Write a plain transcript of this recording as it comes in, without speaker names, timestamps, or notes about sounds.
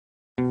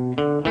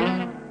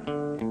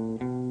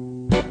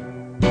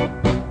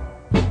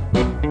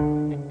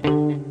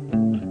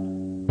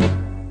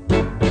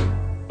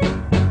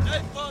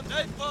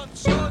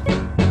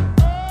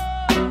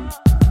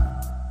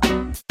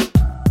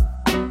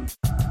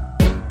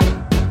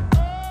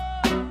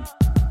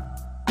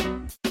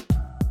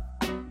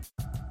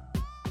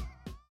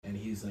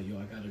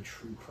a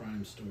true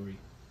crime story.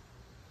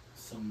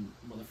 Some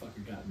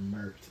motherfucker got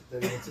murked.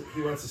 That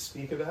he wants to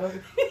speak about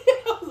it?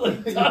 I was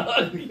like,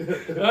 dog.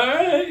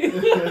 Alright.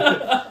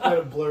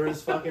 Gotta blur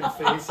his fucking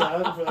face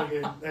out.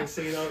 Fucking, next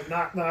thing you know,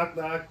 knock, knock,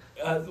 knock.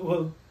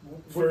 Well,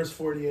 verse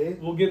 48.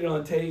 We'll get it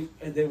on tape,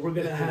 and then we're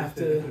gonna have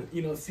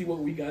to, see what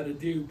we gotta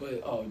do.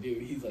 But oh,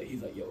 dude, he's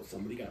like, yo,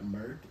 somebody got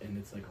murked, and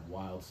it's like a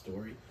wild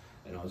story.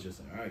 And I was just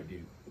like, all right,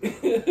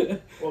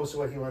 dude. Well, so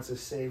what, he wants to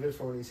save it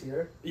for when he's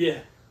here? Yeah.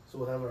 So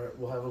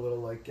we'll have a little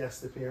like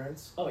guest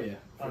appearance. Oh yeah.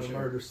 On a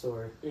murder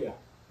story. Yeah.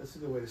 That's a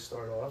good way to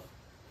start off.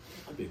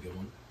 That'd be a good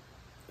one.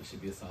 That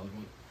should be a solid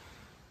one.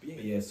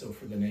 But yeah, so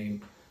for the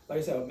name, like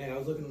I said, man, I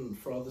was looking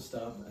for all the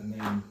stuff, and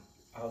then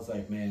I was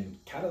like, man,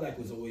 Cadillac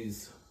was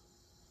always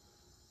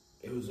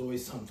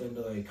something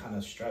to like kind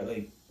of strike.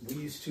 Like we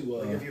used to.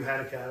 Like if you had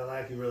a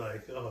Cadillac, you were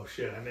like, oh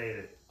shit, I made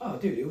it. Oh,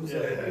 dude, it was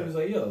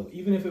like, yo,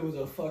 even if it was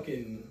a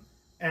fucking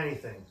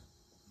anything,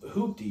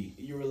 hoopty,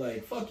 you were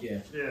like, fuck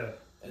yeah. Yeah.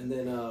 And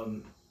then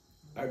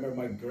I remember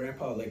my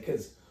grandpa, like,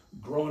 because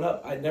growing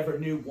up, I never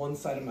knew one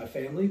side of my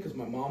family because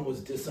my mom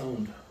was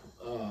disowned.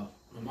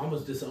 My mom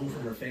was disowned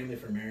from her family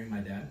for marrying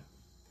my dad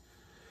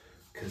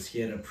because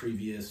he had a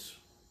previous,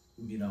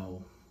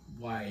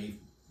 wife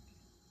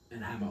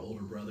and had my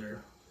older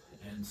brother.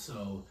 And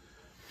so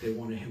they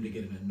wanted him to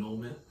get an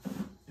annulment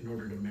in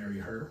order to marry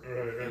her.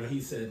 Right. And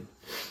he said,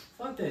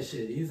 fuck that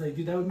shit. He's like,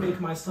 dude, that would make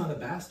my son a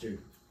bastard.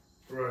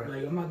 Right.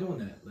 Like, I'm not doing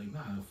that. Like,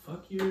 nah,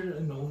 fuck your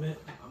annulment.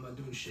 I'm not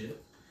doing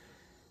shit.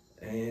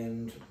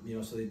 And,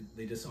 so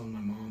they disowned my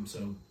mom.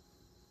 So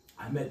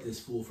I met this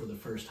fool for the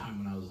first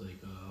time when I was like,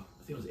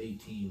 I think I was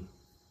 18.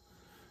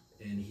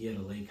 And he had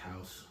a lake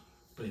house.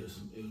 But it was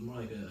more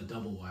like a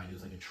double wide. It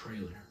was like a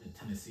trailer in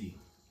Tennessee.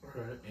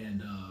 Right.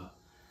 And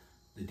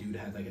the dude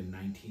had like a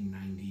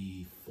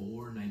 1994,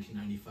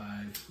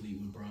 1995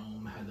 Fleetwood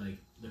Brougham. Had like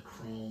the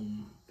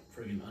chrome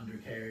friggin'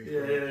 undercarriage.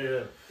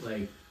 Yeah.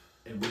 Like,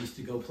 and we used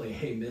to go play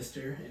Hey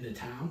Mister in the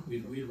town.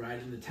 We'd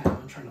ride into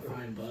town trying to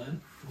find Bud.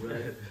 We're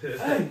like,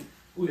 hey,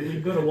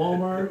 we'd go to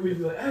Walmart. We'd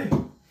be like, hey,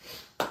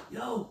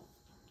 yo,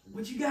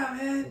 what you got,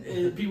 man?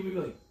 And people would be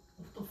like,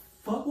 what the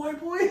fuck, white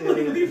boy?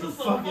 Like, leave us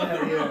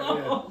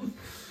alone.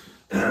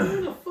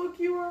 Where the fuck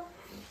you are?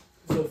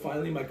 So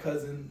finally, my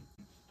cousin,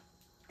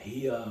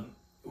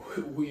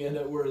 we end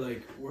up,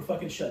 we're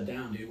fucking shut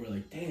down, dude. We're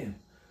like, damn,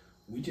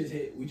 we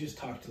just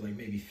talked to like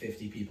maybe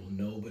 50 people.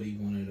 Nobody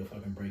wanted to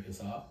fucking break us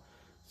off.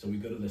 So we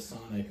go to the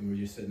Sonic and we're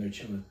just sitting there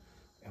chilling,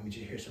 and we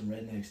just hear some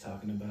rednecks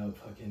talking about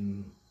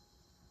fucking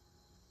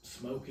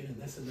smoking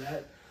and this and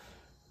that.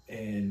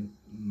 And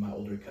my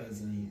older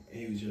cousin,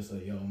 he was just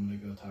like, yo, I'm gonna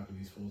go talk to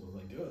these fools. I was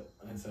like, do it.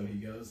 And so he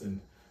goes and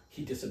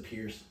he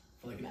disappears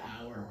for like an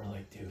hour. We're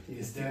like, dude,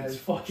 this dude's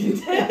fucking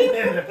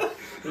dead.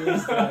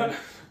 He's dead.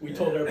 We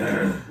told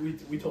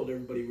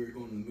everybody we were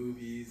going to the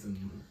movies,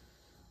 and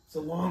it's a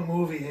long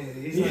movie.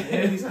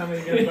 He's not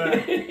gonna get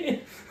back.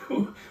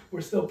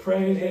 We're still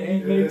praying that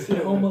he makes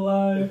it home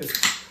alive.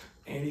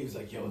 And he was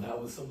like, yo,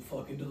 that was some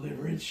fucking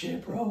deliverance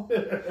shit, bro.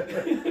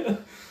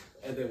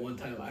 And then one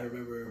time I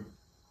remember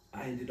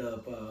I ended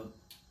up,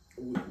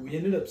 we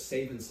ended up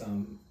saving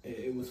some.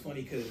 It was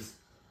funny because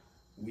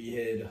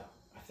I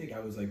think I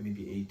was like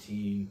maybe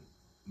 18.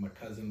 My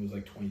cousin was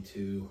like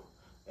 22.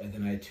 And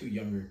then I had two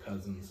younger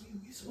cousins.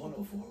 We smoked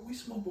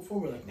before.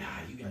 We're like,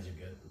 nah, you guys are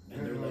good.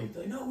 And they're like,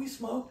 no, we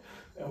smoked.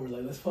 And we're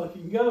like, let's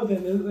fucking go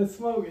then. Let's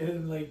smoke.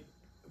 And like,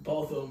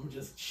 both of them were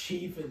just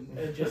cheap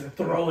and just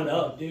throwing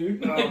up,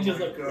 dude. Oh and just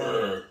my like,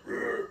 God.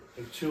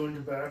 Like chewing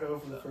tobacco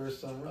for the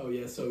first time. Oh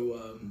yeah,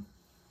 so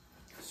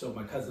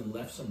my cousin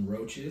left some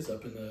roaches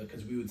up in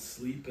because we'd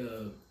sleep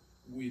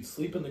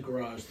in the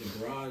garage. The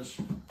garage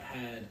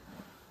had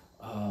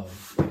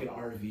like an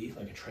RV,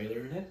 like a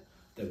trailer in it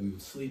that we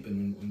would sleep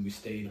in when we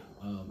stayed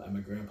at my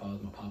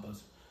grandpa's, my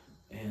papa's,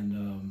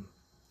 and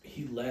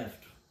he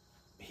left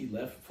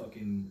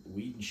fucking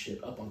weed and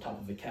shit up on top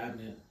of a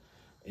cabinet,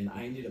 and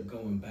I ended up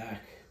going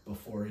back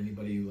before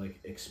anybody like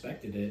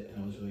expected it,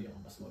 and I was like, yo,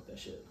 I'm gonna smoke that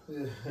shit.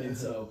 And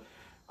so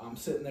I'm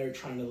sitting there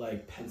trying to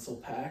like pencil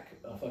pack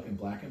a fucking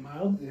Black and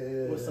Mild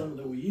with some of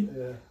the weed.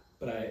 Yeah.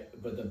 But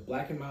the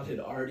Black and Mild had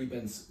already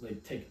been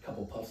like take a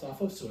couple puffs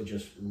off of, so it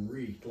just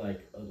reeked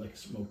like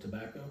smoked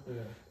tobacco.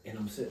 Yeah. And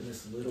I'm sitting in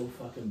this little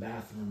fucking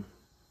bathroom,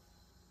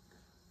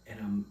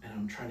 and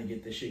I'm trying to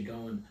get this shit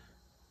going,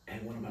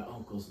 and one of my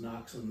uncles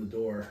knocks on the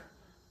door.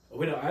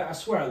 Wait, no, I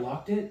swear I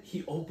locked it.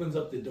 He opens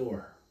up the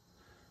door,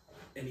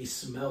 and he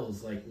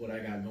smells like what I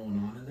got going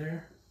on in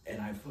there.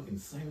 And I fucking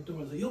slammed the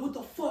door. I was like, yo, what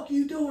the fuck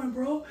you doing,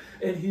 bro?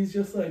 And he's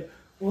just like,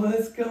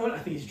 what's going on? I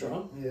think he's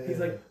drunk. Yeah, he's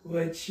like,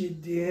 what you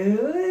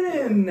doing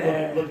in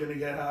there? Looking to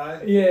get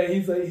high? Yeah,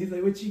 he's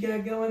like, what you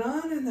got going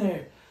on in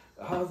there?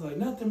 I was like,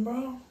 nothing,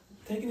 bro.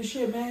 Taking a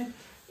shit, man.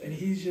 And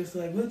he's just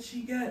like, what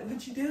you got?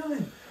 What you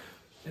doing?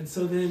 And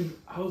so then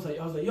I was like,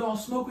 yo, I'll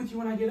smoke with you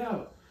when I get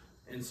out.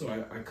 And so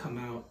I come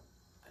out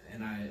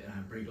and I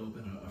break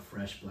open a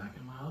fresh Black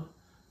and Mild.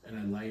 And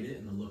I light it,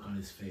 and the look on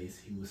his face,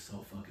 he was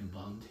so fucking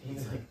bummed.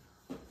 He's like,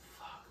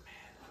 fuck,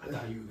 man. I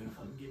thought you were gonna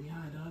fucking get me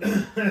high, dog.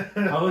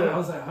 I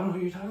was like, I don't know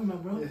what you're talking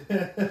about, bro.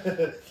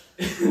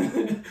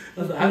 I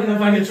was like, I don't know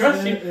if I can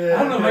trust you. I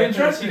don't know if I can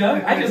trust you,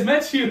 dog. I just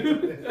met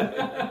you.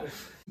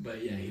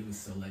 But yeah, he was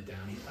so let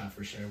down. He thought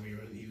for sure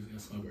he was gonna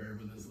smoke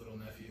herb with his little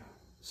nephew.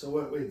 So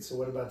what? Wait. So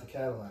what about the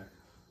Cadillac?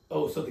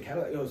 Oh, so the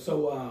Cadillac. Oh,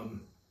 so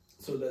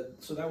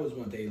that was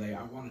one day. Like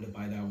I wanted to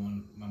buy that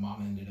one. My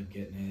mom ended up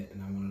getting it,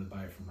 and I wanted to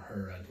buy it from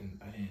her. I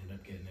didn't end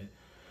up getting it.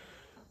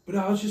 But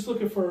I was just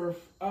looking for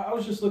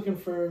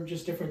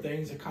just different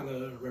things that kind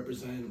of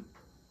represent,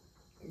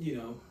 you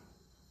know,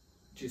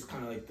 just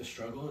kind of like the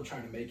struggle and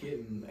trying to make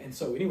it. And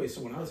so anyway, so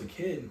when I was a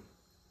kid,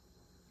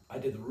 I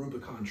did the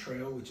Rubicon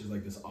Trail, which is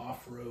like this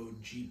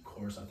off-road Jeep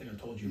course. I think I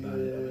told you about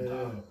it up in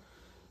Tahoe.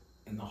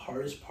 And the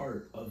hardest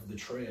part of the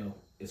trail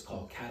is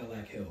called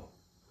Cadillac Hill.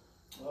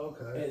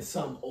 Okay. And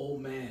some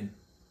old man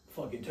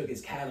fucking took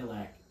his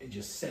Cadillac and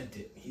just sent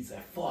it. He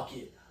said, fuck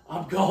it,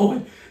 I'm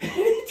going. And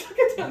he took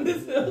it down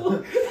this hill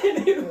and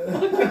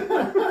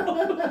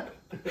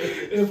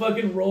it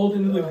fucking rolled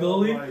into the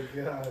gully. Oh my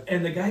God.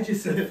 And the guy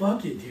just said,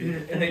 fuck it,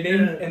 dude. And they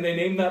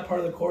named that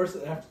part of the course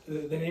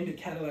after, they named it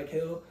Cadillac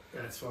Hill.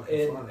 That's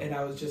fucking funny. And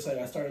I was just like,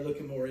 I started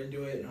looking more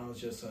into it, and I was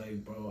just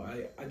like, bro,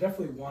 I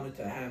definitely wanted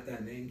to have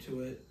that name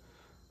to it.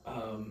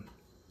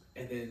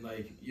 And then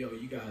like, yo,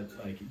 you got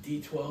like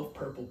D12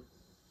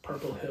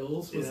 Purple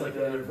Hills was like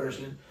another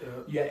version. Yeah.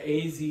 You got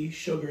AZ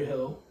Sugar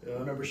Hill. Yeah.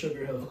 Remember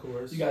Sugar Hill? Of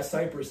course. You got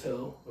Cypress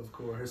Hill. Of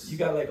course. You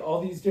got like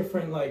all these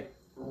different like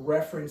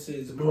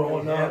references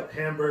growing up.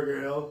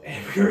 Hamburger Hill.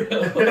 Hamburger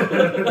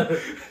Hill.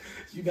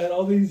 You got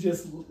all these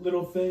just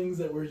little things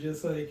that were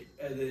just like,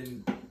 and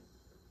then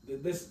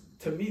this,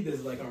 to me, this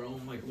is like our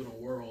own like little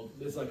world.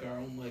 This is like our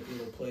own like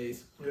little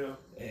place. Yeah.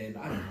 And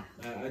I don't know.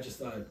 I just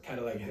thought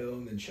Cadillac Hill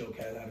and then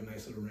Showcat had a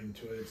nice little ring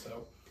to it.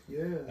 So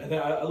yeah. And then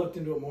I looked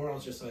into it more. I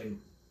was just like,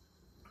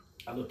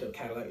 I looked up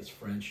Cadillac. It's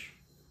French,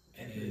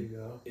 and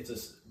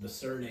the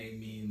surname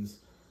means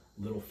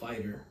little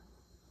fighter,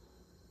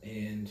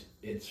 and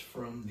it's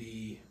from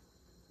the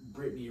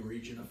Brittany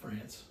region of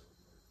France.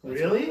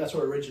 Really? That's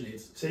where it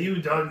originates. So you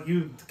got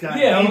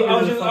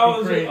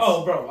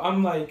oh, bro,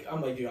 I'm like,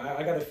 dude,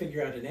 I got to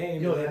figure out a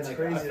name. Yo, that's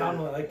crazy. I found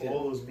one I liked it.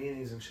 All those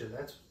meanings and shit.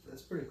 That's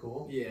pretty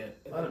cool. Yeah,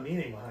 a lot of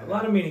meaning behind it. A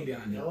lot of meaning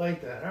behind it. I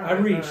like that. I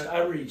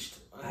reached.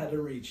 I had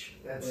to reach.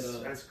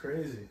 That's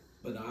crazy.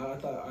 But I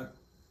thought,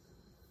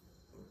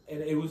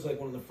 and it was like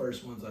one of the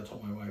first ones I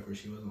told my wife where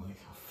she wasn't like,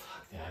 oh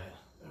fuck that.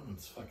 That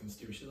one's fucking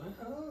stupid. She's like,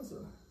 oh,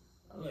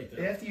 I like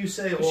that. After you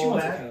say but all she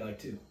wants that, a Cadillac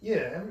too.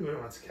 Yeah, everybody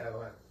wants a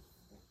Cadillac.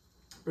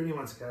 Brittany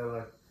wants a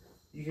Cadillac.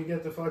 You could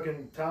get the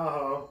fucking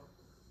Tahoe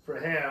for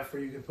half, or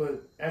you could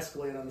put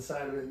Escalade on the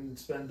side of it and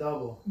spend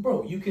double.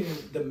 Bro,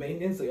 the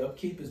maintenance, the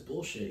upkeep is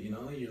bullshit, you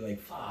know? You're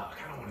like, fuck,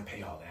 I don't want to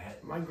pay all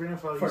that. My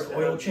grandfather for used to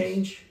oil have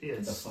change? Yeah,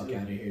 get the fuck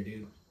out of here,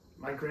 dude.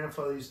 My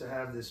grandfather used to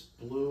have this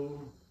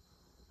blue,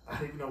 I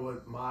don't even know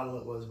what model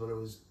it was, but it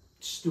was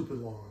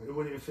stupid long. It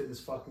wouldn't even fit in this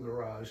fucking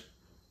garage.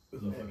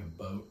 It was a fucking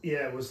boat.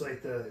 Yeah, it was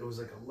like a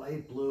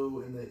light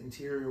blue, and the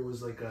interior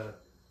was like it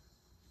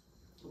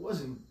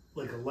wasn't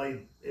like a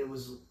light, it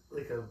was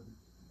like a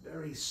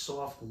very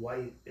soft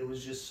white. It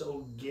was just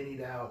so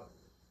guineaed out.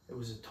 It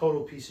was a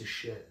total piece of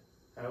shit.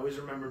 I always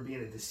remember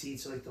being at the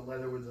seats, like the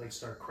leather would like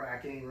start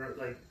cracking,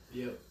 like.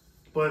 Yep.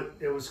 But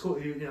it was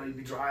cool. You know, you'd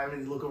be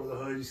driving, you look over the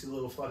hood, you see the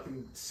little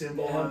fucking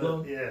symbol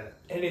on it. Yeah.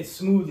 And it's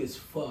smooth as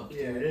fuck.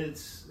 Yeah,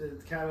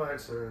 the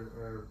Cadillacs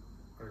are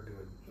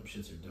good. Them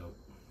shits are dope.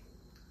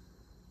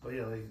 But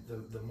yeah, like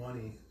the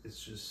money,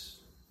 it's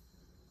just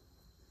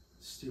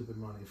stupid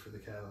money for the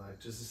Cadillac.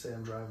 Just to say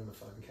I'm driving the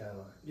fucking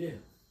Cadillac. Yeah.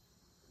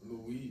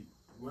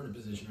 We're in a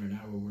position right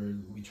now where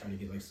we try to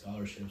get like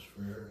scholarships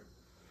for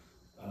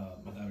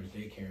my daughter's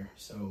daycare.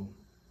 So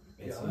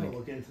it's I'm gonna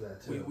look into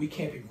that too. We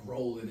can't be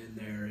rolling in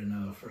there in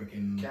a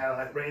freaking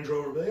Cadillac Range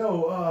Rover. Like,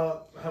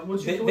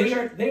 what's your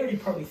tuition? They already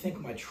probably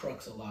think my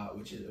truck's a lot,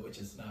 which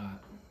is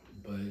not.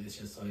 But it's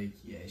just like,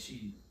 yeah,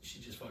 she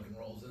just fucking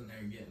rolls in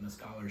there getting a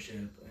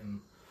scholarship, and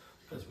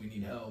because we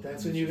need help.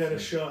 That's when you gotta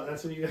show.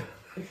 That's when you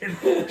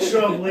gotta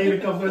show up late a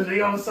couple of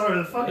days. Oh, sorry,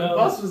 the fucking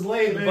bus was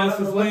late, man. The bus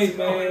was late,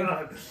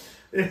 man.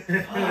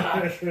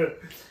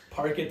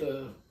 Park at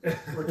the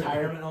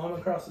retirement home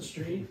across the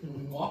street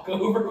and walk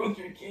over with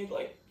your kid,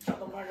 like, shut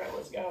the fuck up,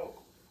 let's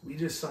go. We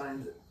just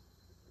signed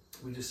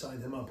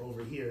him up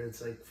over here.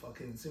 It's like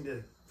fucking, it's gonna be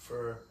like,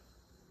 for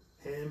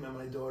him and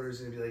my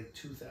daughter's gonna be like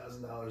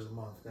 $2,000 a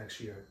month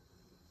next year.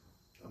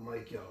 I'm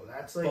like, yo,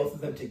 that's like both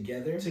of them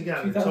together.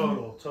 Together,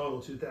 2,000?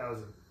 total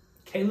 2,000.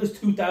 Kayla's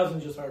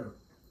 2,000 just her.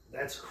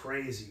 That's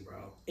crazy,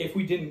 bro. If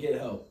we didn't get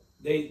help,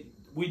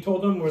 we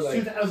told them we're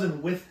like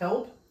 2,000 with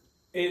help.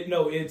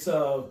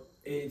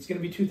 It's gonna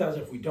be 2,000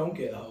 if we don't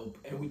get help,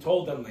 and we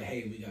told them like,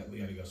 hey, we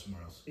gotta go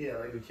somewhere else. Yeah,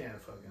 like we can't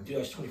fucking. Dude,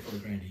 that's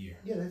 $24,000 a year.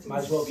 Yeah, that's might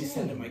as well be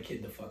sending my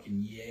kid to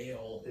fucking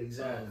Yale.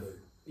 Exactly.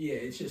 Yeah,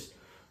 it's just.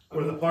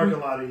 Or the parking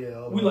lot of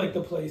Yale. We like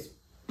the place,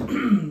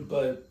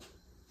 but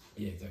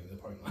yeah, exactly the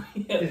parking lot.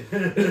 Yeah,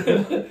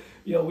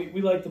 yo,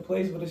 we like the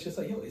place, but it's just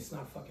like, yo, it's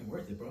not fucking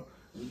worth it, bro.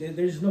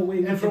 There's no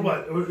way. And for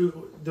what?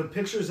 The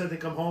pictures that they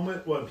come home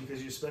with? What?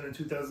 Because you're spending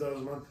 $2,000 a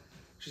month,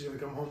 she's gonna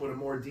come home with a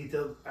more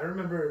detailed. I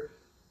remember,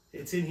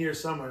 it's in here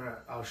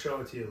somewhere. I'll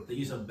show it to you. They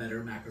use a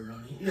better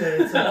macaroni. Yeah,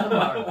 it's like, come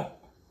on.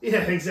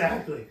 Yeah,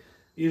 exactly.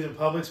 Using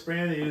Publix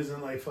brand, they're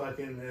using like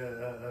fucking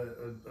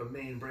a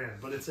main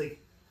brand. But it's like,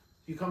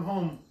 you come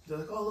home, they're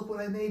like, oh, look what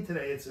I made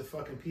today. It's a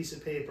fucking piece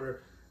of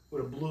paper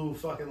with a blue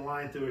fucking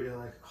line through it. You're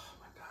like, oh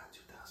my God,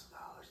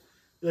 $2,000.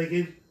 Like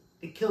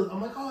it kills.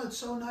 I'm like, oh, it's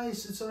so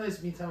nice. It's so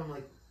nice. Meantime, I'm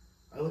like,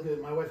 I look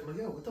at my wife. I'm like,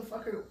 yo, what the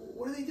fuck?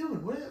 What are they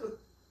doing? What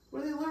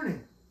are they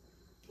learning?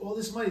 All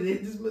this money.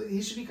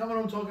 He should be coming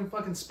home talking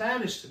fucking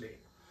Spanish to me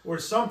or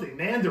something,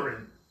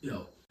 Mandarin.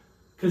 Yo,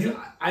 because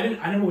I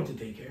never went to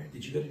daycare.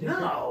 Did you go to daycare?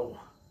 No,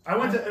 I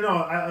went to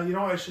no. You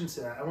know what? I shouldn't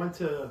say that. I went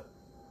to,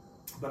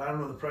 but I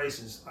don't know the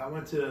prices. I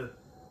went to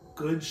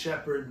Good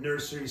Shepherd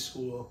Nursery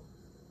School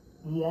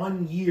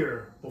 1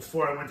 year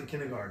before I went to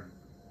kindergarten.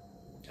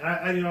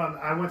 And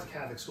I went to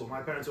Catholic school.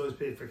 My parents always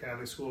paid for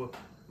Catholic school.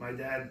 My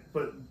dad,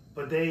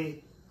 but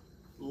they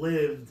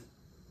lived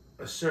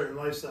a certain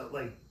lifestyle,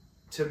 like,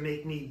 to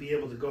make me be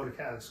able to go to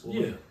Catholic school.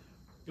 Yeah. Like,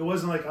 it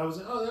wasn't like I was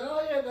like,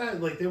 oh yeah,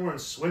 God. Like, they weren't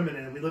swimming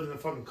in it. We lived in the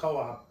fucking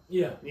co-op.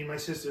 Yeah. Me and my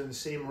sister in the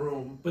same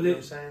room. But you know what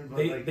I'm saying?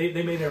 But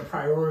they made it a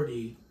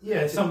priority.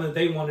 Yeah. It's something that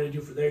they wanted to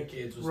do for their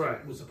kids was,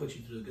 right. was to put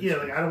you through the good Yeah,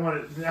 school. like, I don't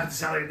want to, not to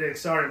sound like a dick.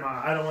 Sorry,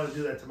 Ma. I don't want to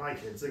do that to my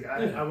kids. Like,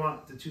 I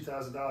want the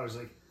 $2,000.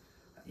 Like,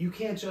 you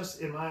can't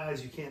in my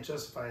eyes, you can't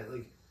justify it.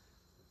 Like,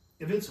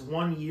 if it's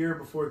 1 year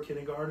before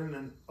kindergarten,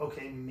 then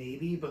okay,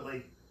 maybe. But,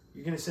 like,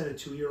 you're going to send a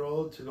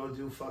 2-year-old to go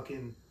do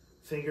fucking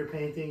finger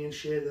painting and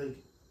shit. Like,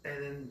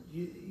 and then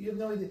you have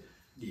no idea.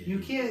 Yeah,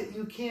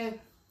 you can't.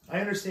 I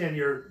understand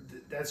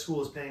that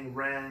school is paying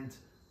rent,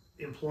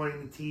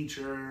 employing the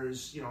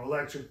teachers,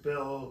 electric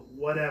bill,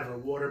 whatever,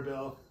 water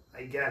bill.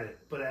 I get it.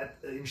 But at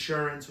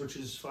insurance, which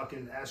is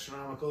fucking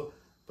astronomical,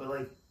 but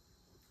like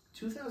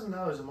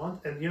 $2,000 a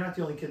month, and you're not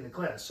the only kid in the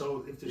class.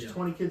 So if there's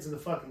 20 kids in the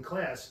fucking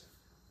class,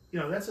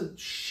 that's a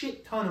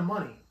shit ton of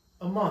money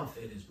a month.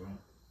 It is, bro.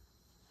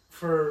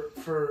 For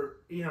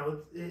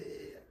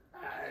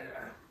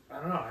I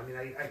don't know. I mean,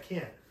 I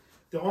can't.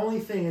 The only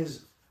thing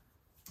is,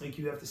 like,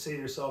 you have to say to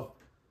yourself,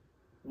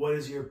 what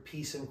is your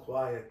peace and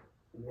quiet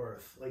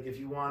worth? Like, if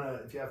you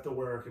have to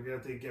work, if you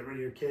have to get rid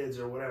of your kids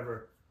or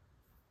whatever,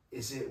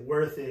 is it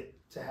worth it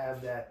to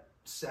have that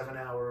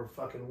 7-hour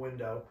fucking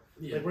window?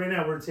 Yeah. Like, right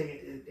now, we're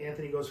taking,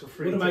 Anthony goes for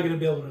free. What am I going to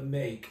be able to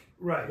make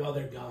right while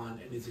they're gone,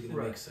 and is it going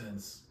to make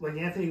sense? Like,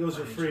 Anthony goes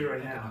for free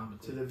right now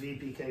to the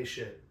VPK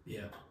shit.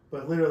 Yeah.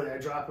 But literally, I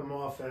drop him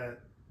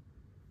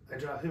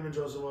and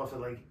Joseph off at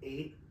like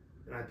 8,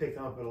 and I pick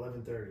them up at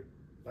 11:30.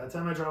 By the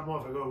time I drop them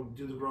off, I go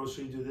do the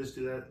grocery, do this,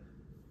 do that,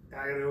 and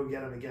I gotta go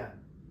get them again.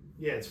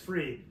 Yeah, it's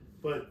free,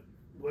 but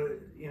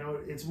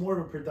it's more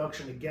of a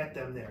production to get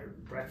them there.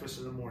 Breakfast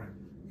in the morning,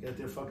 get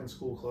their fucking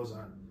school clothes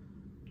on,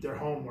 their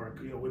homework,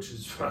 which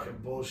is fucking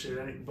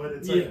bullshit. But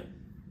it's like,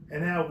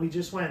 and now we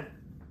just went.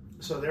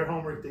 So their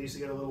homework, they used to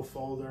get a little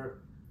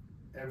folder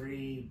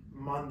every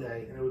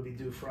Monday, and it would be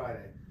due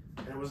Friday.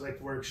 And it was like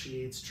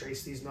worksheets,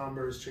 trace these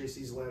numbers, trace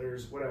these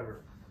letters,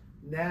 whatever.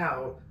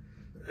 Now,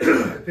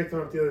 I picked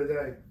them up the other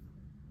day,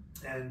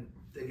 and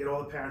they get all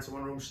the parents in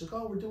one room. She's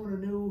like, oh, we're doing a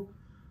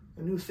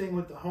new thing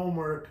with the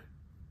homework.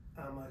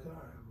 And I'm like, all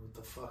right, what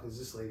the fuck is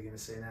this lady going to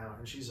say now?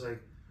 And she's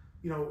like,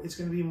 it's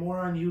going to be more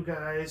on you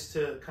guys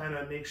to kind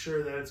of make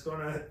sure that it's going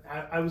to...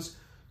 I was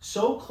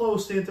so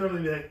close to interrupting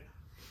and be like,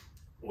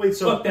 wait,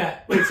 so... Fuck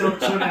that. Wait, so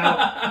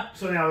now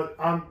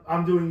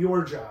I'm doing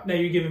your job. Now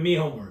you're giving me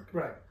homework.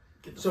 Right.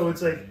 So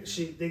it's like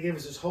they gave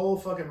us this whole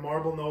fucking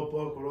marble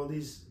notebook with all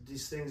these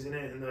things in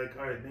it, and they're like,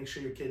 all right, make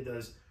sure your kid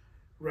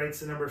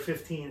writes the number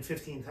 15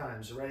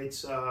 times,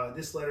 writes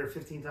this letter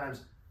 15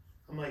 times.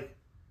 I'm like,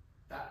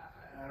 I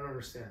don't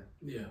understand.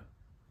 Yeah.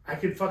 I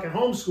could fucking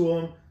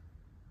homeschool them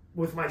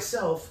with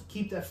myself,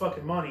 keep that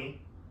fucking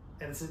money,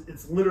 and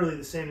it's literally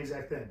the same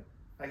exact thing.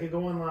 I could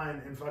go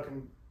online and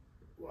fucking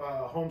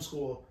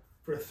homeschool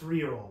for a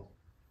 3-year-old,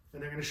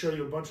 and they're going to show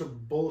you a bunch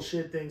of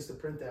bullshit things to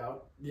print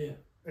out. Yeah.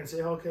 And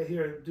say, okay,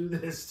 here, do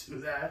this, do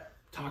that.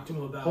 Talk to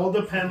them about... Hold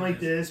the pen like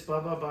this,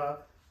 blah, blah, blah.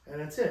 And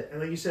that's it. And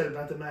like you said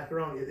about the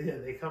macaroni,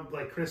 they come,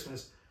 like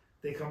Christmas,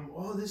 they come,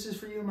 oh, this is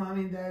for you,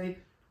 Mommy and Daddy.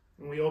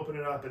 And we open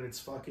it up, and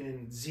it's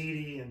fucking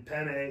ziti and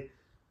penne,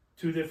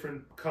 2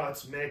 different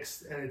cuts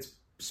mixed, and it's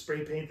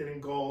spray painted in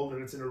gold,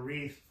 and it's in a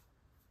wreath.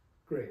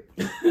 Great.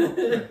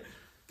 Great.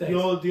 The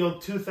old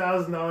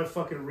 $2,000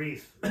 fucking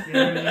wreath. You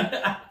know what I mean?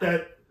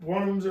 That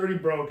one of them's already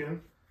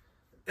broken.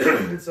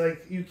 It's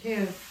like, you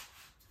can't...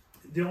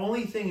 The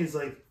only thing is,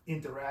 like,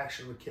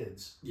 interaction with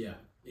kids. Yeah,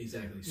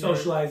 exactly.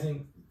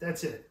 Socializing.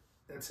 That's it.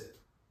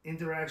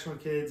 Interaction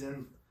with kids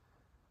and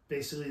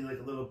basically, like,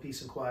 a little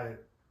peace and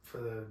quiet for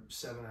the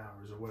 7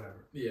 hours or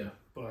whatever. Yeah.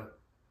 But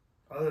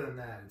other than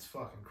that, it's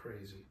fucking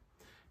crazy.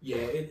 Yeah,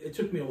 it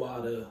took me a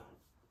while to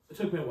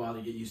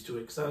get used to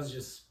it, because I was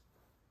just...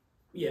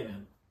 Yeah,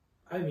 man.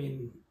 I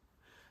mean,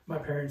 my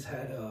parents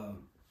had...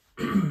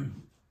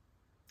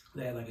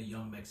 they had, like, a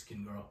young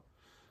Mexican girl.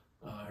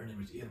 Her name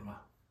was Irma.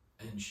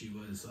 and she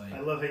was like, I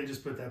love how you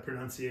just put that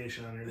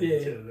pronunciation on her name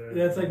yeah, too.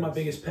 that's like my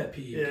biggest pet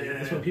peeve. Yeah,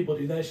 That's when people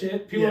do that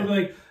shit. People are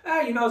like,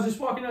 I was just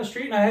walking down the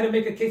street and I had to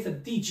make a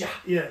quesadilla.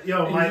 Yeah,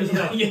 not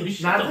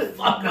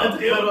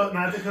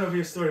to cut off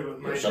your story,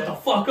 but shut the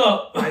fuck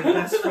up. My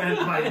best friend,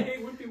 I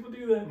hate when people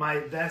do that. My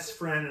best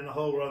friend in the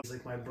whole world is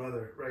like my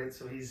brother, right?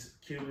 So he's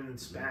Cuban and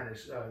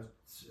Spanish,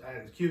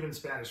 Cuban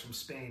Spanish from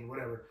Spain,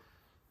 whatever,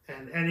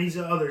 and he's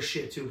other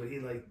shit too, but he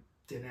like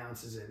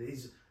denounces it.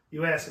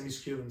 You ask him, he's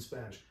Cuban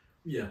Spanish.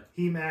 Yeah.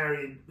 He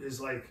married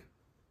his like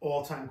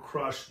all-time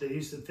crush. They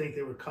used to think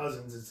they were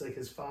cousins. It's like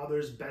his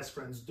father's best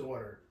friend's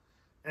daughter.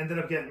 Ended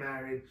up getting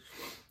married,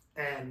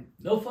 and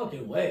no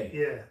fucking way.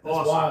 Yeah, that's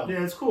awesome. wild.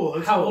 Yeah, it's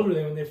cool. How old were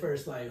they when they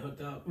first like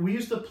hooked up? We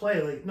used to play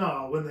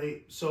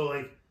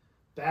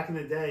back in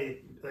the day.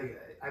 Like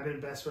I've been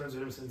best friends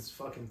with him since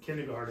fucking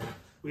kindergarten.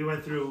 We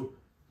went through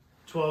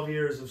 12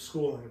 years of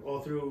schooling,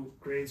 all through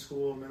grade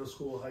school, middle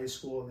school, high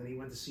school, and then he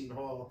went to Seton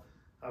Hall.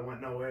 I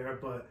went nowhere,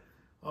 but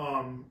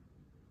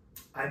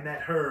I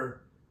met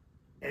her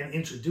and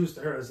introduced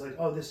her as like,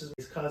 oh, this is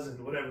his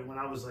cousin, whatever, when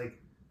I was like,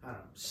 I don't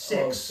know,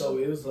 6. Oh, so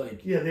it was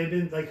like... Yeah, they've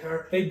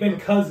been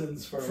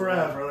cousins for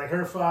forever. Like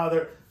her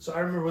father. So I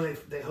remember when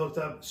they hooked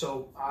up.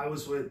 So I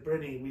was with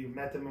Brittany. We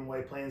met them in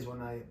White Plains one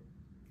night.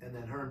 And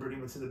then her and Brittany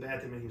went to the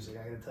bathroom and he was like,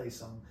 I gotta tell you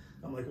something.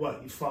 I'm like,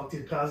 what? You fucked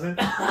your cousin?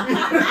 And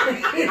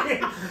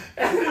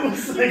it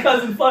was like, your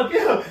cousin fucked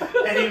you.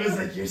 And he was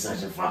like, you're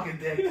such a fucking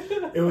dick.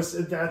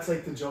 That's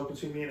like the joke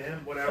between me and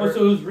him, whatever. Oh,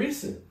 so it was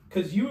recent.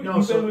 Because you've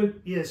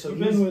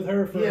been with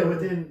her for... Yeah,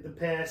 within the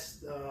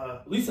past...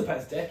 at least the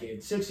past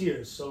decade. 6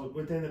 years. So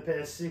within the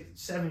past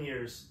 7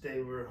 years,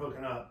 they were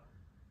hooking up.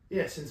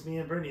 Yeah, since me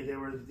and Brittany, they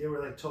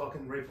were like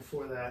talking right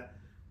before that.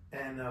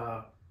 And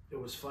it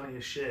was funny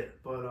as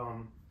shit. But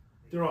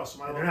they're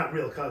awesome. They're not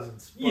real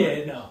cousins. But,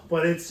 yeah, no.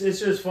 But it's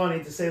just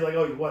funny to say like,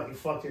 oh, you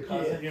fucked your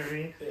cousin, you know what I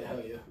mean? Yeah,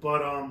 hell yeah.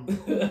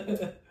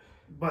 But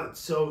but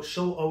so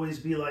she'll always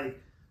be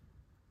like,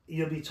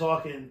 you'll be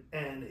talking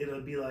and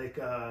it'll be like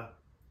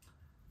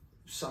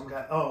some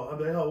guy. Oh, I'll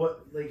be like, oh,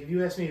 what? Like if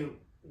you ask me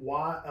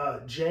why,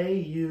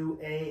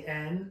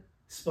 Juan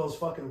spells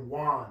fucking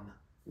Juan.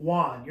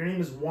 Juan, your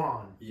name is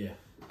Juan. Yeah.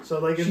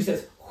 So like she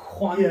says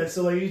Juan. Yeah.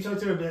 So like you talk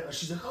to her a bit,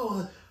 she's like,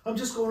 oh, I'm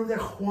just going over there.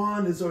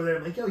 Juan is over there.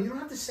 I'm like, yo, you don't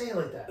have to say it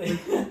like that.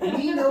 Like,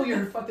 we know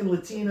you're fucking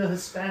Latina,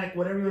 Hispanic,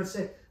 whatever you want to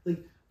say.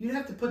 Like, you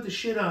have to put the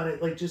shit on it,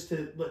 like, just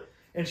to... Like,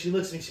 and she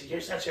looks at me and says, you're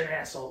such an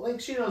asshole.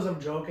 Like, she knows I'm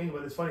joking,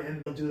 but it's funny.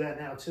 And he'll do that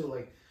now, too.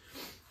 Like,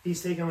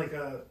 he's taking, like,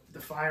 the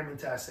fireman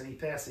test, and he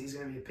passed it. He's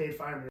going to be a paid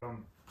fireman.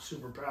 I'm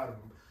super proud of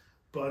him.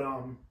 But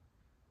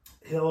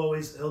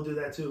he'll do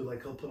that, too.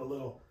 Like, he'll put a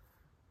little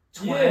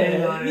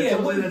twang on it. Yeah,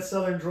 it's like that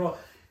southern drawl.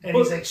 And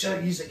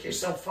he's like, you're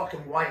so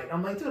fucking white.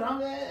 I'm like, dude,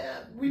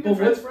 we've been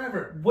friends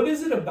forever. What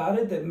is it about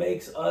it that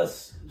makes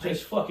us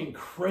just fucking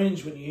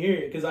cringe when you hear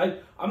it? Because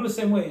I'm the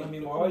same way. I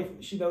mean, my wife,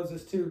 she knows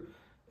this too.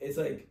 It's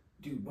like,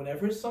 dude,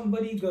 whenever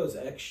somebody goes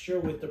extra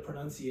with the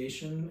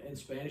pronunciation in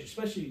Spanish,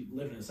 especially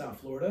living in South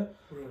Florida,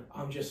 right.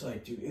 I'm just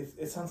like, dude,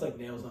 it sounds like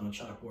nails on a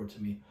chalkboard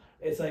to me.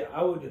 It's like,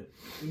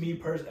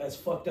 as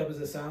fucked up as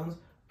it sounds,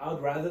 I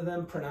would rather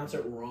them pronounce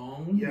it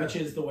wrong, which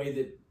is the way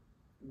that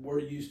we're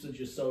used to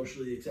just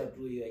socially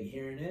acceptably like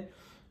hearing it,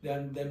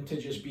 than them to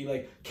just be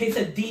like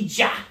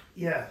quesadilla.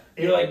 Yeah,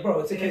 you're like, bro,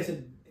 it's a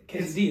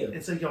quesadilla.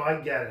 It's like, yo,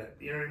 I get it.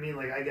 You know what I mean?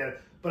 Like, I get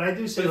it. But I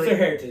do say, but it's like,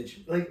 their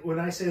heritage. Like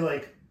when I say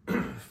like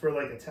for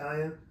like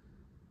Italian,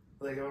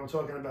 like I'm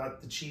talking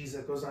about the cheese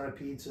that goes on a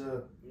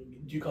pizza.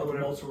 Do you call it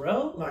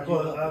mozzarella? Like,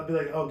 I'll be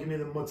like, oh, give me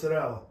the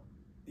mozzarella.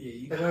 Yeah,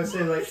 you. And I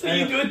say like, so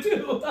you do it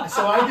too.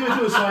 So I do it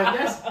too. So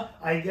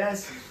I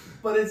guess.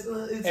 But it's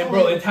and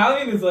bro,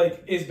 Italian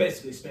is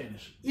basically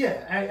Spanish.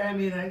 Yeah, I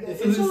mean, I guess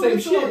it's the same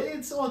shit.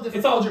 It's all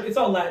different. It's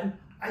all Latin.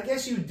 I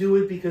guess you do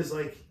it because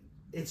like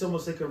it's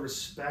almost like a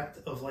respect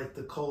of like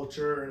the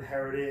culture and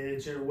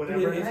heritage or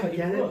whatever. Yeah, and I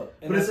get it.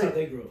 But it's like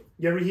they grew up.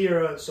 You ever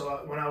hear?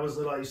 So when I was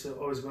little, I used to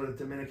always go to the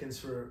Dominicans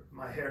for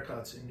my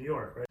haircuts in New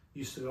York. Right,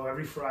 used to go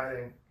every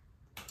Friday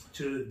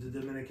to the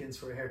Dominicans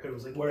for a haircut. It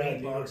was like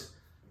 $8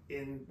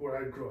 in where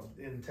I grew up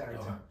in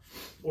Tarrytown.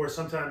 Or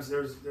sometimes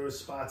there was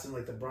spots in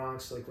like the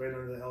Bronx, like right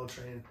under the L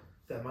train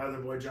that my other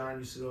boy John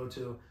used to go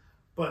to.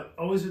 But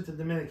always with the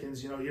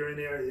Dominicans, you know, you're in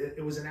there.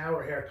 It was an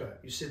hour haircut.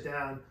 You sit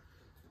down,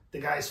 the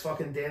guy's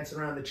fucking dancing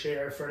around the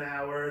chair for an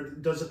hour,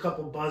 does a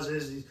couple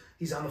buzzes.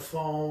 He's on the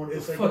phone.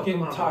 It's like fucking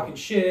talking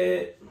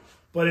shit.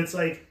 But it's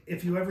like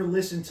if you ever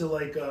listen to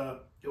like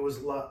it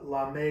was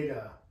La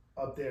Mega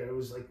up there. It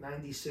was like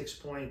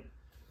 96.7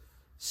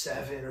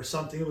 or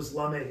something. It was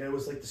La Mega. It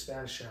was like the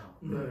Spanish channel.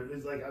 Mm-hmm. It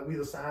was like we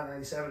listened to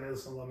 97. They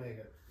listened to La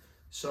Mega.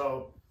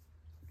 So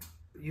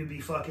you'd be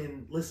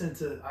fucking listening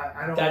to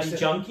I don't Daddy understand.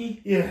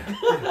 Junkie? Yeah.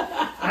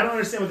 I don't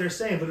understand what they're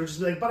saying, but it would just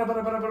be like bada,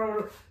 bada, bada,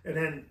 bada, and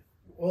then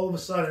all of a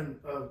sudden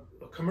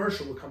a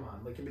commercial would come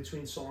on, like in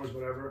between songs,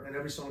 whatever, and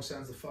every song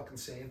sounds the fucking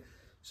same.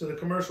 So the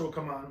commercial would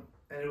come on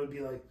and it would be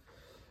like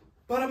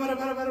bada, bada,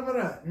 bada, bada,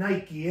 bada,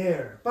 Nike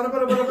Air, bada,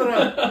 bada, bada,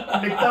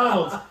 bada,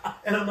 McDonald's.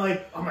 And I'm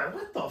like,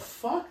 what the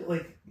fuck?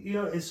 Like, you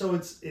know, and so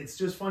it's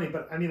just funny.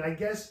 But I mean, I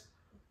guess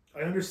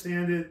I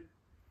understand it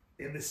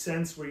in the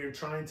sense where you're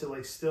trying to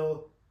like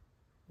still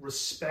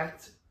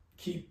respect,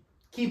 keep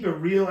it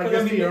real. I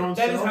guess to your own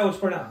that self. is how it's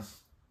pronounced,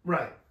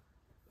 right?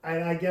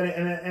 I get it,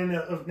 and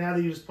now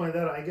that you just pointed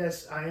that out, I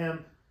guess I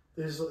am.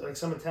 There's like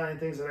some Italian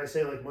things that I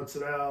say like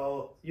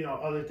mozzarella,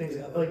 other things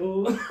like like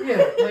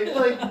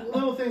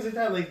little things like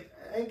that. Like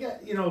I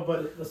get,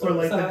 but or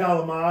like the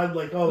galamad,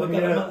 like let me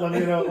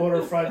get an order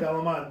of fried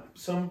galamad.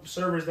 Some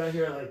servers down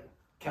here are like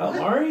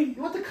calamari.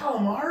 You want the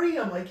calamari?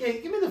 I'm like,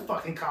 hey, give me the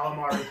fucking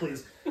calamari,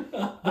 please.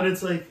 But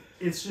it's like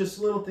it's just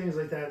little things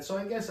like that. So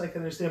I guess I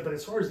can understand. But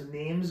as far as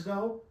names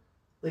go,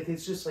 like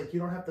it's just like you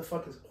don't have to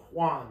fucking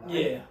Juan.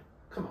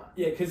 Come on.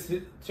 Yeah, because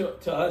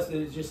to us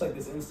it's just like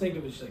this instinct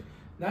of just like.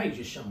 Now you're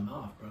just showing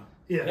off, bro.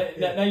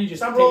 Yeah. Now you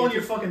just stop rolling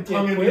your fucking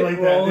tongue at me like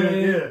rolling, that,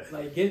 dude. Yeah.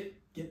 Like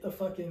get the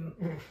fucking.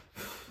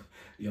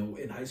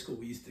 In high school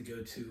we used to go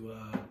to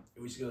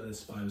this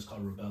spot. It was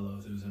called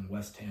Rebello's. It was in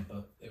West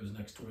Tampa. It was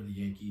next door to the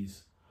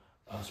Yankees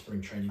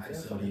spring training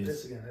facility.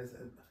 Piss again.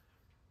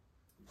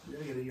 You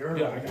gotta get a urinal.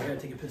 Yeah, I gotta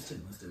take a piss too.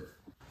 Let's do it.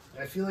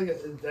 I feel like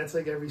that's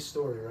like every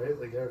story, right?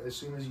 Like as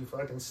soon as you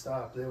fucking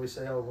stop, they always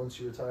say, "Oh, once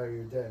you retire,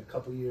 you're dead. A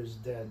couple years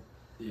dead."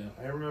 Yeah.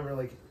 I remember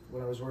like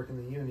when I was working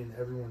the union,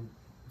 everyone.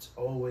 It's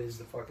always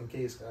the fucking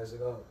case, guys.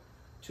 Like,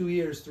 2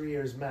 years, 3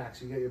 years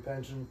max. You get your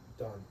pension,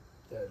 done,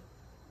 dead.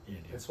 Yeah,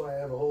 dude. That's why I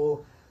have my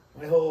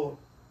whole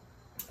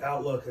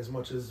outlook. As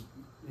much as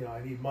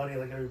I need money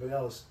like everybody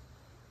else.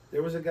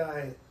 There was a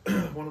guy,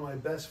 one of my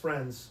best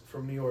friends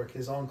from New York.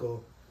 His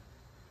uncle.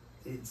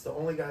 It's the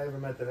only guy I ever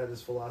met that had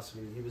this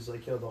philosophy. He was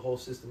like, "Yo, the whole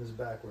system is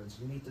backwards.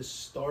 You need to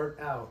start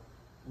out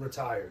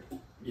retired,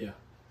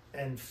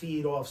 and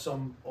feed off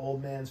some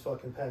old man's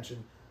fucking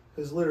pension."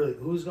 Because literally,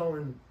 who's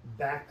going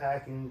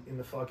backpacking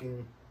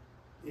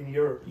in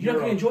Europe? You're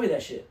not going to enjoy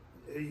that shit.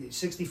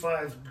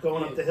 65,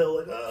 going up the hill,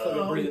 like,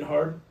 fucking breathing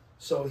hard.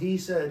 So he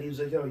said, he was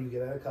like, yo, you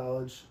get out of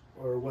college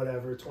or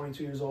whatever,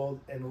 22 years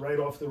old, and right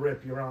off the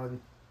rip, you're on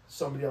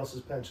somebody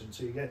else's pension.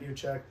 So you're getting your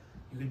check,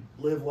 you could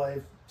live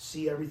life,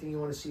 see everything you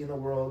want to see in the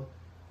world,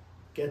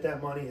 get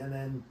that money, and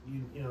then,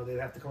 they'd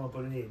have to come up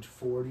with an age,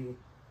 40,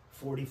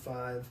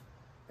 45.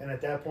 And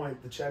at that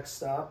point, the checks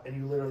stop, and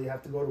you literally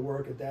have to go to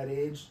work at that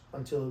age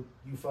until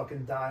you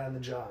fucking die on the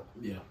job.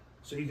 Yeah.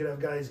 So you could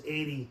have guys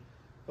 80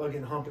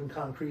 fucking humping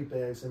concrete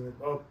bags, and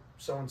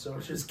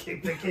so-and-so just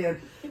kicked the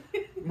can,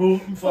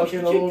 move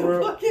fucking over,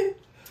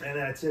 and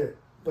that's it.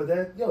 But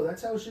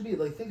that's how it should be.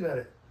 Like, think about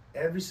it.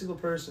 Every single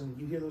person,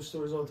 you hear those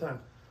stories all the time.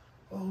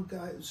 Oh,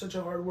 guy, such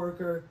a hard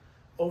worker,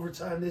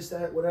 overtime, this,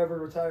 that, whatever,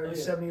 retired,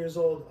 70 years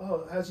old.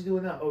 Oh, how's he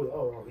doing now?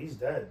 Oh, he's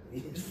dead.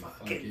 He's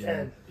fucking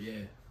dead. Yeah.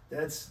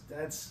 That's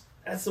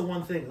the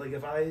one thing. Like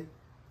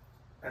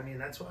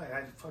that's why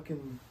I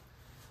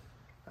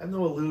have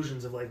no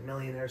illusions of like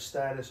millionaire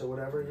status or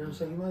whatever. You know what I'm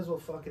saying? You might as well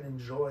fucking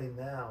enjoy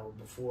now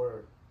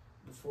before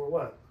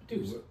what?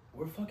 Dude,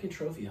 we're fucking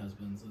trophy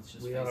husbands. Let's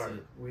just face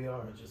it. We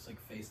are. We're just like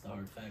face the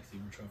hard facts.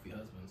 We're trophy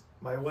husbands.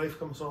 My wife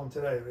comes home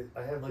today.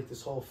 I have like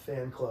this whole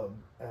fan club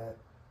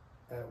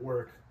at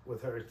work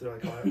with her. They're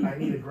like, oh, I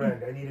need a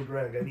Greg. I need a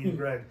Greg. I need a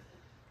Greg.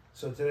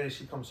 So today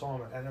she comes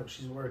home. I know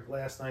she's worked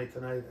last night,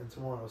 tonight, and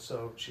tomorrow.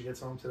 So she gets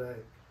home today,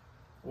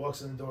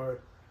 walks in the door,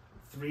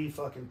 3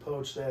 fucking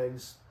poached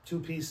eggs,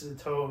 2 pieces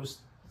of toast,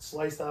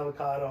 sliced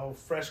avocado,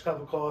 fresh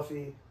cup of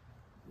coffee,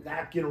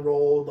 napkin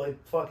rolled,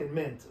 like fucking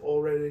mint,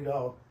 all ready to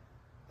go.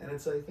 And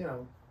it's like,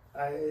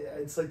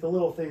 it's like the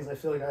little things I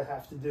feel like I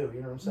have to do.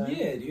 You know what I'm saying?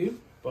 Yeah, dude.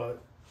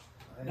 But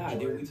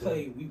dude,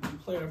 we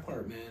play our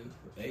part, man.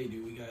 Hey,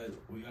 dude,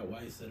 we got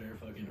wives that are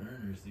fucking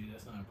earners, dude.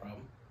 That's not a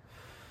problem.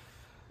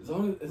 As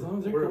long as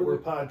we're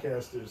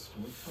podcasters.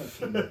 We're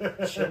fucking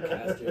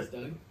showcasters,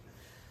 Doug.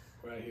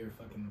 We're out here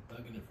fucking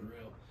thugging it for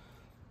real.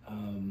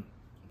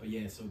 But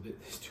yeah, so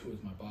this dude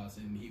was my boss,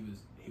 and he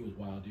was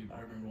wild, dude.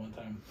 I remember one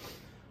time,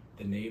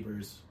 the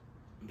neighbors,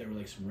 there were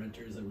like some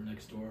renters that were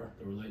next door.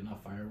 They were lighting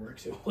off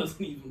fireworks. It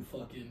wasn't even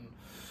fucking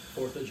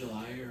 4th of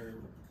July or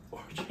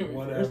January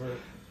whatever. 1st.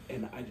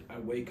 And I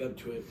wake up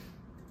to it,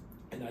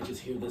 and I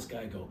just hear this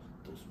guy go,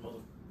 "Those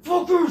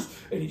motherfuckers!"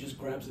 And he just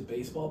grabs a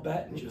baseball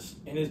bat and just,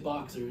 in his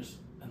boxers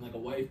and like a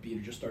wife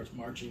beater, just starts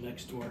marching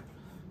next door.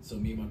 So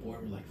me and my boy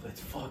were like, let's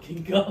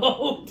fucking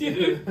go,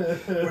 dude.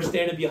 We're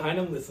standing behind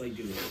him. It's like,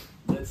 dude,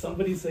 let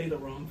somebody say the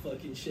wrong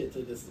fucking shit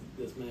to this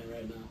man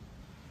right now.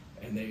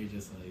 And they're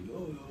just like,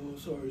 oh,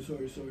 sorry. We're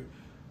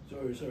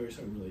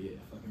like, yeah,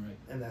 fucking right.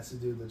 And that's the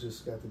dude that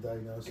just got the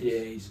diagnosis? Yeah,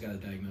 he just got a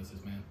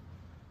diagnosis, man.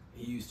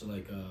 He used to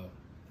like,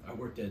 I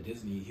worked at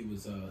Disney. He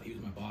was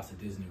my boss at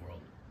Disney World.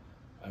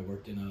 I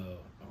worked in a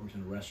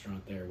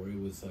restaurant there where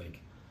it was like,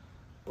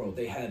 bro,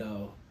 they had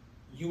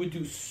you would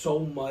do so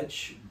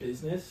much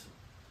business.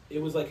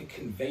 It was like a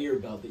conveyor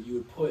belt that you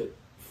would put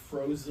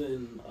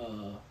frozen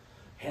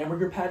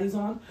hamburger patties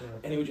on,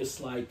 and it would just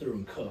slide through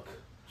and cook.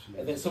 Jesus.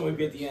 And then someone would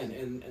be at the end,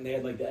 and they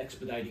had like the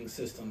expediting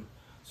system.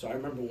 So I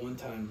remember one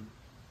time,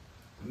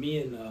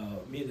 me and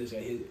this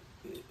guy,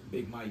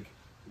 Big Mike,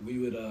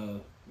 me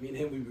and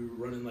him, we'd be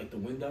running like the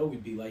window.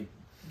 We'd be like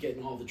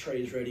getting all the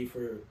trays ready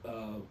for,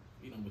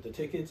 with the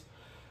tickets.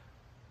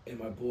 and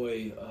my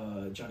boy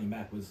Johnny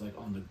Mac was like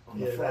on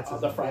the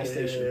fry yeah,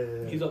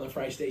 station. yeah. He's on the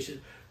fry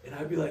station, and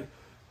I'd be like,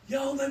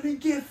 "Yo, let me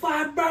get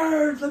 5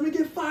 birds. Let me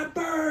get 5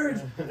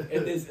 birds."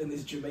 and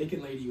this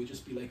Jamaican lady would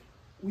just be like,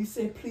 "We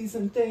say please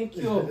and thank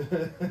you."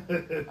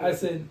 I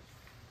said,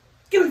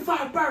 "Give me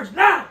 5 birds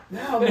now."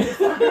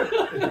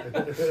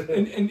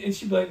 and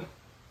she'd be like,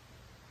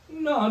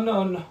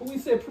 No. We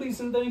said please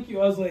and thank you.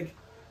 I was like,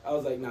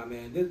 nah,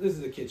 man, this is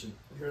the kitchen.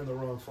 You're in the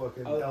wrong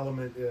fucking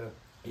element, yeah.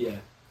 Yeah,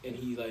 and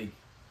he had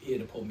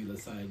to pull me to the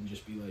side and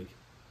just be like,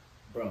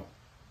 "Bro,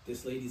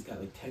 this lady's got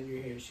like tenure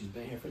here. She's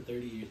been here for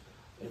 30 years."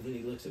 And then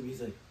he looks at me,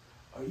 he's like,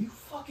 "Are you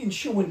fucking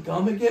chewing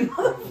gum again,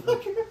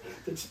 motherfucker?"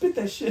 Like, spit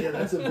that shit. Yeah,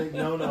 that's a big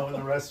no-no in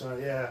the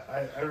restaurant. Yeah,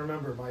 I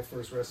remember my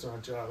first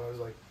restaurant job. I was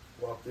like,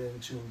 walked in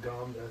chewing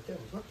gum. They're like, "Yeah,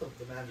 what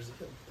the manager's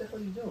like, what the hell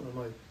are you doing?" I'm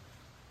like,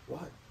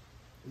 "What?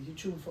 Are you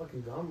chewing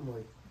fucking gum?" I'm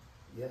like,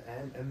 "Yeah,"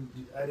 and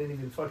I didn't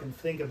even fucking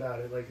think about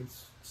it. Like,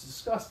 it's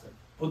disgusting.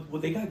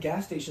 Well, they got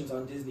gas stations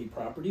on Disney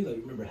property. Like,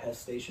 remember Hess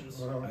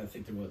stations? Uh-huh. I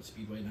think they're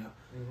Speedway now.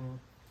 Mm-hmm.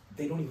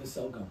 They don't even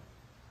sell gum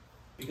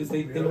because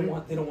they Really?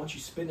 don't want you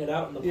spitting it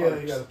out in the Yeah,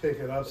 parks. you gotta pick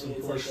it up. Some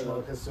It's poor like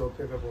schmuck has to go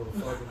pick up all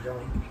the fucking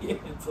gum. Yeah,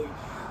 it's like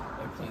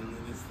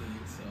cleanliness thing.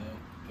 So,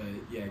 but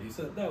yeah, dude.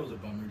 So that was a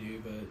bummer,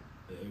 dude. But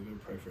we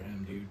would pray for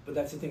him, dude. But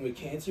that's the thing with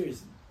cancer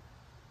is,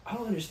 I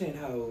don't understand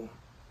how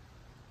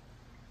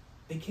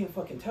they can't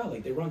fucking tell.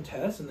 Like, they run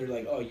tests and they're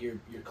like, "Oh, you're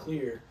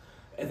clear,"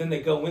 and then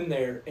they go in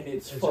there and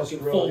it's fucking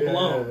full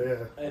blown,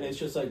 and it's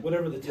just like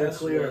whatever the test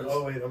clear. was.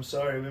 Oh wait, I'm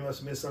sorry, we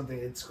must have missed something.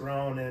 It's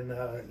grown, and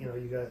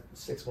you got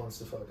 6 months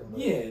to fucking live.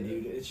 Yeah,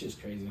 dude, it's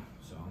just crazy.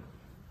 So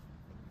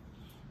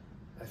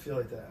I feel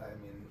like that. I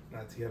mean,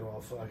 not to get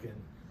all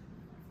fucking.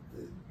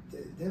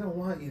 They don't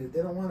want you to.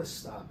 They don't want to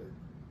stop it.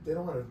 They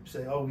don't want to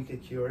say, "Oh, we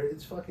could cure it."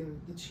 It's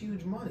fucking. It's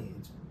huge money.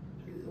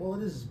 All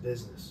it is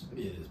business. it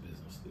is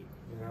business, dude.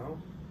 You know.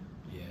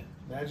 Yeah.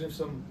 Imagine if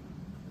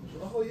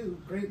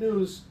great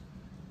news,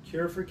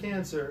 cure for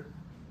cancer.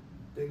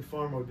 Big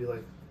Pharma would be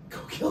like, "Go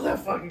kill that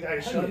fucking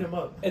guy, shut him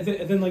up." And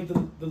then like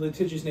the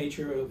litigious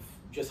nature of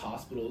just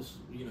hospitals,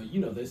 you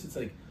know this. It's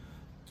like,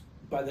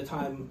 by the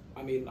time,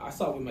 I mean, I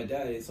saw it with my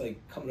dad. It's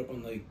like coming up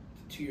on like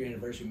the 2-year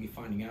anniversary of me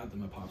finding out that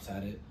my pops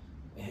had it,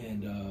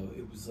 and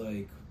it was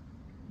like,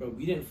 but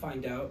we didn't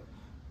find out.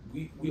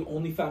 We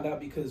only found out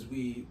because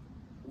we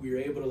were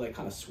able to like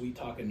kind of sweet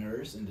talk a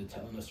nurse into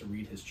telling us to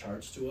read his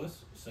charts to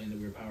us, saying that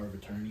we were power of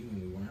attorney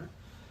when we weren't.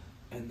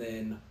 And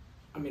then,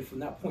 I mean, from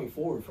that point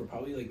forward, for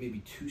probably like maybe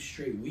 2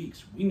 straight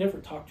weeks, we never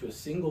talked to a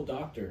single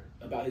doctor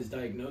about his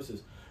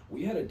diagnosis.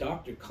 We had a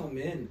doctor come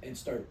in and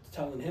start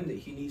telling him that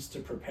he needs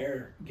to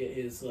get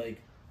his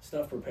like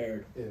stuff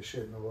prepared. Yeah,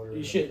 shit in order.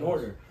 He's shit in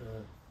order.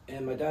 Right.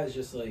 And my dad's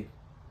just like,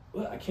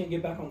 "Well, I can't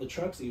get back on the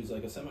trucks." He was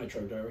like a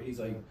semi-truck driver. He's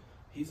like,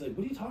 "What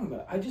are you talking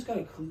about? I just got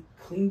a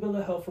clean bill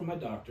of health from my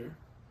doctor,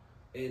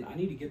 and I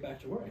need to get back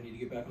to work. I need to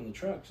get back on the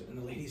trucks." And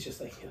the lady's just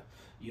like, "Yeah,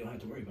 you don't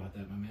have to worry about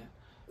that, my man."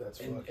 That's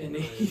and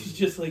crazy. he's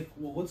just like,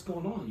 "Well, what's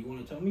going on? You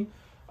want to tell me?"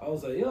 I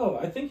was like, "Yo,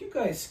 I think you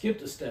guys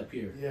skipped a step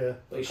here. Yeah,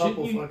 like, a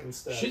couple fucking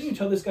steps. Shouldn't you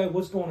tell this guy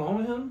what's going on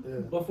with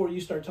him before you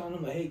start telling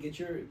him like, hey, get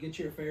your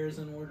affairs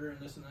in order and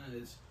this and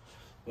that?"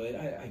 But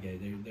I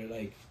get it. They're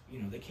like,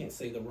 they can't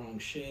say the wrong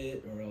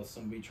shit or else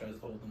somebody tries to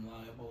hold them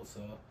liable.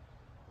 So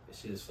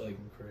it's just like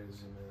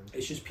crazy, man.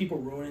 It's just people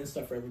ruining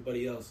stuff for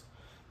everybody else.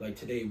 Like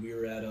today we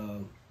were at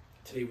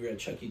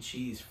Chuck E.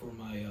 Cheese for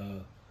my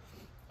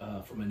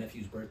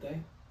nephew's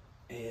birthday,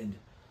 and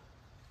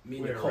me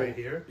and Nicole, right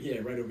here? Yeah,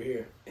 right over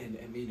here. And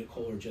me and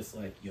Nicole are just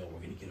like, "Yo, we're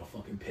gonna get a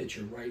fucking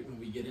picture right when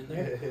we get in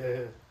there."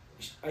 Yeah.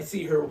 I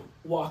see her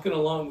walking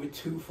along with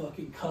 2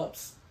 fucking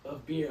cups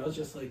of beer. I was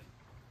just like,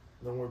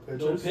 "No more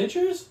pictures." No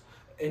pictures?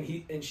 And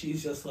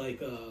she's just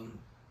like, "No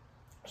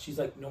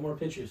more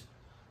pictures."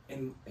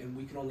 And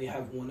we can only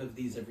have one of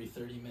these every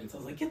 30 minutes. I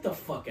was like, "Get the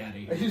fuck out of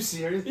here." Are you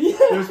serious? Yeah.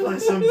 There's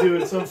like some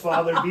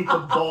father beat the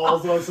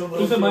balls on some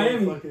little kid. In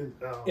Miami.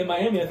 In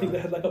Miami, I think they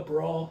had like a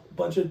brawl.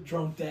 Bunch of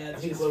drunk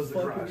dads. He closed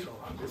the garage.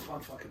 Hold on, this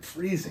one's fucking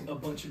freezing. A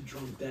bunch of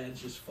drunk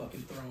dads just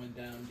fucking throwing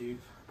down, dude.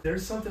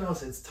 There's something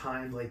else that's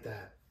timed like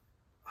that.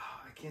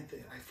 Oh, I can't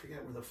think. I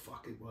forget where the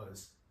fuck it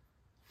was.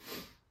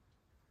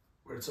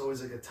 Where it's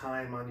always like a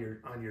time on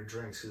your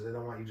drinks because they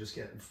don't want you just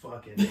getting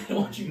fucking. They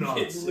don't want you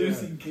nuts. getting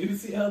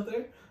loosey-goosey out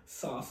there,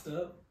 sauced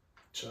up.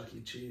 Chuck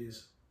E.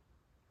 Cheese.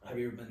 Have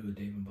you ever been to a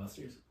Dave &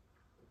 Buster's?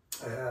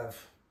 I have.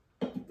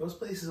 Those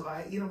places,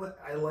 you know what?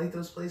 I like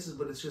those places,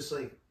 but it's just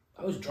like.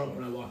 I was drunk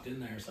when I walked in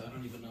there, so I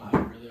don't even know how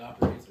it really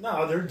operates.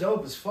 No, they're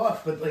dope as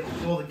fuck, but like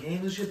all the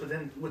games and shit. But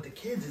then with the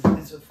kids,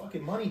 it's a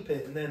fucking money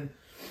pit, and then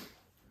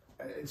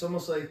it's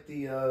almost like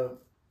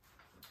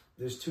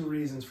there's 2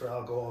 reasons for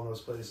alcohol in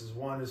those places.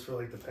 One is for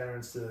like the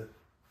parents to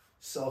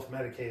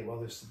self-medicate while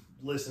they're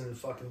listening to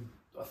fucking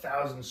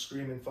 1,000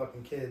 screaming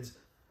fucking kids,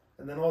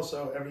 and then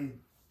also every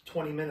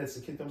 20 minutes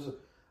the kid comes up,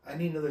 "I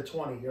need another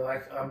 20. You're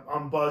like,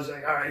 I'm buzzed.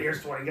 Like, all right,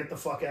 here's 20. Get the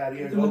fuck out of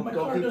here. My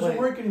card doesn't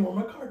work anymore.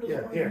 My card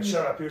doesn't work anymore.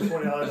 Shut up. Here's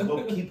 $20.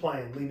 Go keep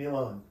playing. Leave me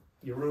alone.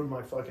 You ruined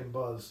my fucking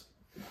buzz."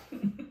 Yeah,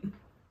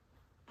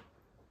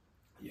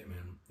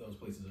 man. Those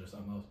places are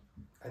something else.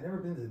 I've never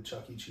been to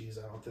Chuck E. Cheese,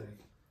 I don't think.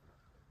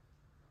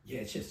 Yeah,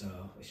 it's just an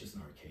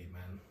arcade,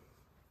 man.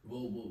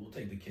 We'll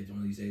take the kids one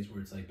of these days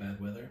where it's like bad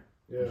weather.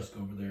 Yeah. We'll just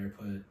go over there,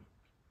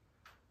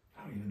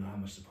 I don't even know how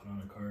much to put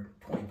on a card.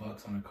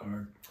 $20 on a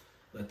card.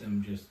 Let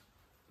them just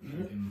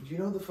you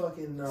know the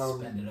fucking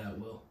spend it at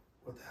will.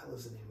 What the hell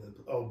is the name of it?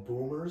 Oh,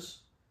 Boomers.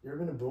 You ever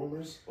been to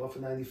Boomers off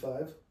of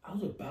 95? I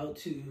was about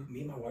to.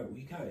 Me and my wife,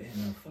 we got in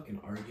a fucking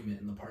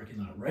argument in the parking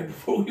lot right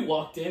before we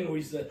walked in.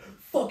 We said,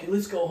 "Fuck it,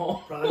 let's go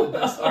home." Probably the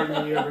best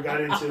argument we ever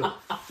got into.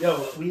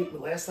 Yo,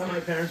 last time my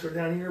parents were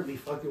down here, we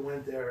fucking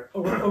went there.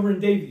 Over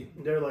in Davie.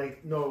 They're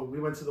like, no, we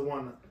went to the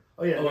one.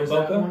 Oh yeah, there's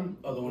that Boca? one.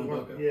 Oh, the one in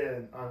Boca.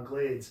 Yeah, on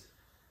Glades,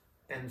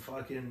 and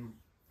fucking.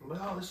 I'm like,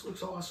 oh, this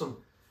looks awesome.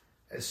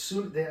 As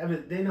soon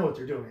they know what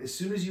they're doing. As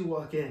soon as you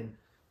walk in,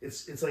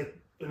 it's like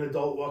an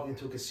adult walking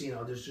into a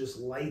casino. There's just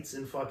lights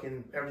and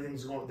fucking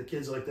everything's going. The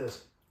kids are like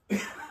this.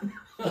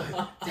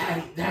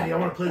 Daddy, I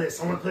want to play this.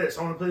 I want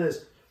to play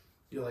this.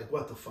 You're like,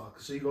 what the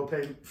fuck? So you go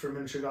pay for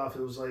miniature golf.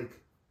 It was like,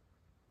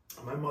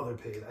 my mother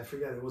paid. I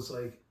forget. It was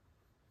like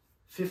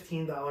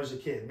 $15 a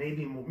kid,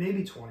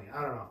 maybe 20.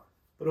 I don't know,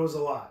 but it was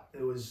a lot.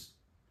 It was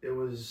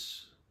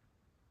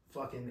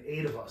fucking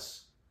 8 of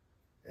us,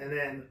 and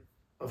then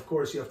of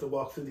course you have to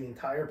walk through the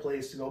entire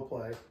place to go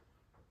play.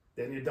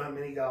 Then you're done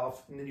mini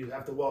golf, and then you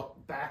have to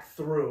walk back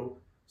through.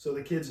 So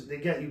the kids, they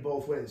get you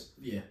both ways.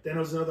 Yeah. Then it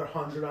was another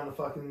 100 on the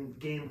fucking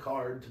game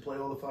card to play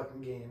all the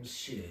fucking games.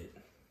 Shit.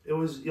 It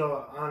was,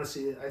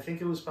 honestly, I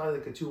think it was probably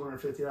like a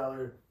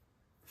 $250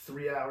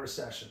 3-hour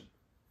session.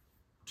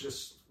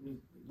 Just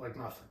like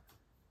nothing.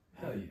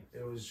 Hell yeah.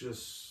 It was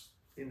just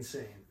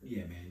insane.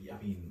 Yeah, man.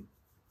 I mean,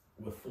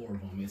 with 4 of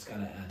them, it's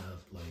gotta add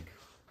up like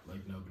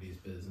nobody's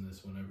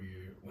business. Whenever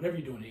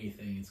you're doing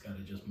anything, it's gotta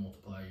just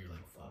multiply. You're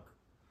like, fuck.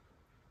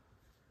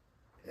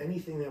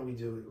 Anything that we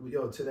do,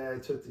 today I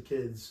took the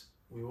kids.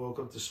 We woke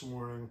up this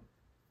morning.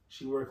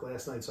 She worked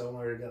last night, so I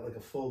wanted to get like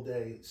a full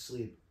day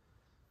sleep.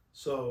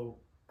 So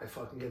I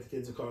fucking get the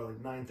kids a car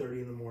like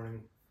 9:30 in the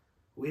morning.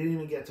 We didn't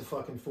even get to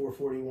fucking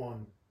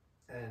 4:41,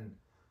 and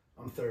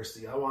I'm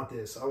thirsty. I want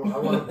this. I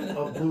want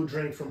a blue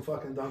drink from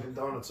fucking Dunkin'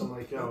 Donuts. I'm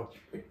like, yo.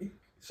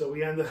 So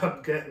we ended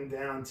up getting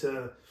down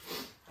to.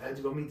 I had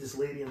to go meet this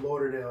lady in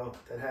Lauderdale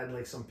that had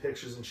like some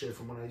pictures and shit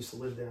from when I used to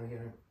live down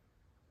here,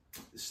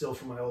 still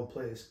from my old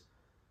place.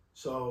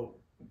 So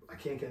I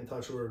can't get in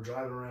touch with her,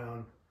 driving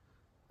around,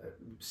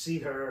 see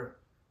her.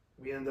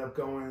 We end up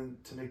going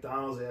to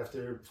McDonald's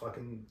after,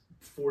 fucking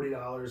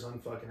 $40 on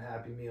fucking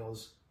Happy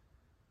Meals.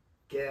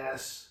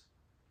 Gas.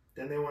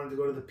 Then they wanted to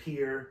go to the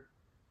pier.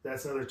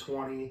 That's another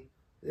 $20.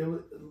 It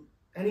was,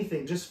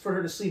 anything, just for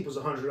her to sleep was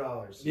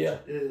 $100. Yeah.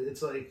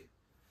 It's like,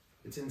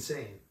 it's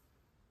insane.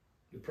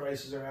 The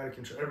prices are out of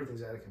control.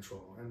 Everything's out of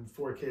control. And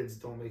 4 kids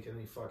don't make it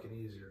any fucking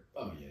easier.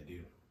 Oh yeah,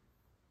 dude.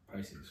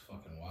 Pricing is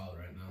fucking wild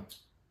right now.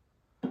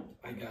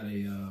 I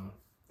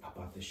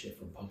bought this shit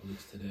from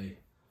Publix today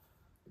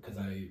because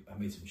I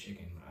made some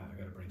chicken. I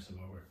gotta bring some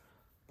over,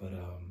 but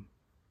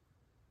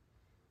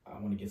I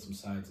want to get some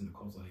sides, and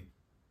Nicole's like,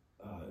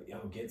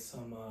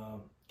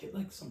 get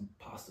like some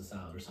pasta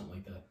salad or something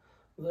like that. I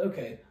was like,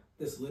 okay,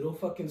 this little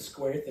fucking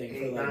square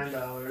thing for like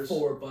 $9,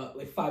 $4,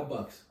 like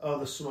 $5. Oh,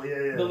 the small,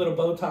 yeah. The little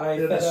bow tie.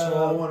 Yeah, the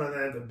small one and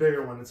then the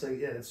bigger one. It's like,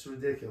 yeah, it's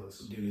ridiculous.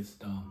 Dude, it's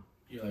dumb.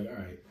 You're like, all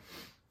right.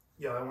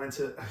 Yo, I went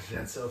to.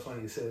 That's so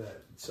funny you say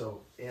that.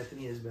 So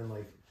Anthony has been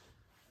like,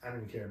 I don't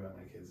even care about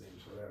my kids'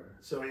 names, whatever.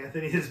 So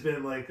Anthony has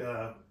been like,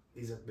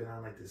 he's been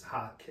on like this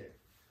hot kick.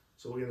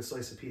 So we'll get a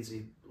slice of pizza.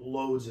 He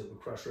loads it with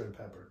crushed red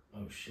pepper.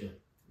 Oh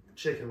shit.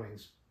 Chicken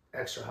wings,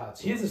 extra hot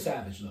sauce. He is a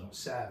savage though.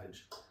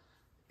 Savage.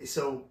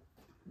 So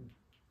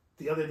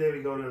the other day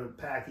we go to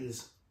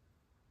Packy's,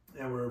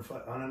 and we're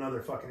on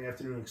another fucking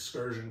afternoon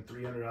excursion,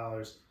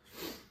 $300.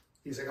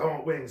 He's like, I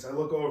want wings. I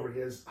look over,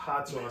 he has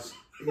hot sauce.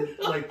 He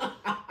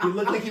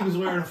looked like he was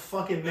wearing a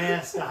fucking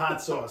mask of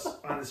hot sauce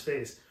on his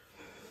face.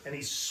 And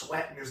he's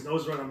sweating, his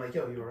nose running. I'm like,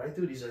 yo, you all right,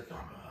 dude? He's like, oh,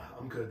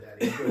 I'm good,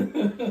 Daddy, I'm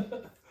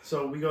good.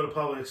 So we go to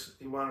Publix.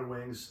 He wanted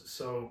wings.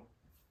 So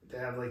they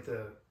have like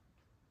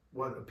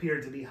what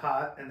appeared to be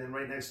hot. And then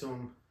right next to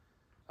him,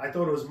 I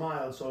thought it was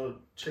mild. So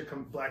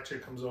black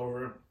chick comes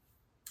over.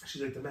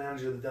 She's like the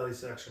manager of the deli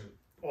section.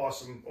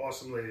 Awesome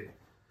lady.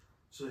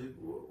 So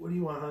what do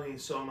you want, honey?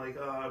 So I'm like,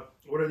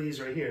 what are these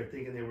right here?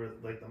 Thinking they were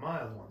like the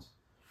mild ones.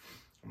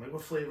 I'm like,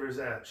 what flavor is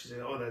that? She's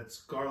like, oh,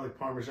 that's garlic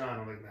parmesan.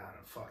 I'm like, nah,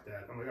 fuck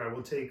that. I'm like, all right,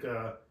 we'll take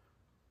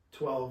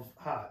 12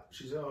 hot.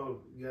 She's like,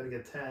 oh, you got to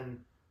get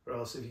 10, or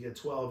else if you get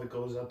 12, it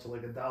goes up to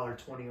like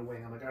 $1.20 a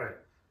wing. I'm like, all right,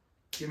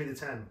 give me the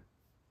 10.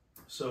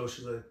 So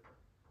she's like,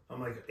 I'm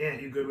like,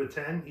 Aunt, you good with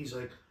 10? He's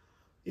like,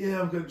 yeah,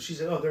 I'm good.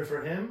 She's like, oh, they're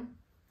for him?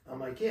 I'm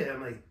like, yeah.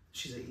 I'm like,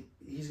 she's like,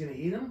 he's gonna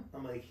eat them?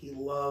 I'm like, he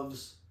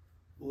loves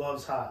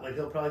hot. Like,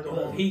 he'll probably go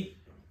home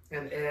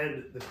and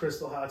add the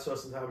crystal hot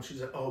sauce on top. And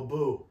she's like, oh,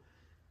 boo.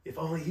 If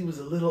only he was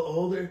a little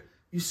older,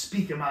 you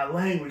speak in my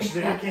language. She's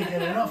like, I can't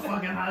get enough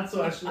fucking hot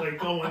sauce. She's like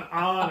going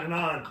on and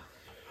on.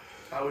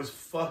 I was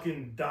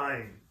fucking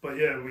dying. But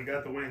yeah, we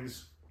got the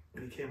wings,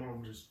 and he came home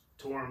and just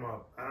tore them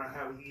up. I don't know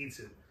how he eats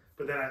it.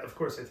 But then, of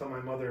course, I tell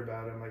my mother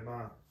about it. I'm like,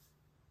 Mom,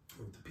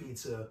 with the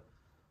pizza,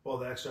 all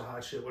the extra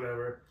hot shit,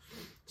 whatever.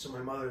 So my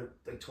mother,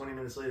 like 20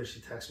 minutes later, she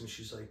texts me.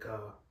 She's like,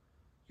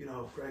 you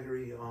know,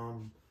 Gregory,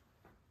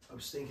 I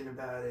was thinking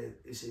about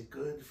it. Is it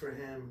good for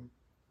him,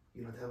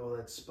 you know, to have all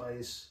that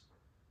spice?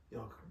 You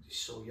know, he's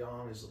so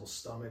young, his little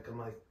stomach. I'm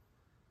like,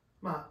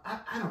 Ma,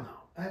 I don't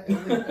know. I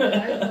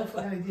have no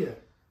fucking idea.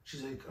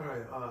 She's like, all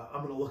right,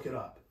 I'm going to look it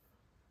up.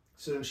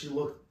 So then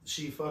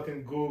she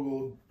fucking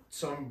Googled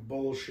some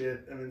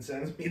bullshit and then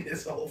sends me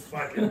this whole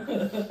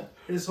fucking,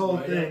 this whole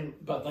thing.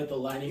 About like the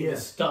lining of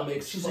his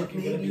stomach. She's like,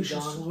 maybe you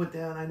should slow it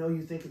down. I know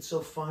you think it's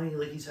so funny,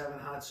 like he's having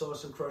hot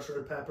sauce and crushed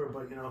red pepper,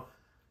 but you know,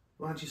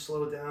 why don't you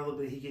slow it down a little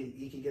bit? He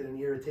could get an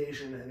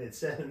irritation, and it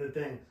said in the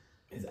thing.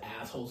 His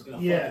asshole's gonna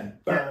fucking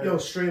burn. Yo,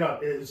 straight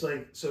up. It's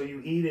like, so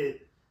you eat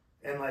it,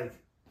 and like,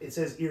 it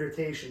says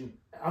irritation.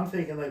 I'm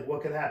thinking like,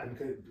 what could happen?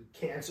 Could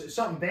cancer,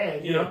 something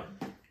bad, you know?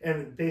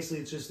 And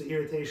basically it's just the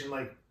irritation,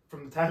 like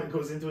from the time it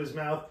goes into his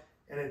mouth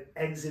and it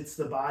exits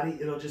the body,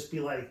 it'll just be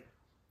like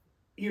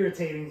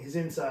irritating his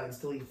insides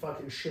till he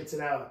fucking shits it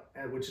out,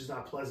 which is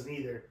not pleasant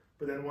either.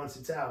 But then once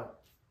it's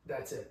out,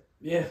 that's it.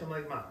 Yeah. So I'm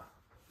like, Ma,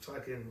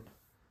 fucking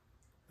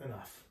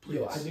enough. Please.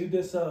 Yo,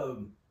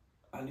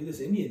 I knew this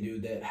Indian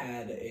dude that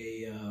had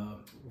a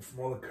from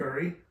all the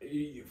curry,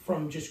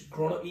 from just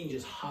growing up eating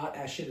just hot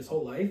ass shit his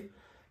whole life.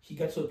 He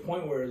got to the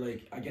point where,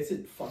 like, I guess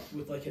it fucked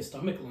with like his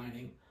stomach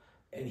lining,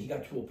 and he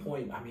got to a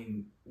point. I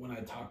mean, when I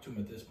talked to him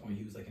at this point,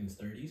 he was like in his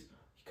 30s.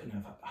 He couldn't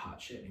have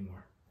hot shit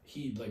anymore.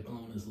 He'd like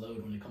blown his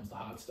load when it comes to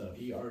hot stuff.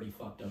 He already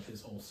fucked up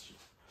his whole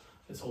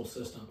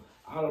system.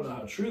 I don't know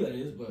how true that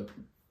is, but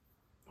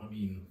I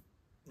mean,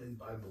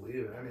 I believe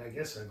it. I mean, I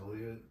guess I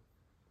believe it,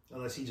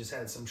 unless he just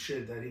had some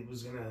shit that he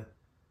was gonna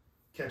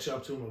catch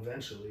up to him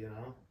eventually, you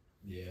know?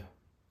 Yeah.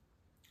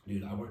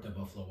 Dude, I worked at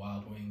Buffalo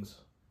Wild Wings,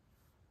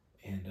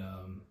 and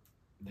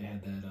they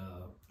had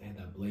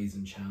that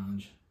blazing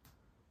challenge,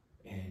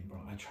 and bro,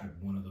 I tried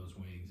one of those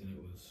wings and it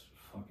was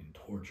fucking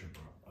torture,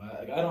 bro.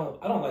 I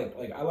don't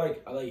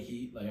like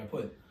heat. Like I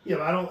put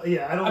but I don't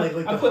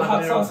like I put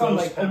hot sauce on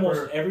like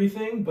almost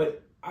everything,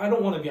 but I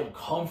don't want to be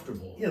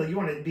uncomfortable. Yeah, like you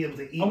want to be able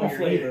to eat. I'm a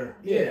flavor.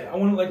 Yeah, I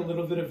want like a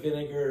little bit of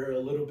vinegar, a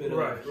little bit of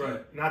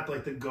right. Not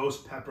like the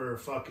ghost pepper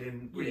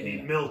fucking where you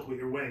need milk with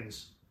your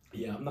wings.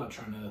 Yeah, I'm not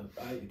trying to.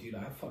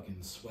 I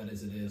fucking sweat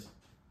as it is.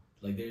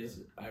 Like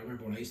I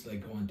remember when I used to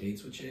like go on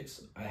dates with chicks,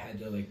 I had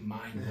to like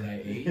mind what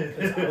I ate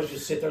because I would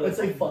just sit there like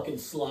a fucking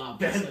slob.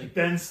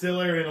 Ben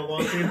Stiller in a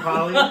long cream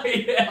Polly.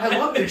 Yeah. I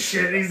love this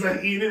shit. And he's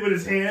like eating it with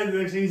his hands.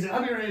 And he's like,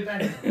 I'll be right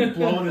back.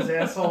 Blowing his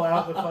asshole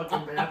out the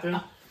fucking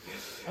bathroom.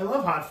 I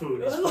love hot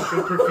food. He's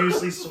fucking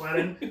profusely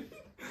sweating.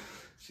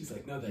 She's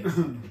like, no thanks.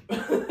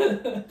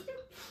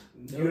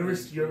 You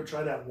ever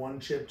try that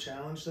one chip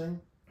challenge thing?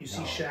 You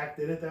see Shaq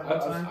did it that one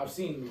time? I've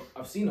seen him.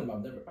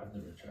 I've never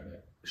tried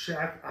it.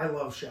 Shaq, I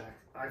love Shaq.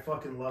 I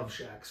fucking love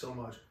Shaq so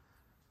much.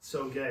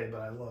 So gay,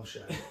 but I love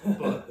Shaq.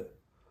 But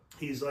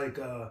he's like,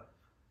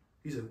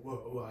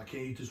 whoa, I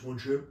can't eat this one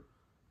chip.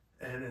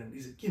 And then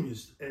he's like, give me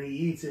this. And he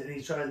eats it, and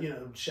he's trying,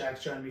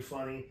 Shaq's trying to be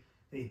funny,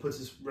 and he puts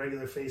his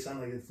regular face on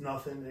like it's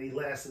nothing. And he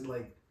lasted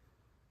like,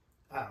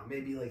 I don't know,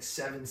 maybe like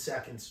 7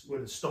 seconds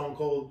with a stone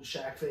cold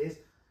Shaq face.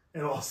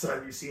 And all of a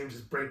sudden you see him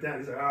just break down.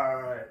 He's like,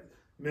 all right,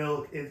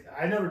 milk.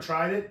 I never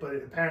tried it, but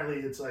apparently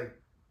it's like,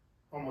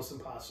 almost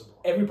impossible.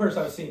 Every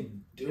person I've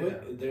seen do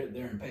it,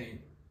 they're in pain.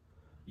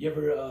 You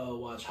ever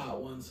watch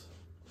Hot Ones?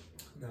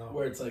 No.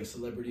 Where it's like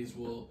celebrities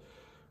will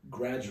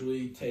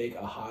gradually take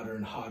a hotter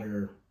and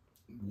hotter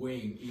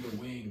wing, eat a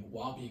wing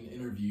while being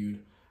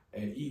interviewed,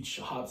 and each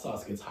hot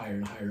sauce gets higher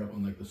and higher up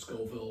on like the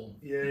Scoville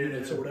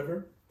units or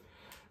whatever.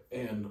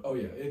 And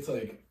it's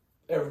like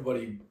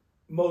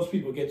most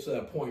people get to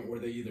that point where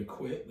they either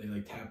quit, they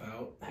like tap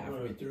out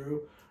halfway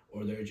through,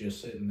 or they're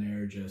just sitting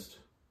there just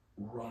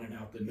running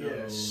out the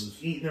nose,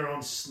 eating their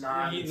own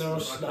snot,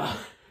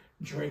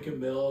 drinking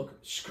milk,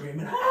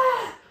 screaming.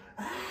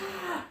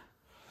 I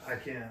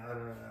can't. I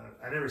don't know.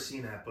 I never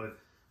seen that, but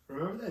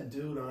remember that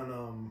dude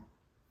on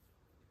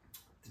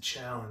the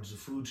challenge, the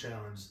food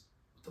challenge.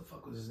 What the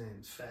fuck was his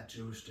name? Fat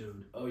Jewish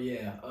dude. Oh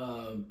yeah,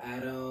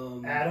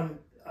 Adam. No,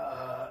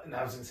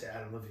 I was gonna say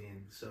Adam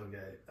Levine. So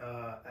gay.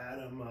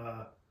 Adam.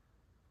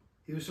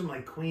 He was from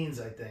like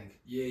Queens, I think.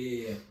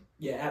 Yeah,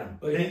 Adam.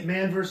 But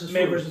Man versus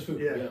Food.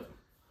 Yeah.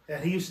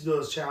 And he used to do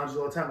those challenges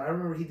all the time. I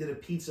remember he did a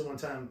pizza one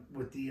time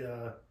with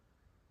the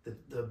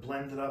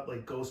blended up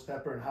like ghost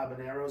pepper and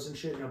habaneros and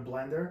shit in a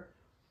blender.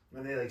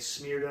 And they like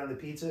smeared it on the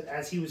pizza.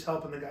 As he was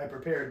helping the guy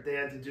prepare, they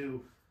had to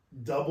do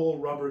double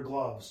rubber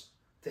gloves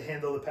to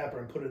handle the pepper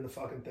and put it in the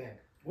fucking thing.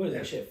 What is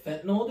that shit?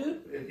 Fentanyl,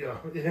 dude? Yeah,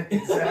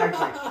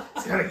 exactly.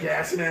 He's got a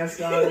gas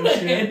mask on and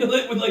shit. Handle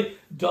it with like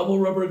double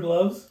rubber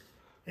gloves.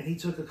 And he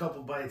took a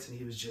couple bites and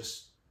he was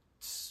just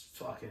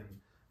fucking.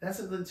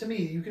 To me,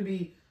 you could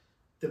be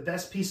the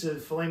best piece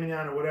of filet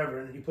mignon or whatever,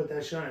 and then you put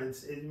that shit on it.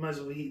 You might as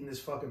well be eating this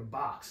fucking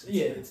box.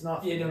 It's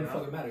nothing. Yeah, it doesn't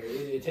fucking matter.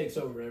 It takes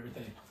over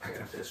everything. I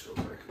got this real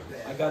quick.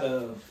 I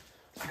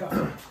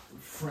got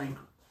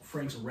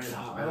Frank's Red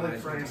Hot. I like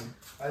Frank's.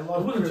 I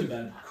love. It wasn't too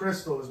bad.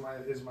 Crystal is my.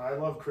 I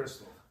love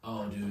Crystal.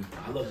 Oh, dude,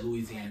 I love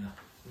Louisiana.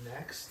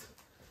 Next,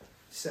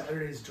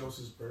 Saturday's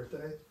Joseph's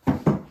birthday.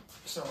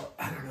 So,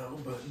 I don't know,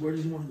 but... Where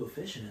does he want to go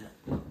fishing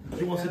at?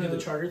 He wants to do the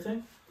charter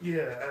thing?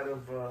 Yeah, out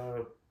of,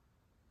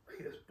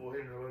 I guess,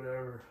 Boynton or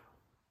whatever.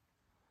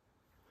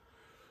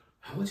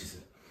 How much is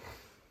it?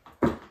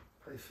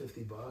 Probably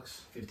 $50.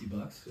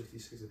 $50? 50,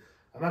 60.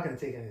 I'm not going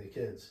to take any of the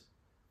kids.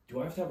 Do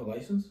I have to have a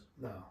license?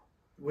 No.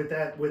 With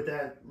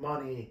that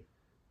money,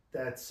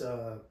 that's,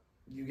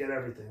 you get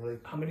everything. Like,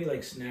 how many,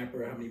 like,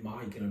 snapper, how many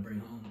mahi can I bring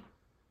home?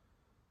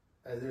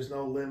 There's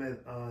no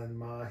limit on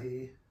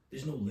mahi.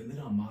 There's no limit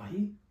on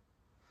mahi?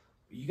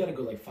 You got to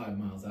go, like, 5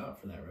 miles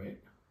out for that, right?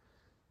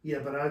 Yeah,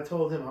 but I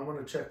told him I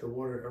want to check the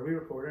water. Are we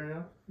recording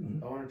now?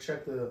 Mm-hmm. I want to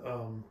check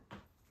the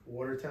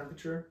water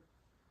temperature.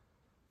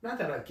 Not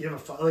that I give a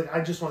fuck. Like,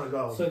 I just want to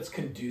go. So it's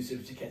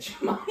conducive to catching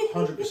mahi?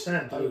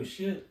 100%. Oh,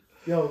 shit.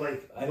 Yo,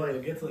 like... I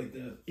don't get like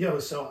that. Yo,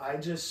 so I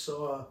just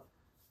saw...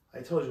 I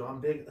told you, I'm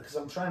big... Because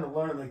I'm trying to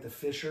learn, like, the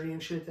fishery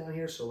and shit down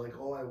here. So, like,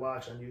 all I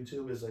watch on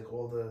YouTube is, like,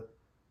 all the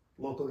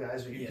local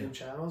guys with YouTube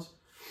channels.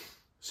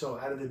 So,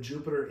 out of the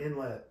Jupiter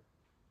Inlet,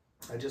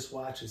 I just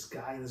watched this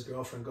guy and his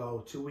girlfriend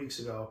go 2 weeks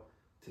ago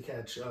to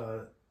catch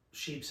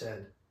sheep's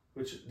head,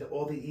 which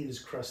all they eat is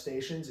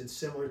crustaceans. It's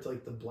similar to,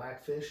 like, the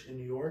blackfish in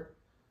New York.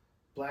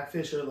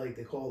 Blackfish are, like,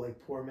 they call it,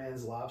 like, poor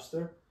man's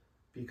lobster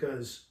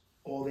because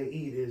all they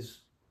eat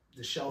is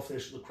the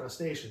shellfish, the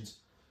crustaceans.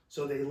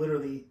 So they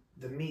literally,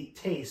 the meat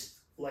tastes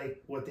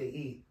like what they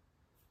eat.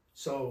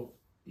 So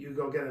you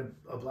go get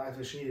a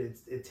blackfish and eat it,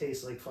 it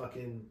tastes like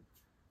fucking,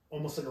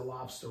 almost like a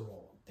lobster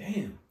roll.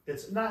 Damn.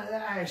 It's not,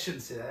 I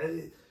shouldn't say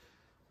that.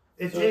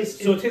 It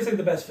tastes like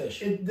the best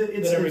fish that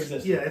ever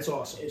existed. Yeah, it's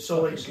awesome. It's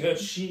so like good.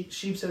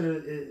 Sheep's head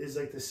is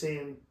like the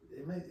same,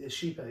 it's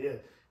sheep head, yeah.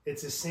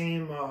 It's the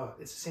same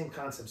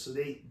concept. So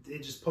they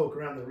just poke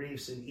around the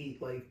reefs and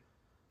eat like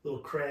little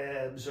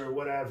crabs or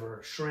whatever,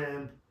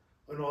 shrimp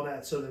and all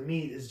that. So the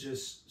meat is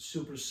just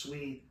super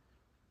sweet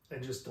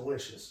and just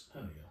delicious.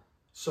 Oh yeah.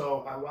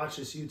 So I watched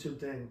this YouTube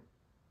thing.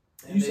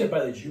 And you said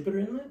by the Jupiter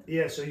Inlet?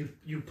 Yeah, so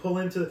you pull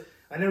into...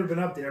 I've never been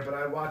up there, but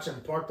I watch them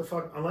park the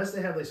fuck... Unless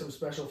they have like some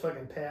special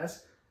fucking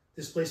pass,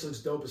 this place looks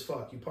dope as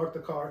fuck. You park the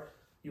car,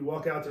 you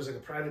walk out, there's like a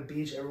private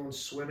beach, everyone's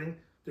swimming.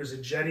 There's a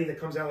jetty that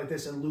comes out like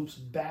this and loops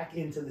back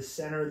into the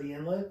center of the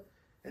inlet.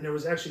 And there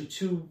was actually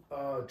 2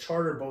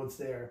 charter boats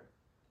there.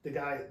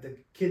 The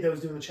kid that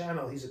was doing the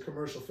channel, he's a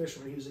commercial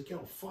fisherman. He was like, yo,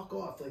 fuck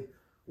off. Like,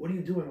 what are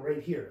you doing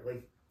right here?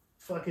 Like,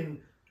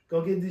 fucking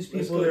go give these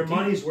people their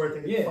money's worth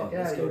and get the fuck out of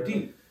here. Let's go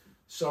deep.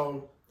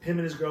 So, him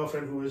and his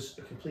girlfriend, who is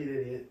a complete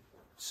idiot,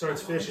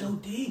 starts fishing. Go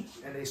deep.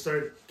 And they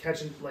start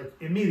catching, like,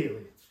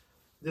 immediately.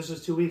 This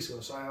was 2 weeks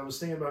ago, so I was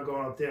thinking about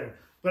going up there.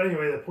 But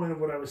anyway, the point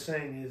of what I was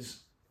saying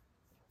is,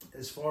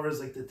 as far as,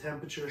 like, the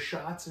temperature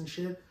shots and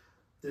shit,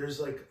 there's,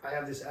 like, I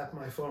have this app on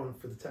my phone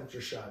for the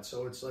temperature shot.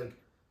 So, it's, like,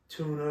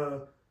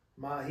 tuna,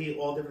 mahi,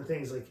 all different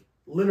things. Like,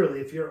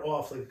 literally, if you're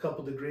off, like, a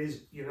couple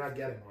degrees, you're not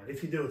getting one.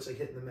 If you do, it's, like,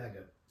 hitting the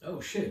mega.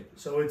 Oh, shit.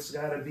 So, it's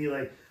got to be,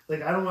 like,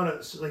 I don't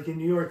want to, like, in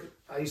New York,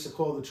 I used to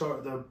call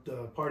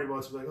the party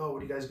boats and be like, oh, what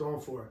are you guys going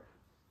for?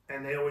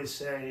 And they always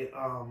say,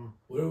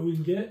 what do we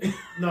get?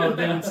 No,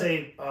 they would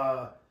say,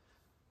 what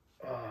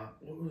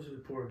was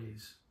it,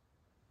 porgies?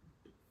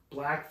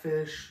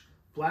 Blackfish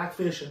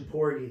and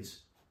porgies,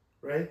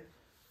 right?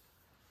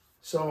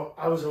 So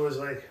I was always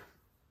like,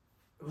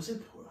 was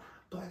it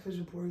blackfish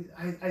and porgies?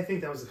 I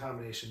think that was the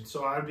combination.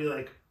 So I'd be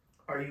like,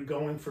 are you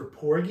going for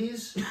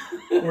porgies?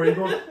 Or are you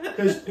going,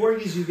 because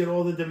porgies, you get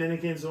all the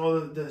Dominicans, all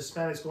the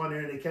Hispanics go on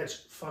there and they catch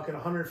fucking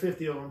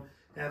 150 of them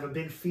and have a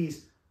big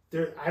feast.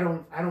 I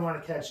don't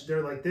want to catch,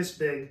 they're like this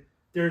big.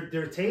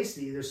 They're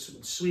tasty. They're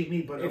sweet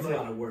meat, but it's I'm a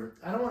like, lot of work.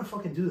 I don't want to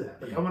fucking do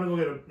that. Like, I want to go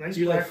get a nice.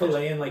 You're like blackfish.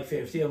 filleting like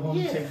 50 of them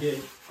to get.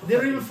 They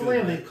don't even fillet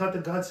them. They cut the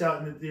guts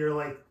out, and they're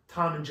like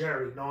Tom and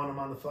Jerry, gnawing them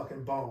on the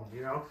fucking bone.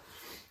 You know.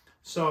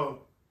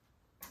 So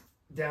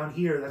down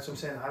here, that's what I'm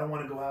saying. I don't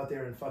want to go out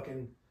there and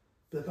fucking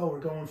be like, oh,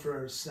 we're going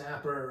for a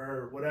snapper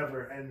or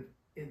whatever, and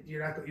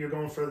you're not. You're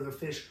going for the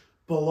fish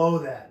below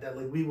that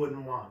like we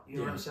wouldn't want. You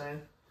know what I'm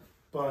saying?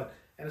 But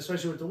and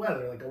especially with the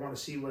weather, like I want to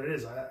see what it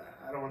is. I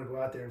don't want to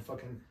go out there and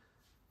fucking.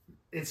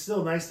 It's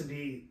still nice to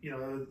be, you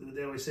know,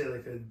 they always say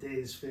like a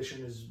day's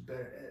fishing is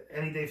better,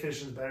 any day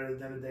fishing is better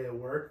than a day at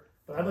work,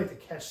 but I'd like to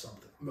catch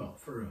something. No,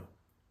 for real.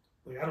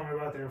 Like, I don't want to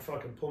go out there and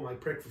fucking pull my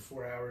prick for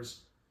 4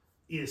 hours,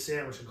 eat a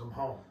sandwich, and come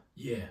home.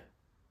 Yeah,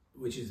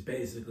 which is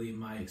basically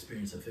my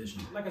experience of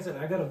fishing. Like I said,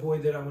 I got a boy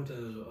that I went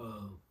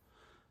to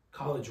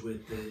college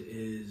with that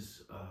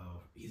is,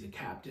 he's a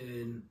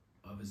captain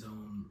of his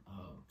own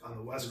on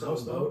the West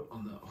Coast boat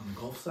on the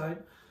Gulf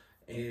side,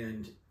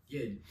 and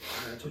yeah,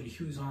 I told you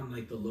he was on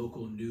like the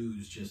local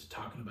news just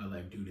talking about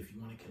like, dude, if you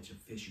want to catch a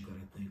fish, you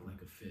gotta think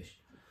like a fish.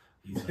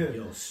 He's like,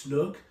 yo,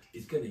 snook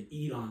is gonna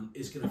feed on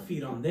this,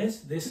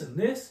 and this, and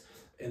this,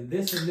 and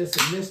this, and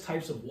this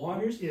types of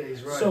waters. Yeah,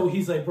 he's right. So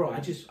he's like, bro, I'll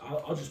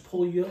just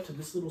pull you up to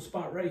this little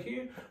spot right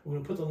here. We're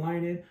gonna put the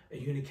line in, and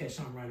you're gonna catch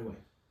something right away.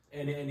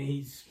 And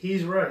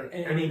he's right,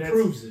 and he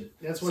proves it.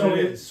 That's what it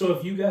is. So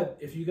if you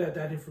got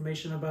that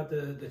information about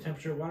the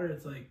temperature of water,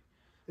 it's like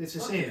it's the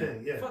same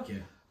thing. Yeah, fuck yeah.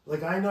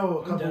 Like I know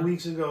a couple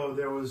weeks ago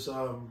there was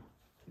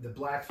the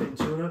blackfin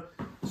tuna.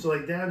 So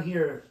like down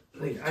here,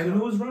 like I tuna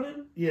know was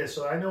running. Yeah,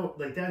 so I know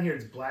like down here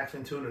it's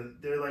blackfin tuna.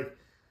 They're like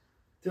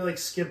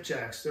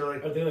skipjacks. They're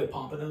like Are they like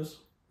pompanos?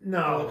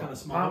 no, kind of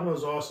small.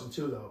 pompano's awesome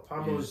too though.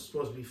 Pompano's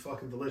supposed to be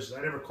fucking delicious.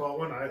 I never caught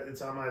one.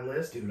 It's on my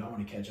list. Dude, I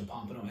want to catch a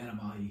pompano and a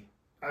mahi.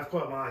 I've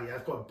caught mahi.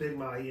 I've caught big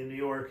mahi in New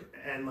York,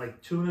 and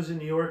like tunas in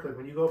New York. Like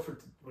when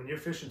you're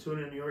fishing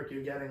tuna in New York,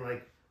 you're getting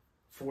like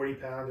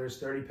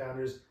 40-pounders,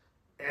 30-pounders,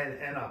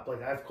 and up.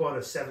 Like I've caught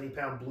a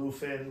 70-pound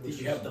bluefin. Did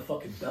you have the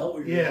fucking belt?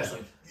 Where you're just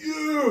like,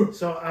 yeah.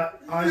 So I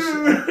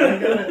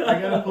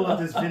gotta pull up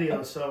this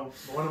video. So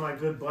one of my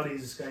good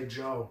buddies, this guy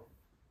Joe,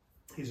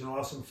 he's an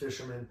awesome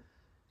fisherman.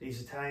 He's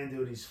Italian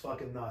dude. He's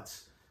fucking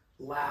nuts.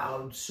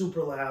 Loud,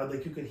 super loud.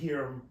 Like you could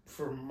hear him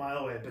from a mile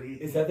away. But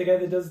is that the guy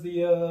that does the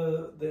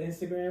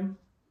Instagram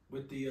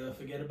with the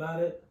forget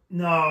about it?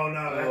 No,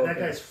 that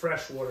guy's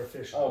freshwater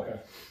fishing. Oh, okay.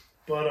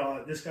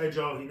 But this guy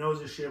Joe, he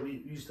knows his shit.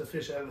 We used to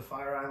fish out of the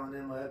Fire Island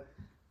Inlet,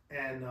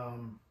 and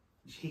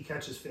he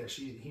catches fish.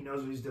 He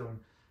knows what he's doing.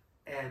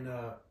 And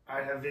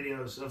I have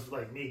videos of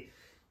like me.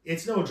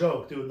 It's no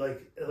joke, dude.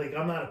 Like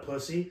I'm not a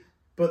pussy,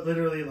 but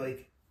literally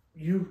like.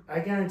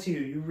 I guarantee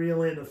you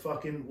reel in a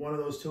fucking one of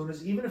those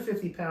tunas, even a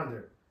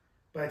 50-pounder.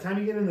 By the time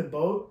you get in the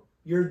boat,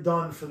 you're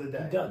done for the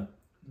day. You're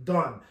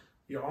done.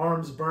 Your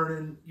arms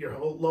burning, your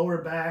whole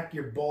lower back,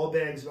 your ball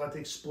bag's about to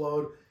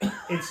explode.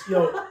 It's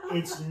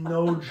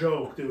no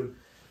joke, dude.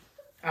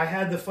 I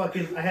have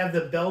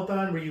the belt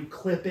on where you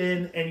clip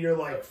in and you're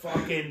like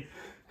fucking.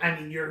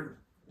 I mean, you're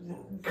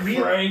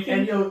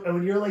cranking, and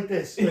when you're like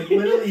this, like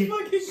literally,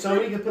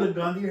 somebody can put a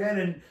gun to your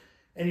head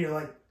and you're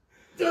like.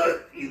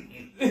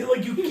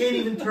 Like you can't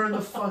even turn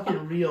the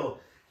fucking reel.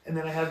 And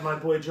then I had my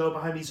boy Joe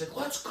behind me. He's like,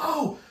 "Let's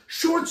go,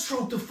 short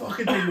stroke the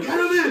fucking thing, get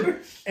him in."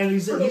 And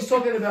he's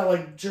talking about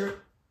like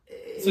jerk.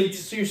 So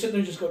you're sitting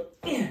there just going,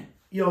 "Yeah."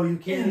 Yo, you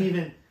can't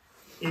even.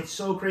 It's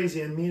so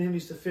crazy. And me and him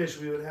used to fish.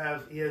 We would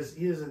have. He has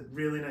a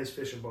really nice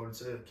fishing boat.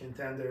 It's a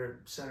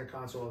Contender center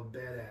console,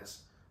 badass.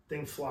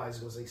 Thing flies.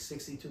 Goes like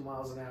 62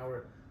 miles an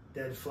hour,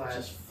 dead flat.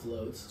 Just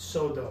floats.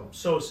 So dope.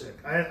 So sick.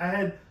 I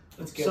had.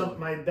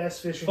 My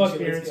best fishing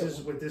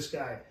experiences with this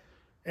guy.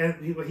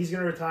 And he's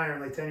going to retire in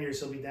like 10 years.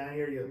 He'll be down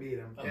here. You'll meet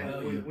him.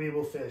 And we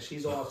will fish.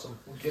 He's awesome.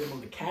 We'll get him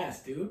on the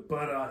cast, dude.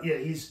 But yeah,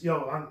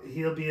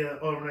 he'll be an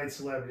overnight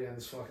celebrity on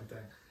this fucking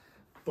thing.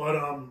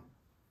 But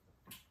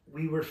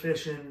we were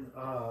fishing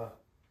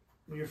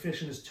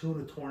this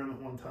tuna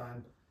tournament one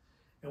time.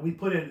 And we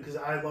put in, because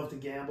I love to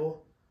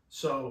gamble.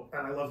 And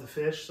I love to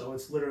fish. So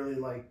it's literally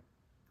like,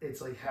 it's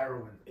like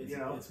heroin,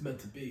 It's meant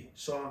to be.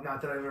 So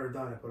not that I've ever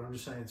done it, but I'm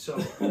just saying.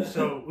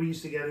 So we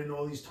used to get into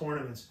all these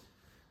tournaments.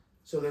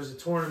 So there's a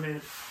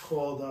tournament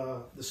called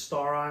the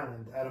Star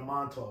Island out of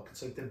Montauk.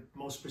 It's like the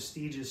most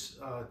prestigious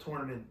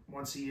tournament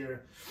once a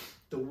year.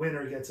 The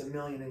winner gets $1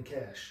 million in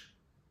cash,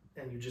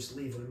 and you just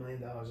leave with $1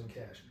 million in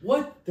cash.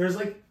 What? There's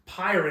like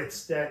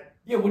pirates that.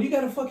 Yeah, what do you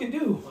got to fucking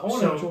do? I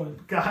want to join.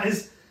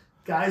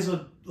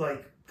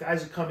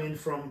 Guys would come in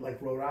from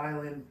like Rhode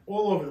Island,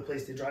 all over the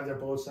place. They drive their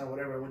boats down,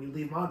 whatever. When you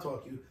leave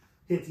Montauk, you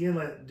hit the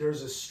inlet.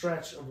 There's a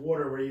stretch of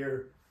water where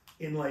you're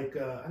in like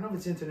I don't know if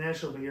it's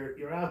international, but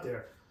you're out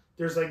there.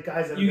 There's like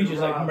guys that you can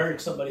just like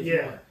murk somebody.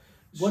 Yeah.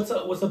 What's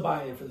the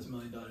buy-in for this $1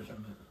 million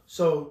tournament?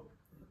 So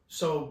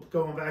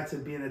going back to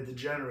being a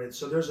degenerate,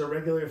 so there's a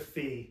regular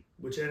fee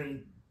which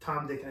any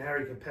Tom, Dick, and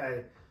Harry can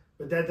pay,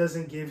 but that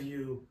doesn't give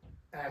you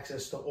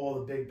access to all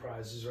the big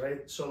prizes,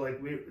 right? So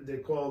like they're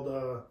called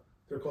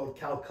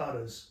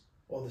Calcuttas,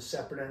 all the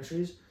separate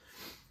entries.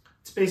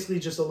 It's basically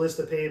just a list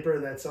of paper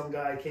that some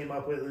guy came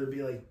up with. It would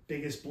be like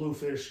biggest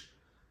bluefish,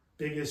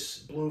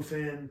 biggest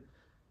bluefin,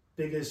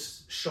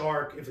 biggest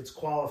shark if it's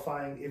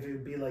qualifying. If it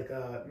would be like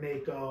a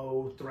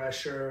mako,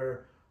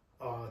 thresher,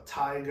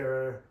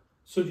 tiger.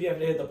 So do you have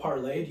to hit the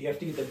parlay? Do you have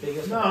to get the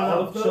biggest?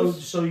 No.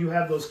 So you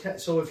have those.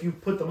 So if you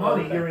put the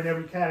money, you're in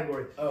every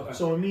category. Okay.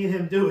 So when me and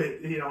him do it,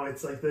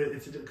 it's like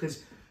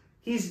because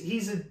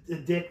he's a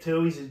dick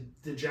too. He's a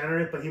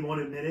degenerate, but he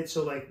won't admit it.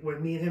 So like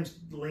when me and him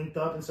linked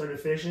up and started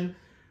fishing,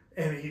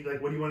 and he's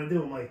like, "What do you want to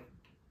do?" I'm like,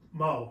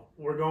 "Mo,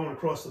 we're going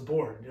across the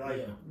board." You're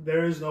like,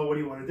 There is no. What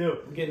do you want to do?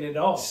 I'm getting it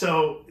all.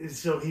 So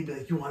he'd be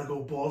like, "You want to go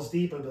balls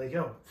deep?" I'd be like,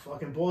 "Yo,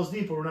 fucking balls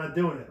deep, or we're not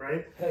doing it,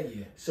 right?" Hell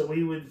yeah. So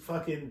we would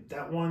fucking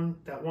that one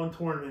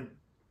tournament.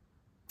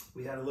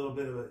 We had a little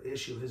bit of an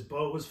issue. His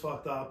boat was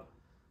fucked up,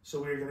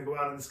 so we were gonna go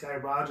out on this guy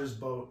Roger's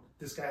boat.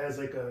 This guy has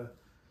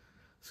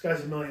this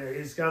guy's a millionaire.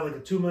 He's got like a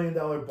 $2 million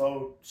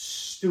boat.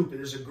 Stupid.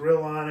 There's a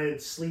grill on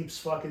it. Sleeps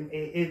fucking.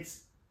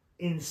 It's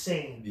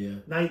insane. Yeah.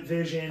 Night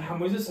vision. How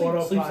much is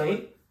it? Sleeps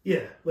 8?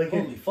 Yeah. Like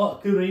holy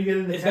fuck. Dude, when you get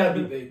in the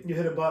cabin, big. you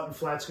hit a button,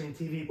 flat screen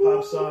TV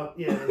pops up.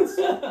 Yeah,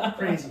 it's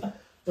crazy.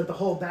 But the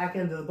whole back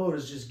end of the boat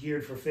is just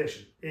geared for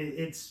fishing.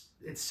 It's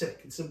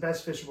sick. It's the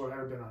best fishing boat I've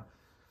ever been on.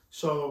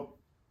 So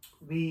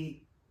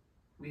we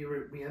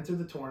entered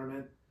the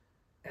tournament,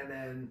 and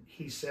then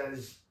he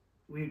says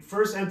we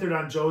first entered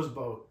on Joe's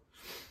boat,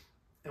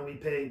 and we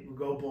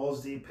go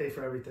balls deep, pay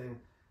for everything,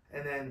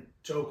 and then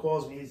Joe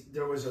calls me.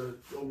 There was a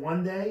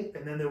one day,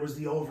 and then there was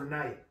the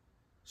overnight.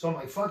 So I'm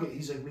like, fuck it.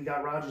 He's like, we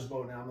got Roger's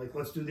boat now. I'm like,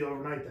 let's do the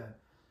overnight then.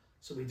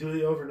 So we do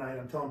the overnight.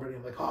 I'm telling Brittany,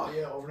 I'm like, oh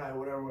yeah, overnight,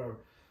 whatever.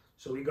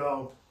 So we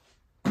go,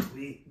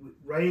 we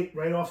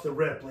right off the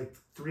rip, like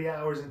 3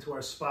 hours into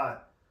our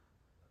spot.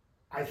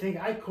 I think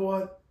it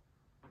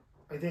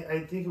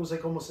was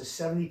like almost a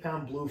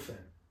 70-pound bluefin.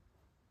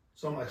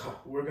 So I'm like, oh,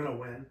 we're gonna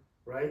win,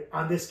 right?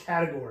 On this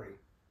category.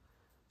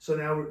 So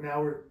now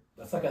we're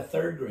that's like a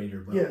third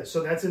grader, bro. Yeah,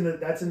 so that's in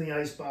the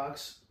ice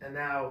box, and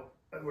now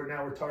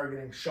we're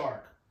targeting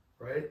shark,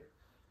 right?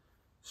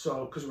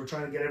 So because we're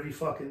trying to get every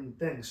fucking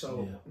thing.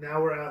 So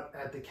now we're out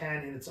at the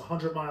canyon. It's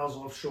 100 miles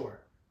offshore.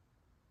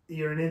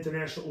 You're in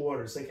international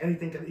waters. Like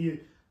anything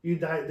you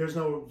die. There's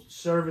no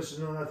service.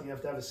 There's no nothing. You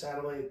have to have a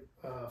satellite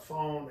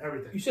phone.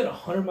 Everything. You said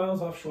 100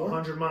 miles offshore.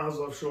 100 miles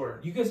offshore.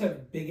 You guys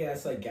have big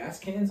ass like gas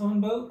cans on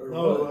boat, or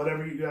no? what?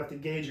 Whatever you have to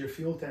gauge your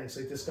fuel tanks.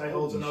 Like this guy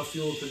holds enough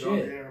fuel to go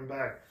there and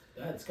back.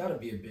 That's got to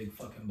be a big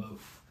fucking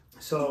boat.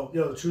 So,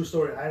 true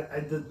story.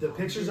 The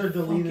pictures are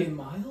deleted. Fucking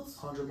miles?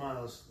 100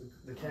 miles.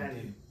 The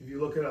canyon. If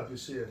you look it up, you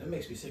see it. That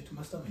makes me sick to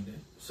my stomach,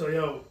 dude.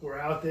 So, we're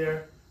out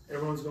there.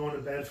 Everyone's going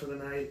to bed for the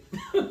night.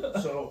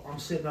 So I'm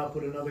sitting up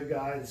with another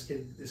guy.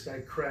 This guy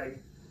Craig,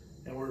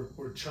 and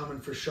we're chumming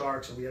for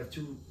sharks, and we have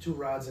two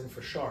rods in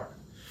for shark.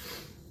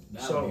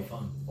 That'll be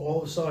fun.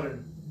 All of a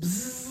sudden,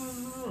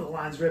 bzzz, the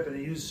line's ripping.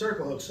 And you use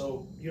circle hooks,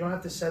 so you don't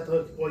have to set the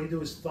hook. All you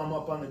do is thumb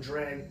up on the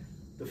drag.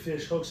 The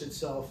fish hooks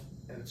itself,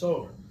 and it's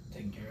over.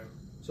 Taken care of.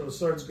 So it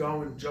starts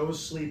going.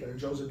 Joe's sleeping, and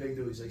Joe's a big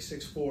dude. He's like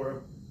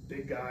 6'4",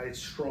 big guy,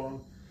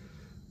 strong.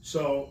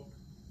 So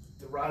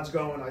the rod's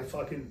going. I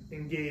fucking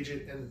engage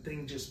it, and the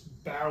thing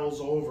just barrels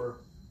over.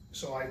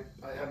 So I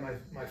have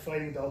my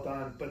fighting belt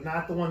on, but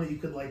not the one that you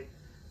could like.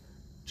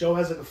 Joe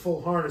has like a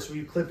full harness where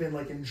you clip in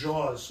like in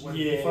Jaws when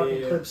he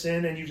fucking clips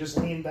in, and you just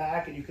lean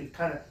back, and you could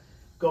kind of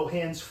go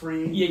hands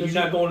free. Yeah, you're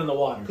not going in the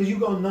water. Because you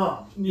go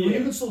numb. Yeah.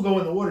 You can still go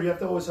in the water. You have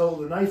to always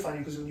hold a knife on you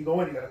because when you go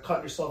in, you got to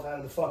cut yourself out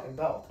of the fucking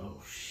belt. Oh,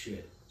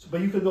 shit. So,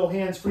 but you could go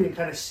hands free and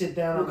kind of sit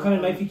down. What kind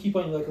of knife you keep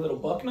on you? Like a little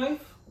buck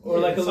knife? Or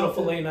like a little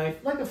fillet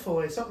knife? Like a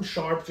fillet. Something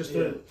sharp just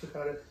to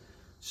cut it.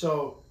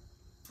 So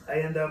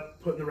I end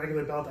up putting the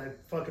regular belt. I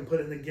fucking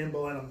put it in the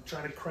gimbal and I'm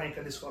trying to crank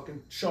on this fucking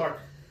shark.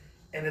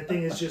 And the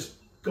thing is just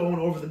going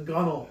over the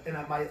gunnel. And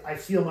I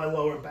feel my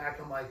lower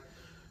back. I'm like,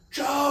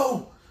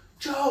 Joe!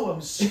 I'm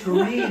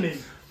screaming.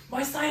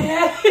 My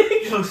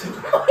sciatic! My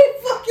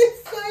fucking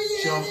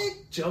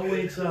sciatic! Joe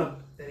wakes up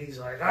and he's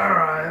like, all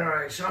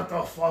right, shut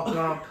the fuck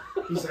up.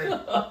 He's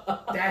like,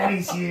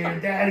 Daddy's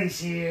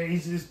here.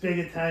 He's this big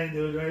Italian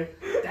dude,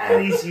 right?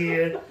 Daddy's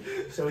here.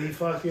 So he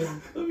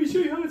fucking... Let me show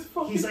you how it's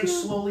fucking He's like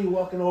slowly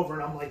walking over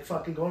and I'm like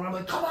fucking going, I'm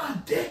like, come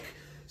on, dick!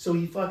 So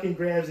he fucking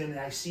grabs him and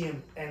I see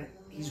him and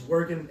he's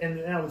working, and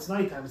now it's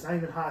nighttime, it's not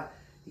even hot.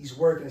 He's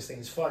working this thing.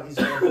 He's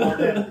got a ball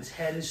down. His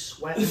head is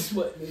sweating.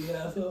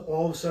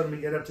 All of a sudden, we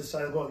get up to the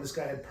side of the boat, and this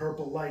guy had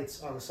purple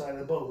lights on the side of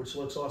the boat, which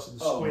looks awesome.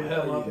 Squid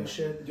come up and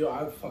shit. Dude,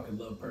 I fucking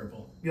love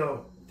purple.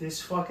 Yo, this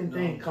fucking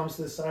thing comes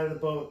to the side of the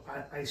boat.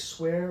 I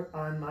swear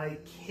on my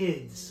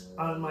kids,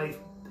 on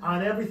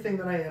everything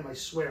that I am, I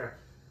swear.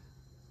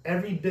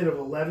 Every bit of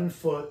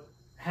 11-foot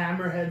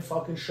hammerhead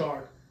fucking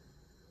shark.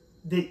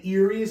 The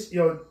eeriest,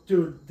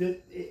 dude,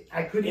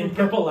 I couldn't in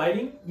purple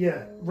lighting?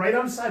 Yeah, right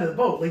on the side of the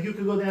boat. Like, you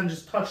could go down and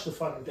just touch the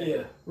fucking thing.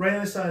 Yeah. Right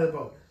on the side of the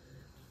boat.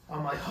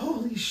 I'm like,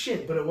 holy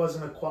shit, but it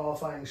wasn't a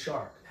qualifying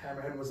shark.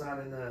 Hammerhead was not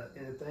in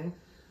the thing.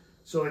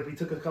 So, like, we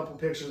took a couple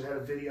pictures, had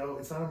a video.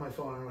 It's not on my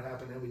phone, I don't know what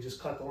happened, and we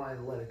just cut the line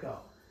and let it go.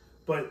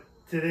 But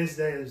to this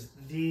day, it was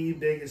the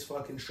biggest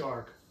fucking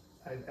shark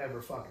I've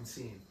ever fucking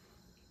seen.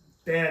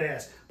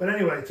 Badass. But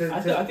anyway,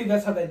 I think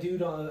that's how that dude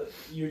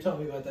you were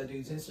telling me about that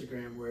dude's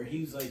Instagram where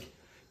he was like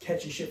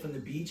catching shit from the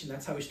beach and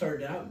that's how he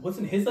started out.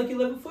 Wasn't his like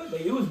 11 foot?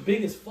 Like it was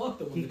big as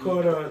fuck. He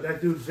caught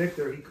that dude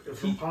Victor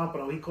from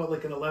Pompano. He caught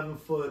like an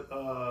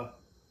 11-foot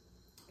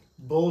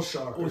bull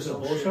shark. Was it a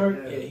bull shark?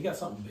 Yeah, he got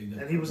something big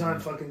there. And he was on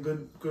fucking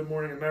Good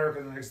Morning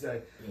America the next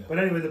day. Yeah. But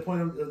anyway, the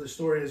point of the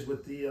story is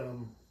with the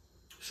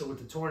with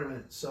the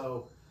tournament.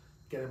 So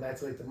getting back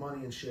to like the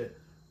money and shit.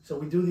 So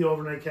we do the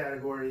overnight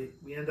category.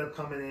 We end up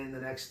coming in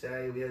the next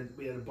day. We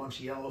had a bunch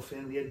of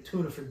yellowfin. We had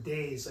tuna for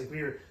days. Like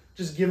we were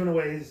just giving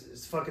away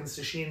his fucking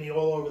sashimi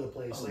all over the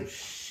place. Oh, like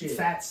shit.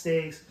 Fat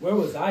steaks. Where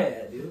was I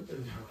at, dude?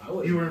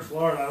 You were in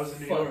Florida. I was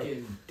in New York.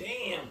 Fucking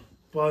damn.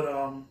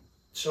 But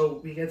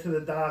so we get to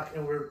the dock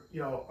and we're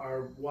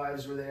our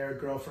wives were there.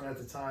 Girlfriend at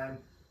the time,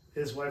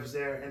 his wife was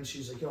there, and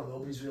she's like,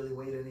 nobody's really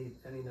weighed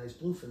any nice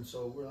bluefin.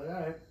 So we're like,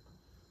 all right.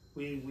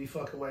 We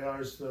fuck away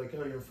ours. They're like,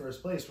 you're in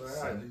first place. We're like,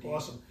 all right,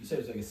 awesome. You said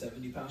it was like a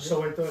 70 pounder?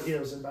 So I thought, it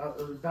was about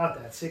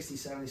that, 60,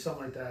 70,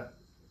 something like that.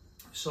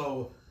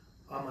 So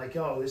I'm like,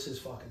 this is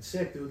fucking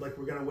sick, dude. Like,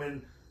 we're going to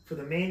win. For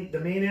the main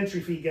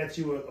entry fee gets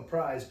you a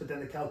prize, but then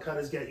the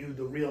Calcuttas get you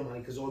the real money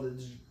because all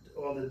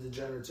the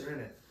degenerates are in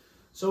it.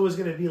 So it was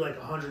going to be like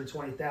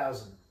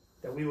 $120,000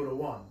 that we would have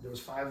won. There was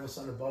 5 of us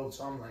on the boat,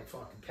 so I'm like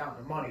fucking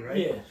counting the money, right?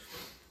 Yeah.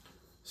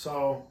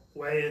 So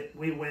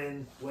we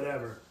win,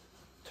 whatever.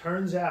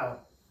 Turns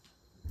out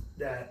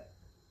that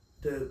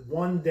the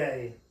 1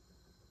 day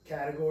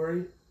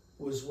category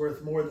was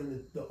worth more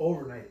than the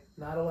overnight.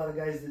 Not a lot of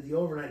guys did the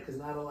overnight because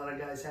not a lot of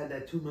guys had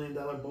that $2 million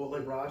boat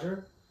like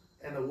Roger,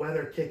 and the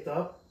weather kicked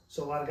up,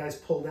 so a lot of guys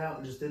pulled out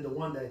and just did the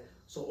one day.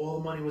 So all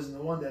the money was in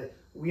the one day.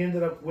 We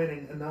ended up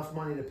winning enough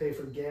money to pay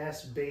for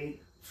gas,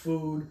 bait,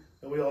 food,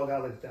 and we all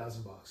got like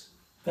 $1,000.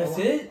 That's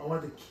it? I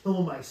wanted to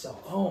kill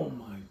myself. Oh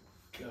my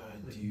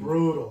god, dude.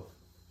 Brutal.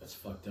 That's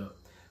fucked up.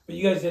 But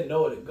you guys didn't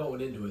know it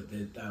going into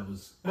it that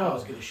was how it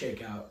was gonna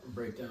shake out and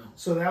break down.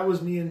 So that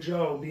was me and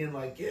Joe being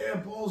like, yeah,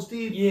 balls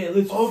deep. Yeah,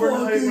 let's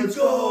overnight, let's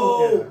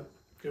go.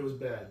 Yeah, it was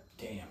bad.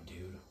 Damn,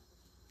 dude.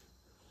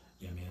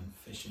 Yeah, man,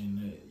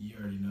 fishing. You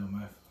already know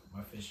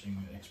my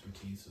fishing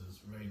expertise is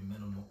very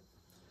minimal.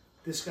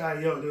 This guy,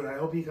 yo, dude, I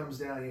hope he comes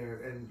down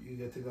here and you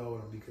get to go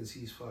with him because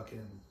he's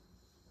fucking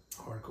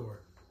hardcore.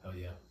 Oh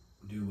yeah,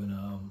 dude. When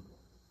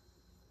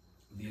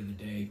the other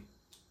day,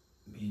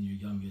 me and your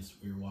youngest,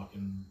 we were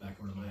walking back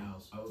over to my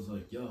house. I was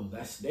like, yo,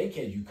 that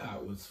snakehead you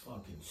caught was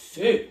fucking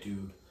sick,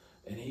 dude.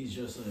 And he's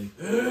just like,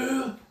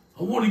 yeah,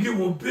 I want to get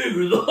one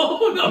bigger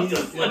though. And I'm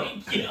just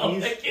like, yo,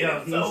 that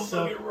kid is so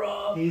fucking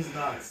raw. He's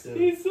nuts, dude.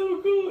 He's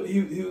so good.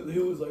 He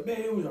was like,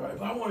 man, it was alright,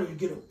 but I wanted to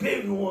get a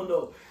bigger one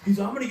though. He's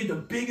like, I'm gonna get the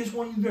biggest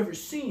one you've ever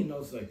seen. I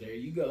was like, there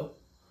you go.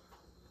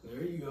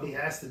 There you go. He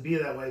has to be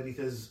that way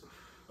because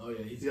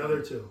he's the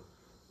other two.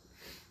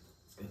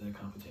 He's got that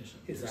competition.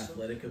 His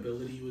athletic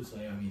ability was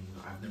like, I mean,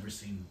 I've never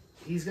seen.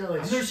 He's got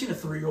like. I've never seen a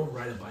 3-year-old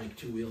ride a bike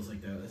 2 wheels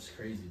like that. That's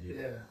crazy, dude.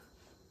 Yeah.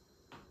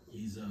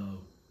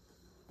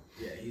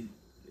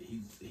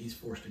 He's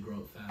forced to grow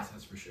up fast.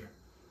 That's for sure.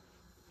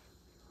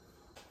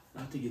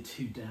 Not to get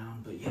too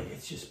down, but yeah,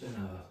 it's been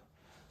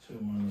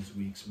one of those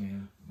weeks,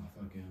 man. My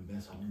fucking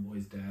best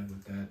homeboy's dad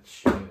with that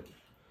shit.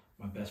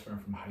 My best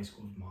friend from high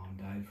school's mom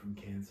died from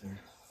cancer.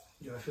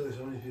 Yeah, I feel like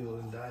so many people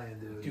have been dying,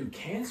 dude. Dude,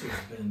 cancer's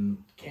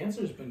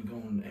been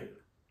going.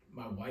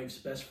 My wife's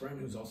best friend,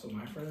 who's also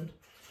my friend,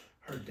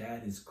 her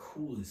dad is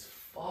cool as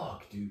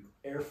fuck, dude.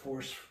 Air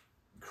Force,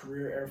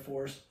 career Air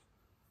Force.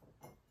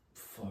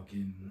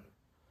 Fucking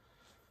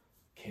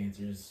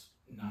cancer's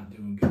not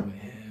doing good with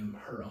him.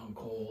 Her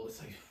uncle. It's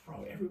like,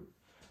 bro,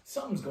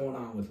 something's going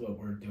on with what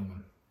we're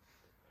doing.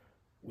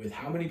 With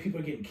how many people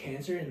are getting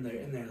cancer in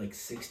their like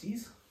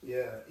 60s.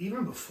 Yeah,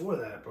 even before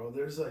that, bro.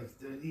 There's like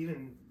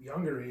even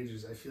younger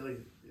ages. I feel like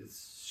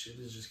shit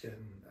is just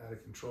getting out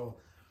of control.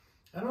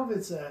 I don't know if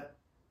it's that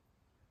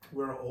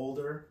we're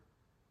older,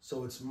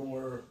 so it's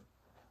more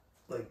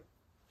like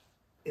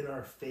in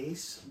our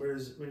face.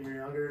 Whereas when you're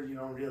younger, you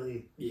don't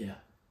really. Yeah.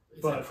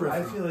 But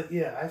I feel like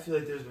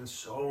there's been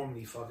so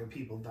many fucking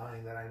people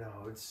dying that I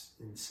know it's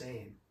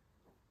insane.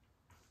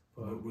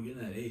 But we're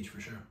getting that age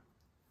for sure.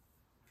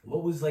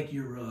 What was like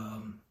your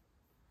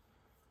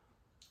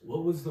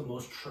what was the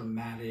most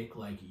traumatic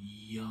like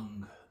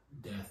young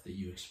death that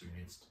you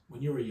experienced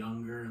when you were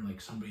younger and like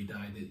somebody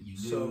died that you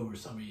knew or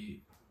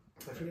somebody?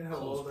 I forget how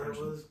old I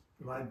was.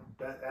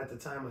 At the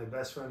time, my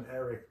best friend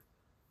Eric,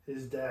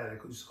 his dad, I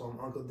could just call him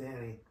Uncle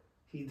Danny.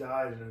 He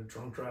died in a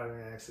drunk driving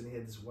accident. He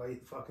had this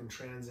white fucking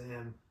Trans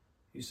Am.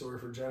 He used to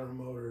work for General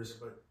Motors,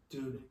 but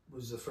dude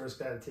was the first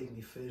guy to take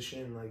me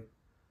fishing. Like,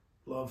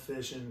 love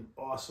fishing,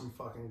 awesome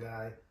fucking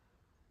guy.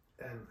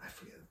 And I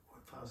forget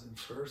if I was in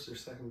first or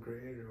second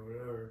grade or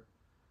whatever.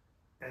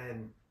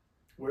 And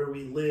where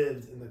we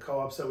lived, in the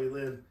co-ops that we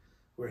lived,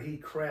 where he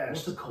crashed.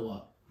 What's the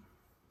co-op?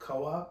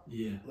 Co-op?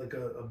 Yeah. Like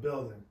a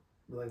building.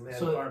 Like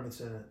apartments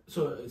in it.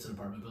 So it's an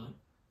apartment building?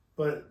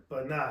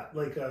 But not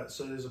like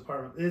so there's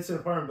apartment. It's an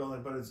apartment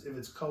building, but if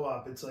it's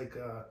co-op, it's like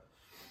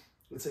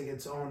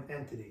its own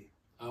entity.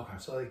 Okay.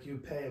 So like you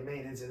pay a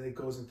maintenance and it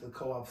goes into the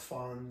co-op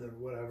fund or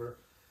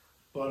whatever.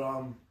 But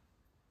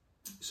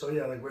so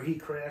yeah, like where he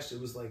crashed, it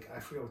was like I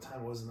forget what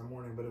time it was in the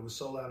morning, but it was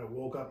so loud it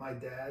woke up my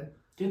dad.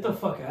 Get the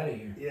fuck out of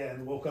here. Yeah,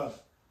 and woke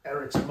up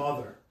Eric's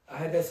mother. I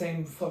had that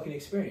same fucking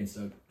experience,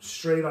 though.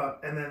 Straight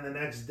up, and then the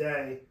next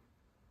day,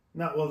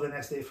 the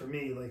next day for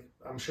me, like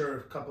I'm sure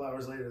a couple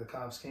hours later, the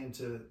cops came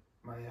to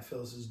my Aunt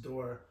Phyllis's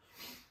door,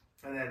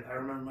 and then I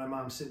remember my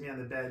mom sitting me on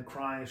the bed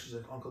crying. She's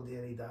like, Uncle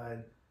Danny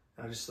died.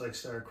 And I just like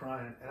started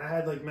crying, and I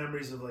had like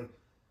memories of like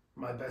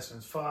my best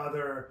friend's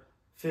father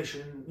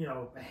fishing,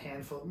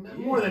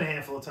 more than a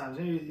handful of times,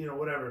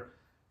 whatever.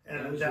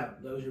 And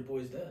that was your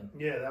boy's dad.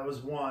 Yeah, that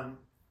was one,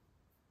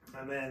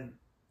 and then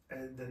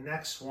the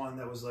next one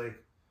that was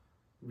like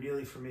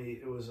really for me,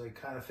 it was like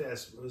kind of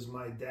fast. It was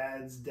my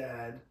dad's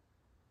dad.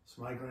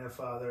 So my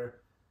grandfather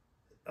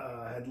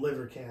had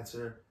liver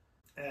cancer.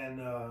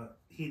 And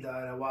he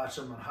died. I watched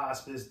him on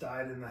hospice,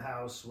 died in the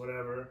house,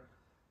 whatever.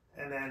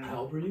 And then...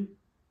 How old were you?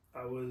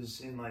 I was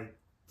in like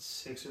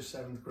 6th or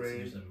 7th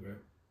grade. 6th or 7th grade.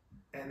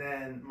 And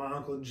then my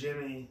Uncle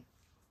Jimmy,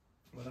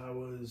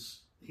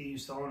 he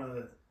used to own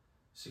a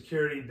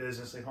security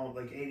business, like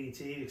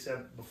ADT,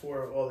 except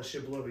before all the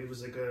shit blew up, he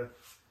was like a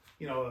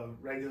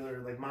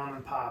regular like mom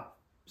and pop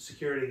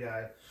security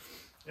guy.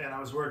 And I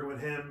was working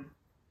with him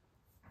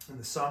in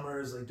the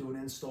summers, like doing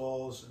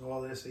installs and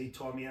all this. He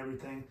taught me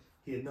everything.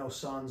 He had no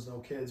sons, no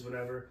kids,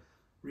 whatever.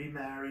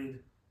 Remarried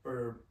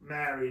or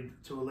married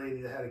to a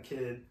lady that had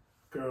a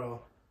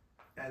girl.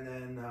 And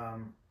then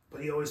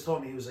But he always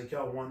told me, he was like,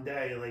 yo, one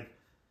day, like,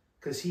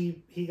 because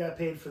he got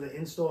paid for the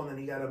install, and then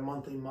he got a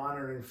monthly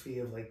monitoring fee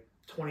of like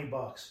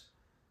 $20.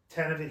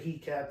 10 of it he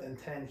kept, and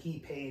 10 he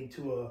paid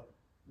to a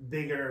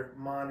bigger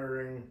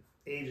monitoring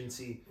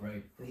agency.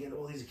 Right. And he had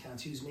all these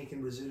accounts. He was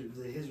making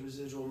his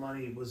residual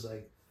money was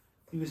like,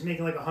 he was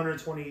making like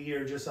 $120 a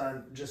year just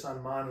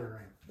on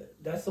monitoring.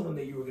 That's the one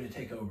that you were going to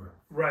take over.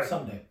 Right.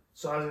 Someday.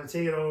 So I was going to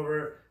take it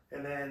over,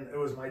 and then it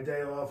was my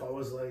day off. I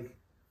was like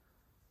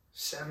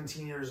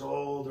 17 years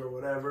old or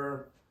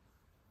whatever.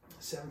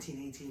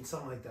 17, 18,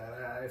 something like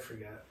that. I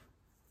forget.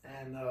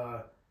 And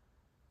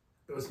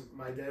it was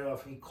my day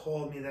off, and he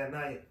called me that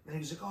night. And he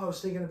was like, oh, I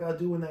was thinking about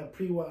doing that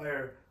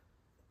pre-wire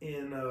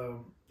in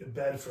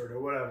Bedford or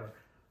whatever.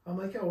 I'm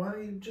like, yo, why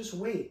don't you just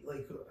wait?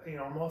 Like, you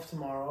know, I'm off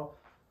tomorrow.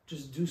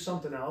 Just do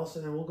something else,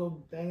 and then we'll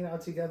go bang it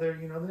out together,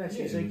 you know, the next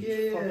day. He's like,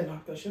 yeah.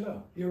 Knock that shit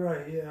out. You're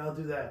right, yeah, I'll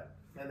do that.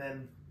 And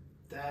then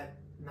that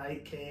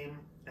night came,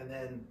 and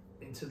then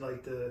into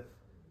like the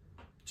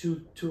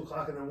 2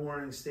 o'clock in the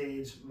morning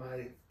stage,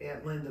 my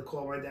Aunt Linda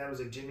called my dad, was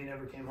like, Jimmy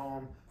never came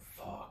home.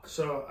 Fuck.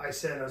 So I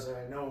was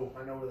like, I know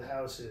where the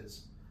house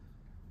is.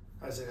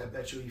 I was like, I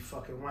bet you he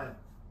fucking went.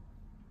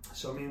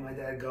 So me and my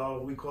dad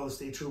go, we call the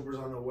state troopers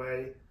on the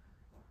way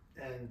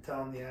and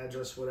tell them the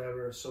address,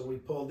 whatever. So we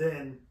pulled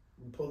in,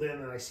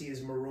 and I see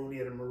his maroon. He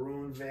had a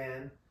maroon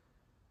van.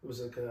 It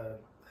was like I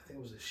think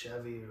it was a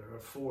Chevy or a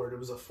Ford. It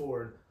was a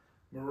Ford,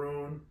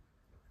 maroon,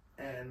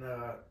 and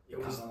it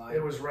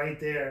was right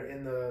there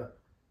in the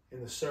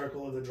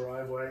circle of the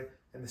driveway,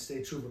 and the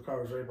state trooper car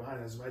was right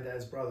behind us. My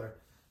dad's brother,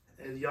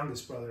 his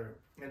youngest brother,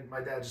 and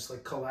my dad just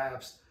like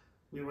collapsed.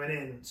 We went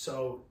in,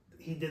 so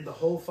he did the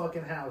whole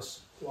fucking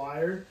house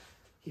wired.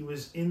 He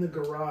was in the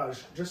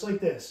garage, just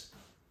like this,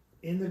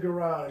 in the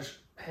garage,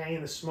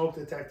 hanging a smoke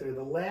detector.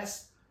 The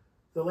last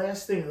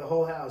thing of the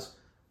whole house,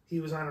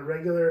 he was on a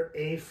regular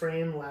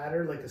A-frame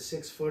ladder, like a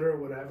 6-footer or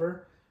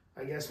whatever.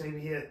 I guess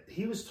maybe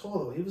he was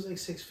tall though. He was like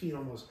 6 feet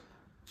almost.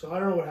 So I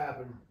don't know what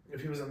happened.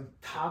 If he was on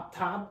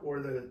top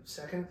or the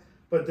second,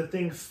 but the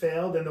thing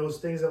failed, and those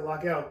things that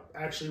lock out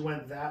actually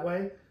went that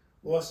way.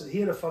 He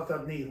had a fucked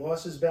up knee,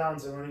 lost his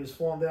balance, and when he was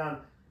falling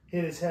down,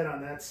 hit his head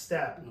on that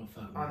step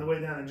on the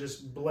way down and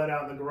just bled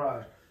out in the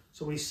garage.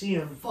 So we see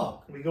him.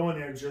 Fuck. We go in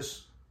there,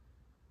 just,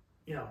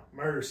 you know,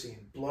 murder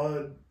scene,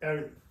 blood,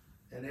 everything.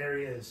 And there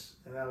he is,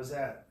 and that was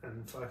that,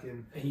 and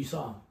fucking. And you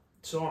saw him.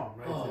 Saw him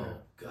right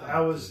there. God, that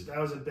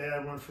was a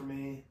bad one for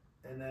me.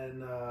 And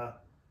then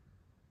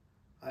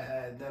I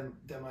had then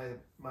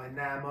my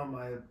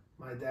Nama,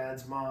 my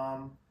dad's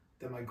mom,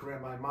 then my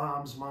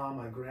mom's mom,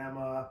 my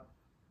grandma,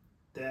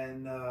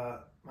 then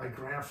my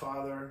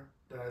grandfather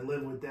that I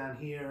lived with down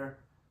here,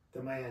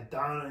 then my Aunt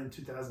Donna in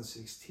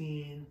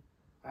 2016.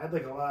 I had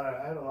a lot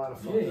of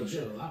fucked up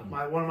shit.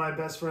 One of my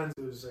best friends,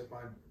 who was like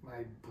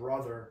my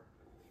brother.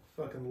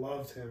 Fucking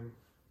loved him.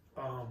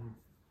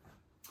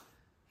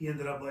 He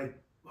ended up like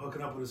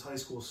hooking up with his high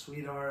school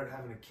sweetheart,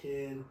 having a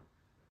kid.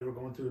 They were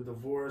going through a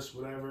divorce,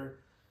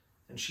 whatever.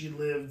 And she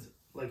lived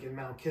like in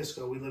Mount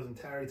Kisco. We lived in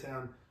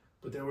Tarrytown,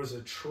 but there was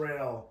a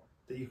trail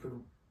that you could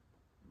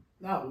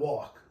not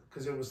walk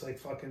because it was like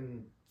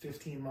fucking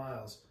 15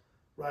 miles.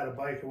 Ride a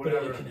bike or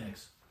whatever. But it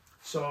connects.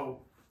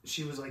 So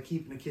she was like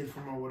keeping the kid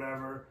from her,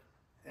 whatever.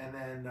 And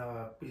then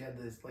we had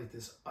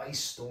this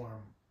ice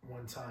storm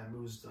one time. It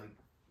was like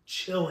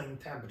chilling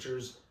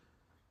temperatures,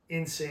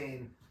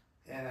 insane,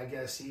 and I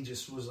guess he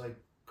just was like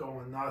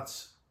going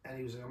nuts, and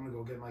he was like, I'm gonna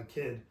go get my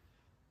kid,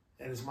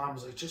 and his mom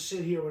was like, just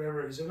sit here,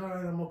 whatever. He's like, all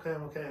right, I'm okay,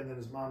 and then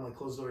his mom like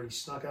closed the door. He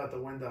snuck out the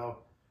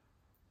window,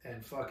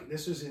 and fuck,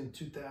 this was in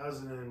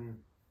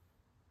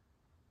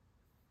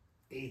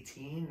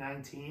 2018,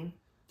 19,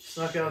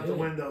 snuck out the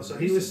window, so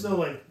he was still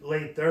like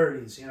late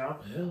 30s, you know.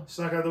 Yeah.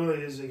 Snuck out the window.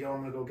 He was like, yo,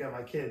 I'm gonna go get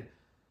my kid.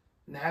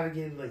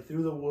 Navigated like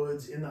through the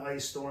woods in the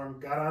ice storm,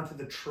 got onto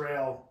the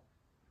trail,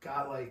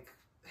 got like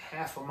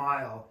half a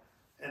mile,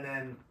 and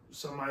then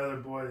some of my other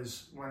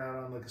boys went out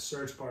on like a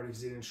search party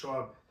because he didn't show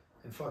up,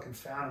 and fucking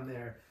found him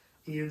there.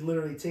 He had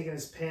literally taken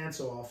his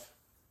pants off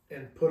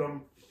and put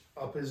them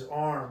up his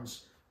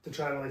arms to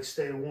try to like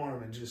stay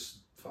warm, and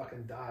just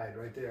fucking died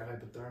right there,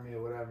 hypothermia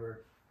or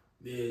whatever.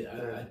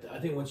 Yeah, I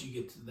think once you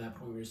get to that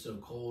point where you're so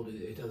cold,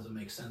 it doesn't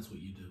make sense what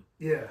you do.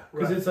 Yeah,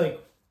 because it's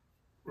like.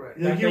 Right,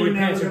 like you're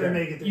never gonna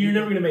make it. You're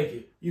never gonna make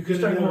it. You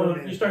start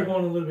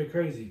going a little bit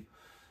crazy.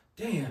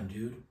 Damn,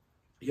 dude.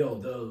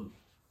 Yo,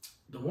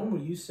 the one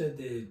where you said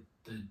the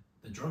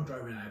drunk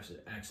driving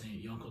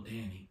accident, your Uncle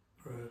Danny.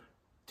 Right.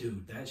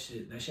 Dude, that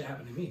shit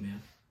happened to me,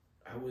 man.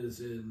 I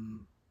was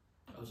in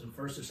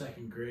first or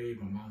second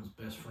grade. My mom's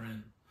best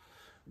friend.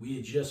 We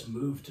had just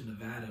moved to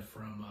Nevada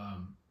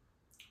from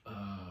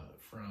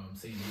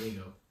San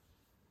Diego,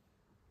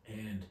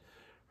 and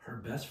her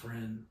best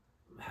friend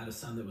had a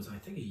son that was, I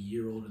think, a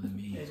year older than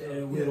me,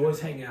 and we would always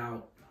hang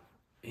out,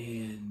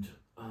 and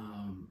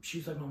she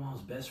was like my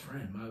mom's best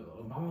friend, my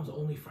mom's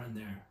only friend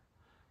there,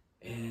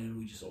 and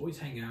we just always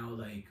hang out,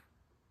 like,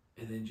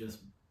 and then just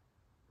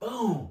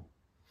boom.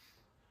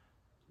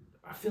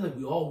 I feel like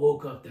we all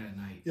woke up that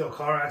night. Yo,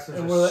 car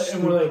accidents and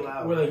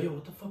we're like, yo,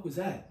 what the fuck was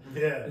that?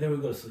 Yeah. And then we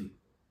go to sleep.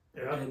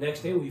 Yeah. And the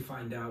next day we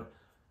find out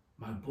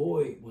my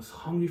boy was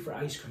hungry for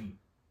ice cream.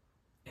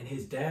 And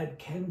his dad,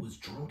 Ken, was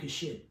drunk as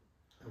shit.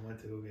 I went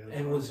to go get it.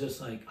 And was just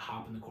like,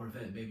 hop in the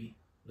Corvette, baby.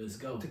 Let's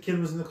go. The kid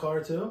was in the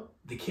car too?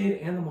 The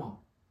kid and the mom.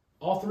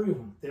 All three of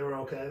them. They were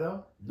okay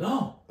though?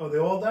 No. Oh, they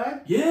all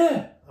died?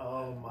 Yeah.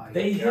 Oh my god.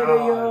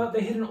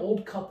 They hit an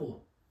old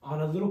couple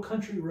on a little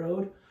country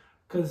road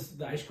because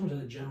the ice cream's at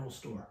a general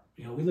store.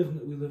 You know, we live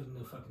in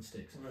the fucking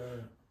sticks.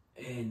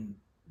 Right. And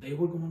they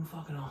were going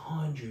fucking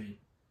 100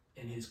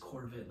 in his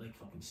Corvette, like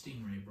fucking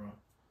Stingray, bro.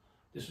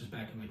 This was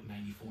back in like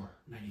 94,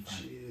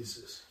 95.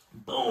 Jesus.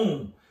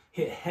 Boom!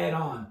 Hit head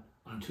on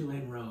a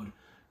 2-lane road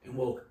and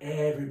woke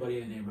everybody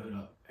in the neighborhood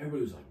up.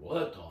 Everybody was like,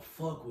 what the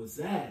fuck was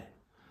that?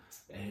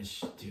 And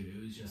dude,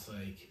 it was just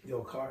like...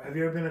 Yo, have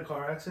you ever been in a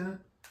car accident?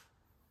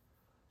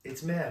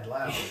 It's mad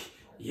loud.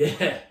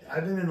 Yeah.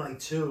 I've been in like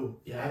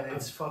 2. Yeah. And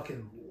it's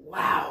fucking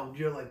loud.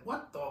 You're like,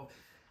 what the...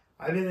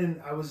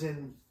 I was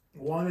in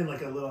one in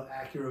like a little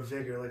Acura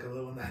Vigor, like a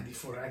little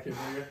 94 Acura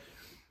Vigor.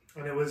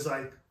 And it was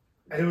like,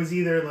 it was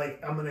either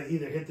like, I'm going to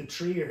either hit the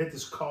tree or hit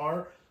this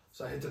car.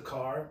 So I hit the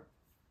car.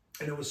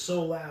 And it was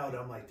so loud.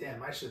 I'm like, damn,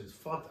 my shit is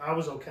fucked. I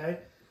was okay.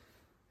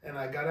 And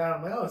I got out.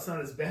 I'm like, oh, it's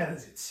not as bad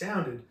as it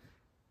sounded.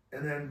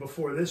 And then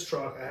before this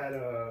truck, I had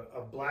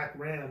a black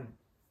Ram.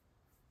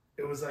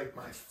 It was like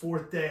my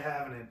 4th day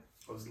having it.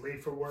 I was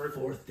late for work.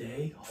 4th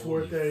day?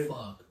 Fourth day.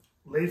 Fuck.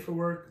 Late for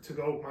work to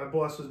go. My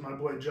boss was my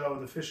boy Joe,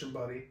 the fishing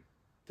buddy.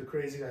 The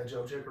crazy guy,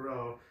 Joe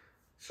Gicarello.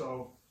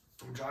 So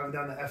I'm driving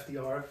down the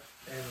FDR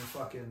and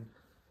fucking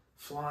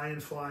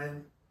flying.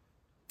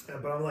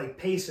 But I'm like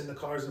pacing, the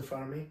cars in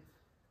front of me.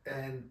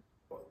 And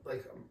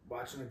like I'm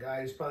watching a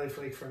guy who's probably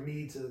like from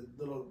me to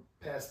little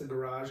past the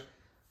garage.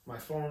 My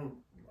phone,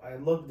 I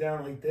looked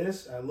down like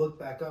this. I looked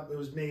back up. It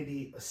was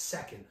maybe a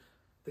second.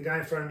 The guy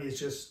in front of me is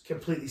just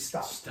completely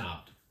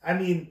stopped. I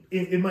mean,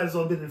 it might as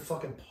well have been in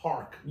fucking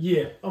park.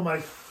 Yeah. I'm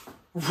like,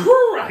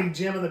 I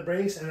jam on the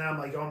brakes, and I'm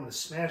like, oh, I'm going to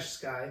smash this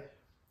guy.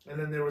 And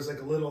then there was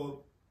like a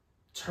little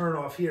turn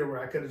off here where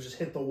I could have just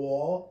hit the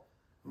wall.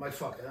 I'm like,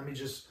 fuck it,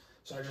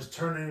 so I just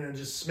turned in and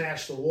just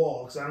smashed the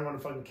wall because I don't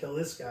want to fucking kill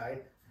this guy.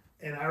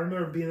 And I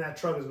remember being in that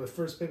truck. It was my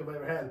first pickup I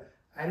ever had.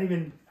 I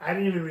didn't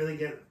even really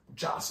get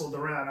jostled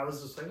around. I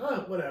was just like,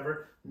 oh,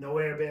 whatever. No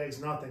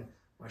airbags, nothing.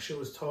 My shit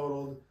was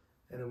totaled,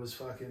 and it was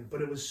fucking...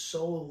 But it was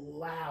so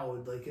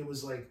loud. Like, it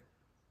was like...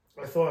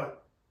 I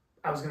thought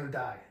I was going to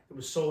die. It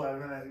was so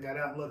loud. And then I got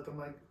out and looked. I'm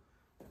like,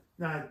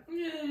 nah,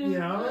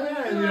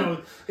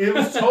 it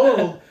was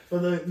totaled,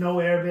 but no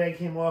airbag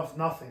came off,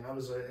 nothing. I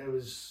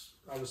was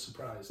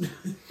surprised.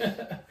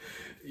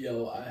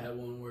 Yo, I had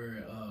one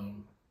where...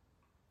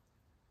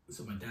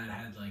 So my dad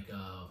had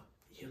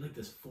he had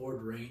this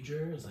Ford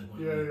Ranger. It was like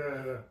one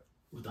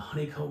with the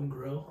honeycomb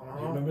grill.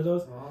 You remember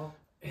those?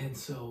 And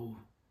so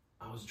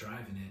I was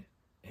driving it,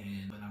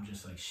 and I'm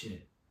just like,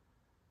 shit.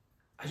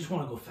 I just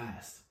want to go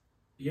fast.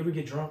 You ever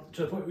get drunk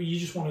to the point where you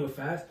just want to go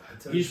fast?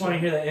 You just want to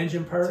hear the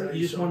engine purr.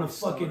 You just want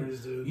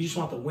to you just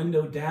want the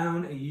window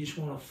down, and you just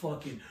want to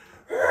fucking.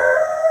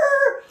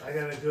 I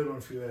got a good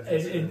one for you.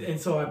 And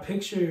so I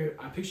picture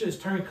this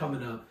turn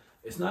coming up.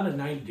 It's not a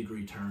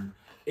 90-degree turn.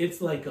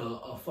 It's like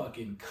a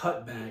fucking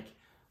cutback.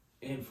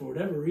 And for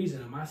whatever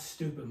reason, in my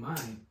stupid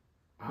mind,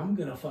 I'm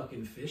gonna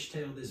fucking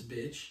fishtail this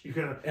bitch.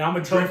 And I'm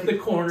gonna drift the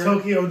corner.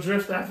 Tokyo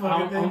drift that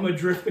fucking thing. I'm gonna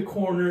drift the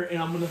corner, and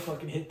I'm gonna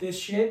fucking hit this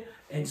shit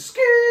and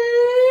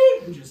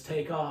and just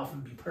take off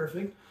and be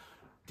perfect.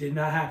 Did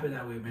not happen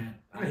that way, man.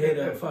 I hit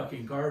a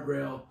fucking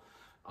guardrail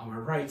on my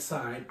right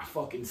side. I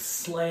fucking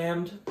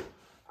slammed.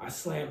 I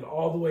slammed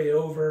all the way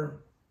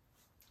over.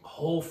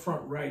 Whole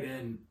front right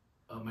end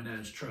of my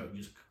dad's truck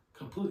just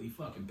completely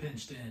fucking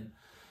pinched in.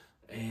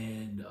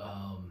 And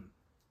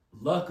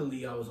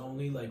luckily I was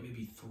only like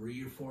maybe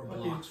 3 or 4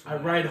 blocks. I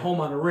ride home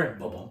on the rim.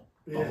 Boom, boom,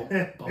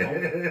 boom, boom.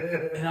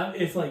 And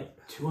it's like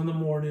 2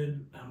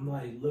 a.m. I'm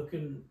like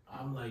looking,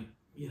 I'm like,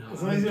 you know,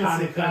 as long as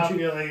I'm you country,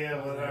 you're like, yeah,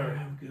 whatever.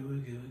 I'm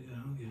good.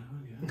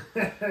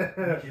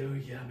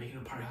 Yeah, I'm making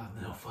a park out.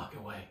 No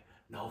fucking way.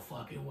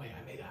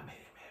 I made it.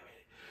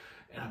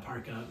 And I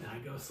park up and I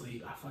go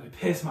sleep. I fucking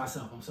piss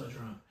myself. I'm so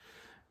drunk.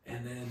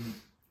 And then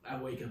I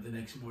wake up the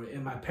next morning,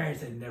 and my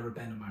parents had never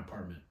been to my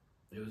apartment.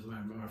 It was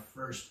my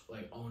first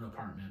own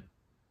apartment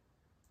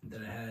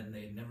that I had, and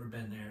they had never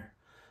been there.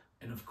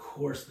 And of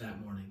course,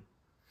 that morning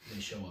they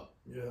show up.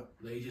 Yeah.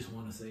 They just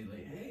want to say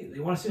hey, they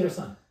want to see their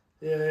son.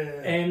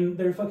 Yeah. And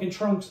their fucking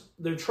trucks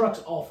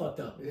all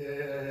fucked up.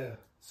 Yeah.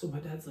 So my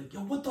dad's like,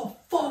 yo, what the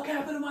fuck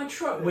happened to my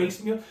truck?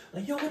 Wakes me up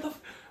like, yo, what the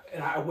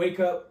and I wake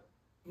up,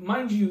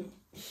 mind you,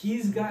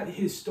 he's got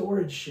his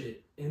storage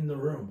shit in the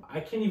room. I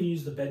can't even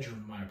use the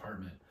bedroom in my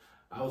apartment.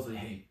 I was like,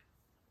 hey,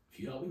 if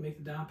you help me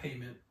make the down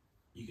payment,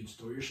 you can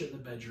store your shit in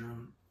the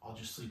bedroom. I'll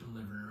just sleep in the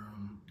living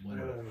room,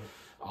 whatever.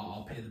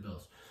 I'll pay the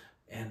bills.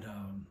 And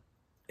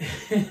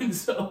and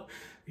so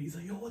he's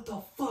like, yo, what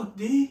the fuck,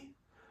 D?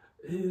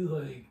 He's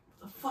like,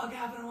 what the fuck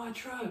happened to my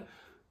truck?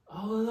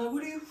 I was like,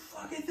 what do you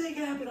fucking think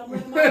happened? I'm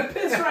laying my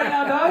piss right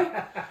now, dog.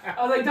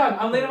 I was like, dog,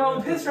 I'm laying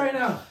my piss right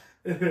now.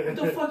 What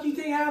the fuck you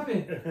think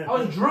happened? I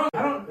was drunk.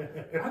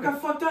 I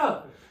got fucked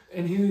up.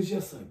 And he was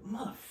just like,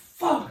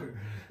 motherfucker.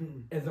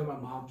 And then my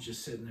mom's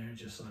just sitting there,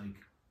 just like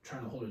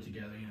trying to hold it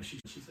together. You know,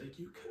 she's like,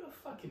 you could have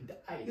fucking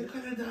died. You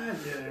could have died.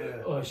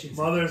 Yeah. Oh,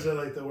 Mothers are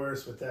like the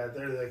worst with that.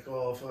 They're like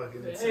all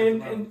fucking.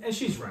 And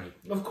she's right.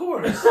 Of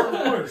course, of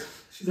course.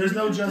 There's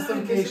no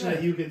justification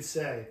that you could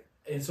say.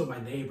 And so my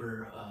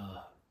neighbor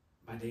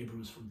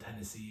was from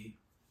Tennessee,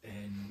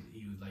 and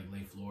he would like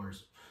lay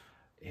floors,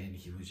 and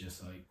he was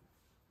just like,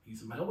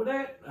 he's like, with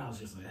that? And I was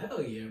just like,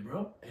 hell yeah,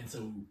 bro. And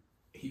so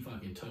he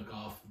fucking took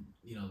off,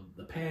 you know,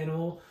 the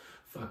panel,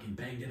 fucking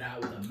banged it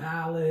out with a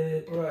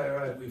mallet.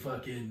 Right. We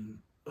fucking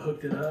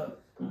hooked it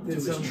up to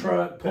his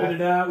truck, pulled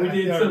it out. We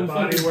did some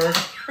body work.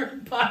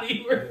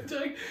 Body work.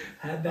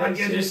 Had that. I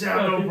get this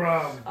out, no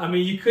problem. I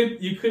mean, you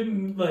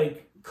couldn't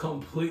like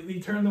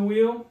completely turn the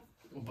wheel,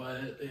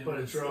 but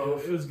it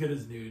drove. It was good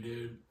as new,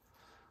 dude.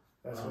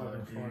 That's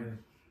fucking funny.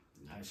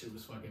 That shit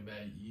was fucking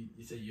bad. You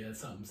said you had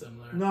something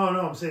similar? No,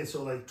 I'm saying,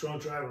 so like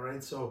drunk driving,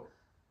 right? So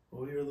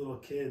when we were little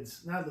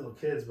kids, not little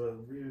kids,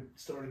 but we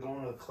started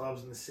going to the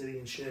clubs in the city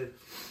and shit,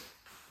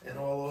 and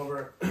all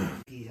over.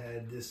 He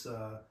had this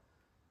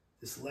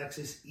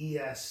Lexus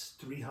ES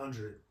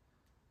 300.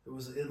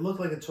 It looked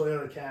like a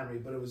Toyota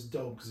Camry, but it was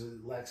dope because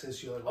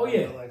Lexus. You're like, oh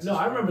yeah, Lexus, no,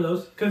 I remember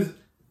those because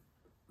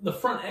the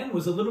front end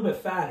was a little bit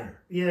fatter.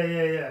 Yeah.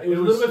 It was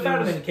a little bit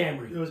fatter than a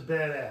Camry. It was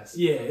badass.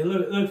 Yeah, it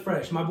looked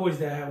fresh. My boy's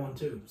dad had one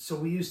too. So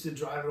we used to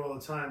drive it all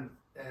the time,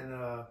 and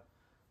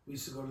we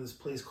used to go to this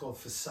place called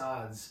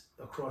Facades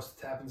across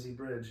the Tappan Zee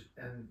Bridge,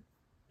 and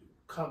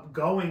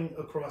going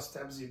across the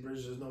Tappan Zee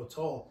Bridge, there's no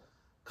toll.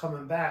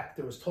 Coming back,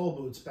 there was toll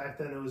booths. Back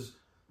then, it was,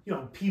 you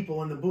know,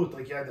 people in the booth,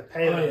 like you had to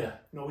pay them. Yeah.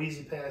 No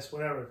Easy Pass,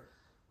 whatever.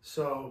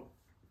 So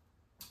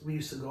we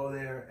used to go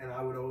there, and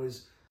I would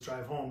always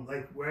drive home.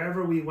 Like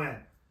wherever we went,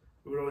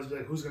 we would always be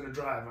like, who's going to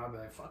drive? I'd be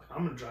like, fuck,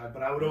 I'm going to drive.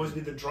 But I would always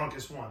be the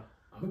drunkest one.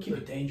 I'm going to keep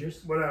it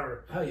dangerous.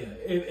 Whatever. Hell yeah.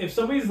 If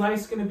somebody's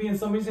life's going to be in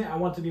somebody's hand, I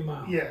want it to be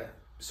mine. Yeah.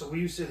 So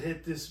we used to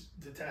hit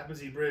the Tappan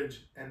Zee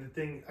Bridge, and the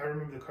thing, I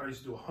remember the car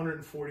used to do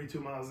 142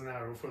 miles an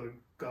hour before the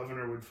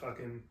governor would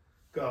fucking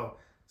go.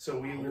 So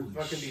we would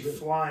fucking be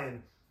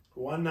flying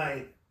one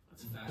night,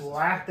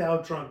 blacked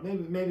out drunk.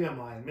 Maybe I'm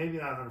lying. Maybe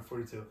not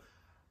 142.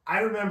 I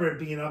remember it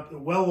being up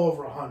well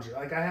over 100.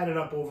 Like I had it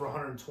up over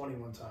 120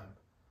 one time.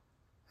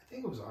 I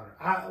think it was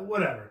 100.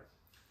 Whatever.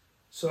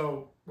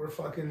 So we're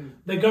fucking.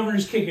 The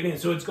governor's kicking in,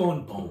 so it's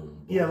going boom.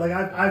 Boom. Yeah, like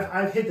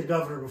I've hit the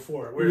governor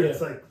before, where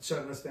it's like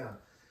shutting us down.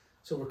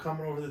 So we're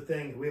coming over the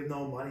thing. We have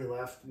no money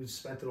left. We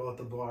spent it all at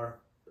the bar.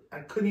 I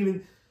couldn't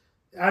even.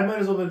 I might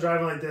as well have been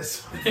driving like this.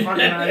 Fucking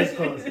eyes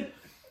closed.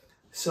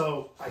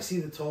 So I see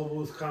the toll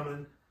booth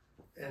coming,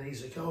 and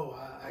he's like, "Oh,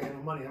 I got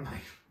no money." I'm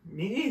like,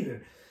 "Me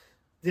neither."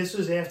 This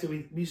was after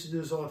we used to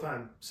do this all the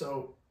time.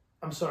 So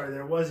I'm sorry,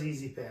 there was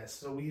Easy Pass.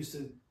 So we used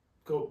to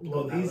go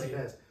blow the Easy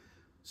Pass.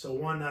 So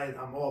one night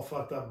I'm all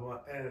fucked up,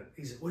 and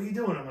he's like, "What are you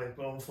doing?" I'm like,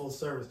 "Well, I'm full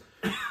service."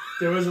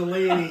 There was a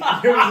lady.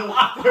 There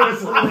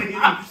was a lady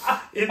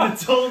in the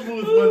toll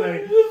booth one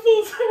night,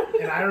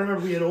 and I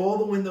remember we had all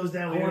the windows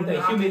down. We were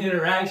that human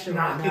interaction,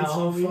 knocking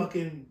some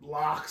fucking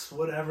locks,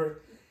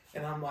 whatever.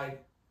 And I'm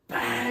like,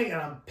 bang,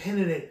 and I'm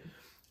pinning it,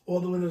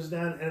 all the windows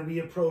down, and we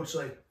approach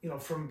like, you know,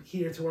 from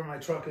here to where my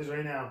truck is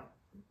right now,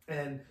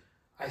 and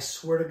I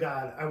swear to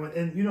God, I went,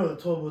 and you know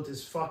the toll booth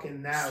is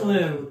fucking narrow,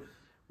 slim,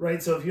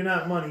 right? So if you're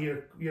not money,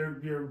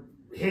 you're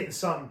hitting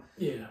something.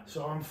 Yeah.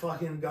 So I'm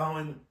fucking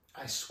going.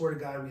 I swear to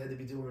God, we had to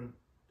be doing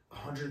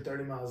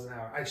 130 miles an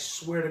hour. I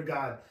swear to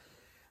God.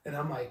 And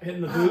I'm like,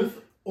 hitting the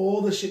booth?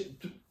 All the shit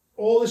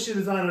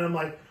is on, and I'm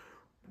like,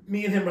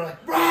 me and him are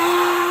like,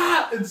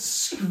 rah! And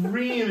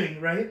screaming,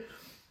 right?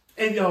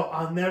 And yo,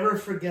 I'll never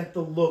forget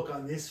the look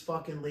on this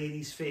fucking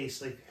lady's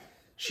face. Like,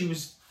 she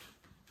was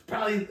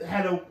probably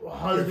had a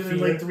husband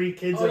and like 3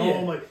 kids at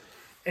home. Like,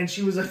 and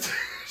she was like,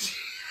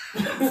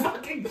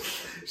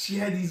 she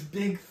had these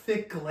big,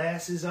 thick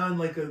glasses on,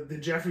 like the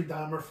Jeffrey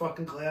Dahmer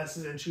fucking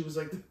glasses, and she was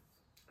like,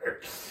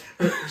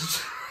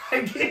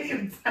 I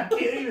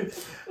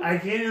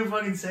can't even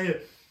fucking say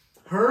it.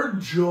 Her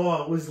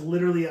jaw was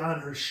literally on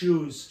her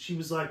shoes. She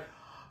was like,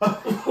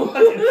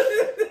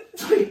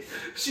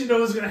 she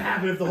knows what's gonna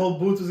happen if the whole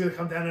booth was gonna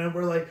come down, and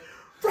we're like,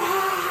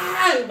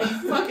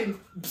 fucking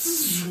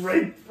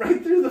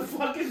right through the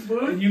fucking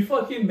booth. You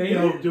fucking made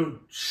it, dude.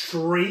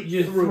 Straight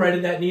you through.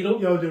 Threaded that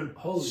needle, yo, dude.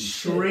 Holy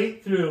straight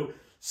shit. Through,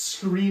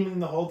 screaming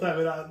the whole time.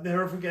 And I'll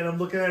never forget. I'm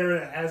looking at her,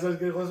 and as I was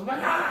getting close, I'm like,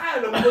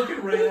 and I'm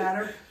looking right at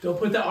her. Don't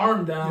put the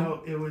arm down.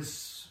 Yo, it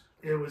was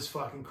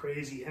fucking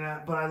crazy.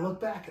 But I look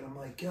back, and I'm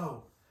like,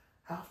 yo,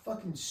 how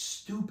fucking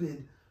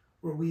stupid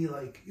were we?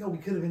 Like, yo, we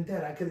could have been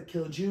dead. I could have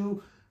killed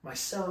you,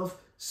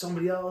 myself,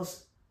 somebody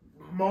else,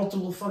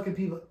 multiple fucking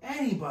people,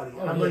 anybody.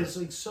 I'm like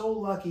so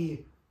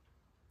lucky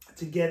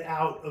to get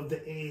out of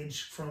the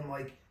age from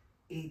like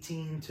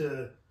 18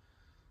 to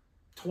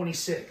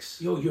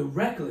 26. Yo, you're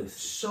reckless.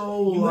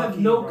 So you lucky, have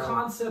no bro.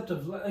 concept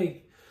of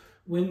like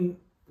when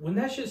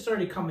that shit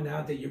started coming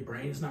out that your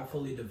brain's not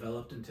fully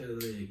developed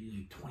until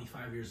you're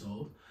 25 years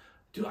old.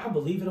 Dude, I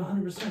believe it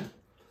 100%.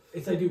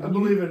 It's like, dude, I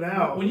believe it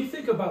now. When you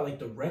think about like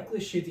the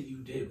reckless shit that you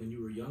did when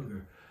you were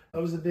younger, I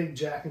was a big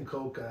Jack and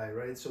Coke guy,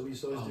 right? So we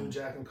used to always do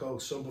Jack and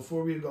Coke. So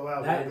before we would go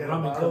out, we'd get a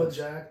bottle of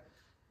Jack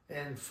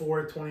and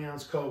 4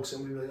 20-ounce Cokes,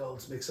 and we'd be like, oh,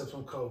 let's mix up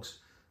some Cokes.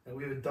 And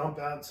we would dump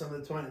out some of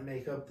the 20 and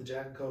make up the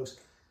Jack and Cokes.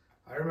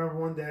 I remember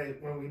one day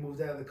when we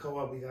moved out of the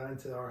co-op, we got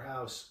into our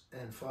house,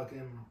 and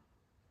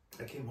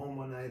I came home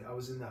one night.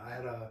 I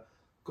had a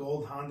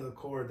gold Honda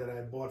Accord that I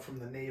had bought from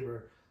the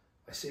neighbor.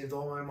 I saved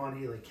all my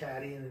money, like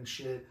caddying and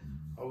shit.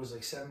 I was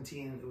like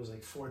 17. It was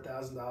like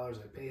 $4,000.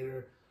 I paid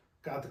her,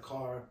 got the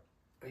car.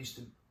 I used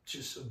to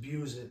just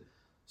abuse it.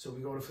 So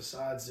we go to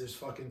Facades. There's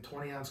fucking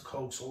 20-ounce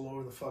Cokes all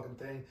over the fuking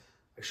thing.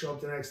 I show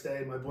up the next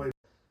day. My boy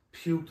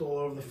puked all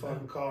over the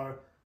fucking car.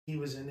 He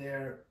was in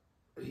there.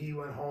 He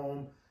went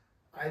home.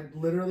 I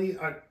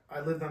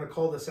lived on a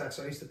cul-de-sac,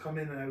 so I used to come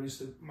in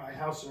and my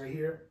house is right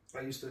here. I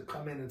used to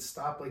come in and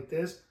stop like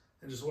this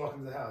and just walk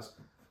into the house.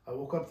 I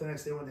woke up the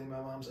next day one day, my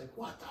mom's like,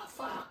 what the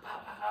fuck?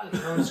 You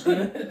know, I'm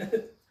screaming.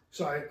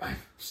 So I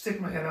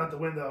stick my head out the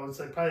window. It's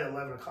like probably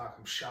 11 o'clock.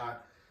 I'm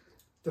shot.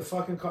 The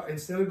fucking car,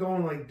 instead of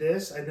going like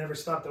this, I never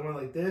stopped. I went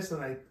like this,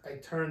 and I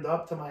turned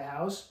up to my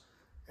house,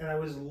 and I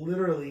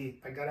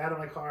got out of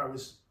my car.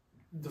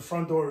 The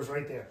front door was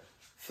right there.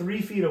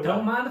 3 feet away.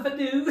 Don't mind if I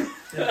do.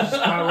 And I just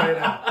got right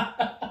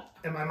out.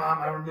 And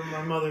I remember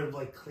my mother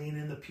like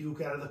cleaning the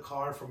puke out of the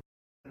car from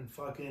and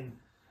fucking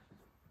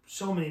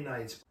so many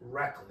nights.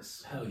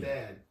 Reckless. Hell yeah.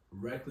 Bad.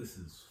 Reckless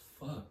as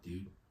fuck,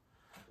 dude.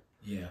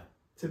 Yeah.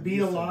 To be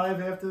alive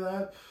after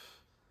that,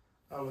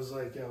 I was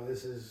like, yo,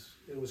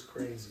 it was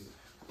crazy.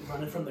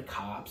 Running from the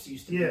cops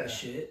used to be the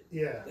shit.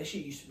 Yeah. That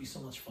shit used to be so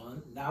much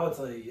fun. Now it's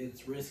like,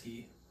 it's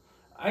risky.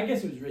 I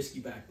guess it was risky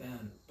back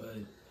then,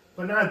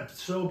 but not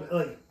so,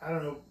 like, I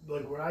don't know,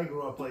 like where I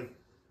grew up, like,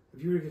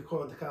 if you were to get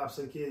caught with the cops,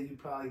 like, yeah, you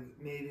probably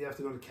maybe have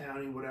to go to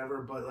county,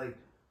 whatever, but, like,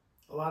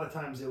 a lot of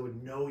times they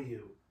would know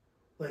you.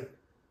 Like,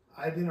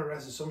 I've been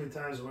arrested so many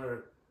times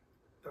where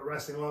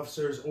arresting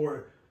officers,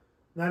 or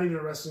not even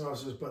arresting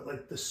officers, but,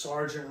 like, the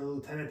sergeant or the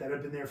lieutenant that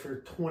had been there for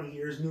 20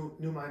 years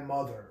knew my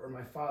mother or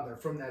my father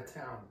from that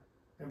town.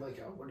 And be like,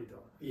 yo, what are you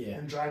doing? Yeah.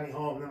 And drive me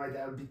home, and then my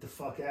dad would beat the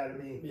fuck out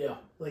of me. Yeah.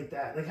 Like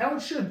that. Like, how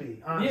it should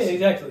be, honestly.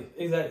 Yeah,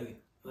 exactly.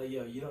 Like,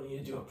 yo, you don't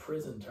need to do a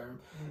prison term.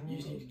 You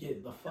just need to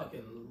get the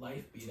fucking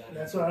life beat out of you.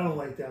 That's what I don't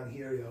like down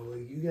here, yo.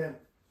 Like,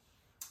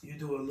 you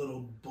do a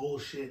little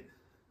bullshit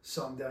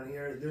something down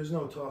here. There's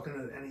no talking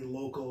to any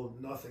local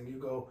nothing. You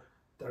go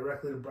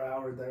directly to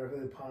Broward, directly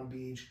to Palm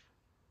Beach,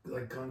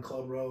 like Gun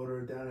Club Road,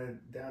 or down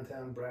at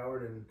downtown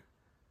Broward, and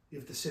you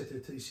have to sit there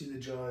till you see the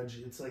judge.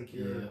 It's like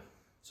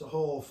it's a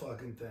whole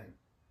fucking thing.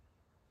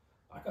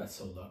 I got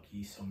so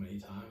lucky so many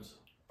times.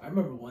 I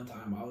remember one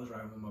time I was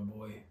riding with my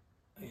boy,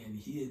 and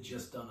he had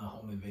just done a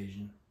home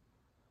invasion.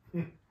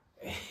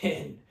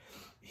 And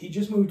he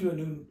just moved to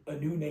a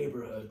new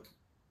neighborhood,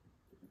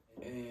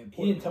 and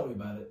he didn't tell me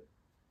about it,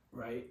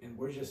 right? And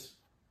we're just,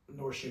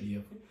 nor should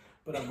you,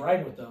 but I'm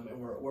riding with them, and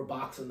we're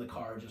boxing the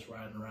car, just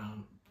riding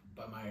around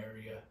by my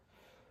area,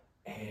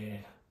 and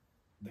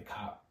the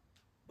cop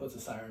puts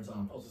the sirens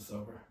on, pulls us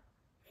over,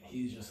 and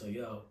he's just like,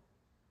 yo,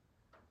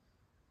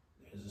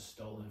 there's a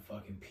stolen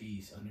fucking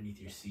piece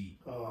underneath your seat.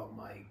 Oh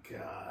my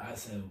God. I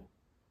said,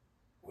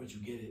 where'd you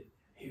get it?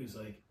 He was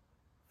like,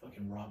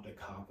 fucking robbed a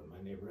cop in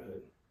my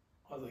neighborhood.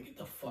 I was like, get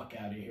the fuck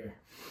out of here.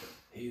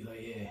 He's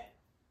like, yeah.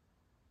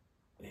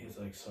 And he was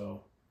like,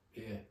 so,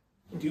 yeah.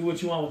 Do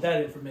what you want with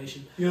that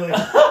information. You're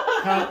like,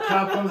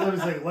 cop comes up,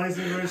 he's like,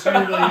 license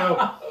registration. You're like,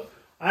 yo,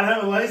 I don't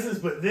have a license,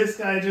 but this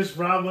guy just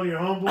robbed one of your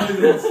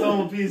homeboys and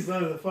stole a piece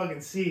under the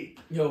fucking seat.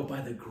 Yo,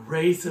 by the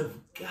grace of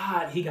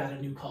God, he got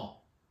a new call.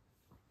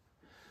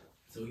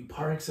 So he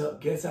parks up,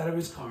 gets out of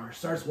his car,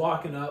 starts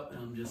walking up, and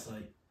I'm just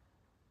like,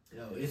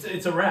 yo,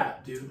 it's a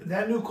wrap, dude.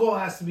 That new call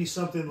has to be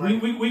something like...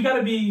 We got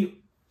to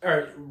be... All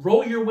right,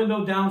 roll your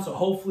window down so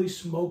hopefully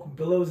smoke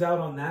billows out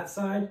on that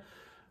side.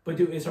 But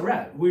dude, it's a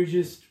wrap. We're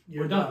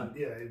done.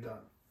 Yeah, you're done.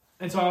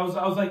 And so I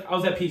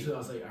was at peace with it. I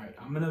was like, all right,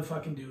 I'm going to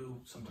fucking do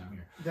sometime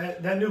here.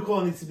 That new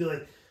call needs to be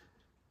like,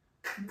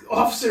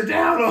 officer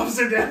down,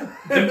 officer down.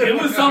 Dude,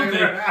 it was something.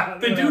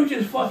 The dude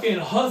just fucking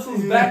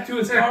hustles back to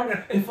his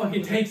car and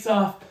fucking takes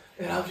off.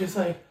 And I'm just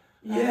like,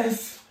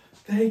 yes,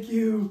 thank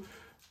you.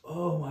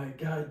 Oh my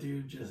God,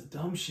 dude, just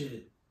dumb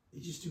shit.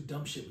 You just do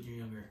dumb shit when you're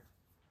younger.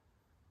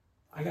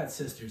 I got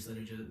sisters that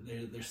are just,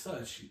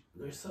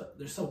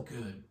 they're so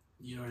good.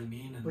 You know what I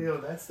mean? And, but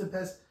yo, that's the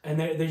best. And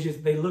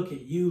they look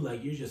at you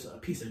like you're just a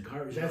piece of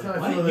garbage. That's how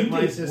I feel like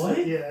my sister.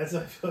 What? Yeah, that's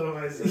how I feel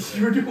like my sister.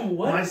 You're doing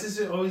what? My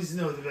sister always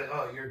knows. They're like,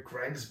 oh, you're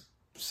Greg's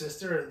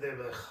sister. They're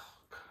like, oh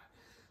God.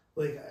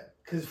 Like,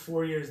 because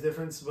 4 years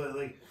difference. But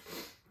like,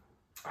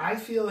 I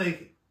feel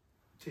like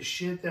the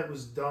shit that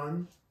was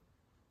done,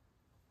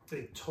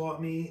 they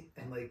taught me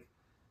and like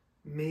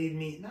made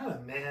me not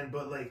a man,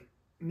 but like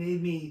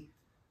made me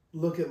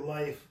look at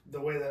life the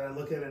way that I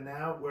look at it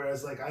now.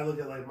 Whereas like I look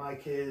at like my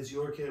kids,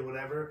 your kid,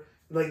 whatever.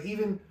 Like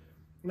even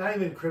not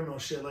even criminal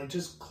shit, like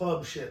just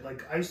club shit.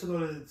 Like I used to go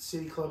to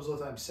city clubs all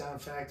the time,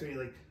 Sound Factory,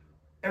 like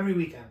every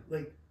weekend.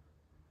 Like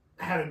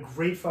I had a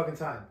great fucking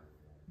time.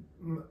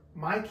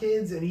 My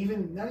kids, and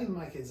even not even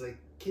my kids, like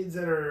kids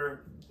that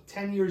are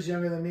 10 years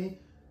younger than me,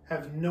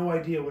 have no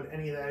idea what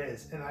any of that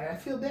is. And I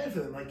feel bad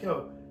for them. Like,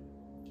 yo,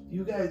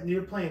 you guys,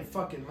 you're playing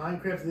fucking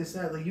Minecraft, this,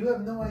 that. Like, you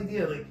have no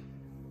idea. Like,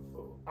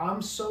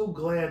 I'm so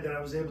glad that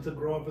I was able to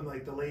grow up in,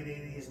 like, the late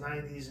 80s,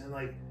 90s, and,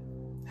 like,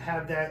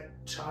 have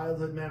that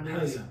childhood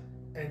memories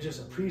and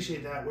just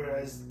appreciate that.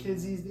 Whereas the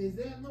kids these days,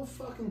 they have no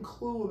fucking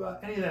clue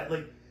about any of that.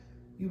 Like,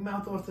 you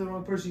mouth off to the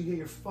wrong person, you get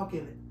your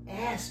fucking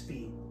ass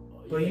beat.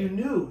 But you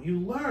knew,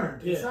 you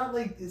learned. Yeah. It's not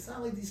like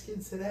these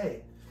kids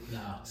today. No.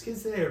 These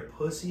kids today are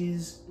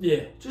pussies.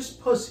 Yeah.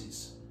 Just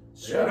pussies.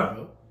 Straight up.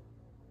 Bro.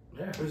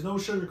 Yeah. There's no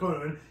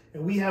sugarcoating.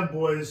 And we have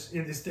boys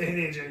in this day and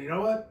age, and you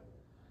know what?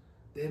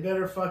 They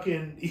better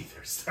fucking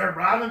either start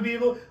robbing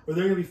people or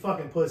they're gonna be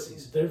fucking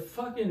pussies. They're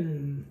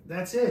fucking...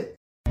 That's it.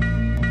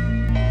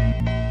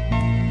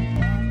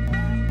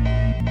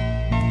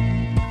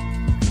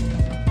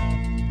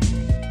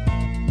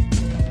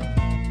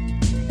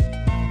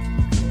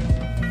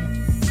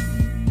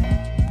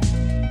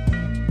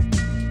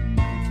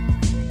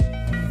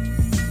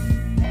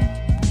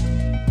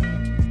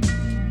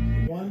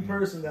 One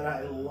person that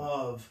I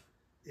love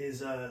is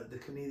the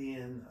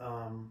comedian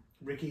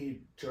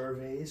Ricky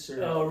Gervais.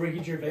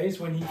 Ricky Gervais,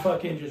 when he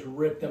fucking just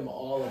ripped them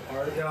all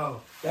apart. Yo.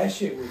 That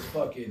shit was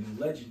fucking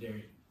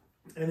legendary.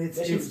 And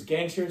that shit was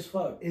gangster as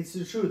fuck. It's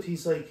the truth.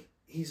 He's like,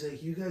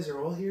 you guys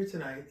are all here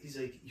tonight. He's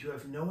like, you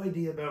have no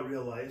idea about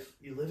real life.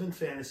 You live in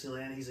fantasy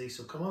land. He's like,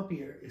 so come up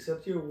here,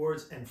 accept your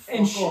awards, and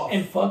fuck off.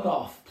 And fuck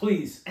off,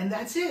 please. And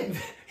that's it.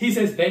 He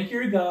says, thank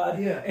you to God,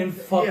 and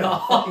fuck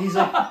off. He's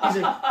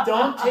like,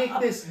 don't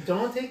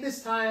take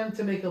this time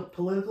to make a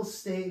political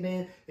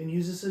statement and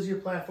use this as your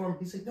platform.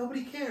 He's like,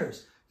 nobody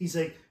cares. He's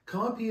like,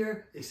 come up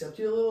here, accept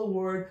your little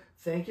award,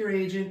 thank your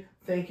agent,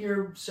 thank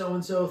your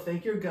so-and-so,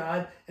 thank your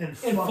God, and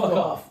fuck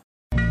off.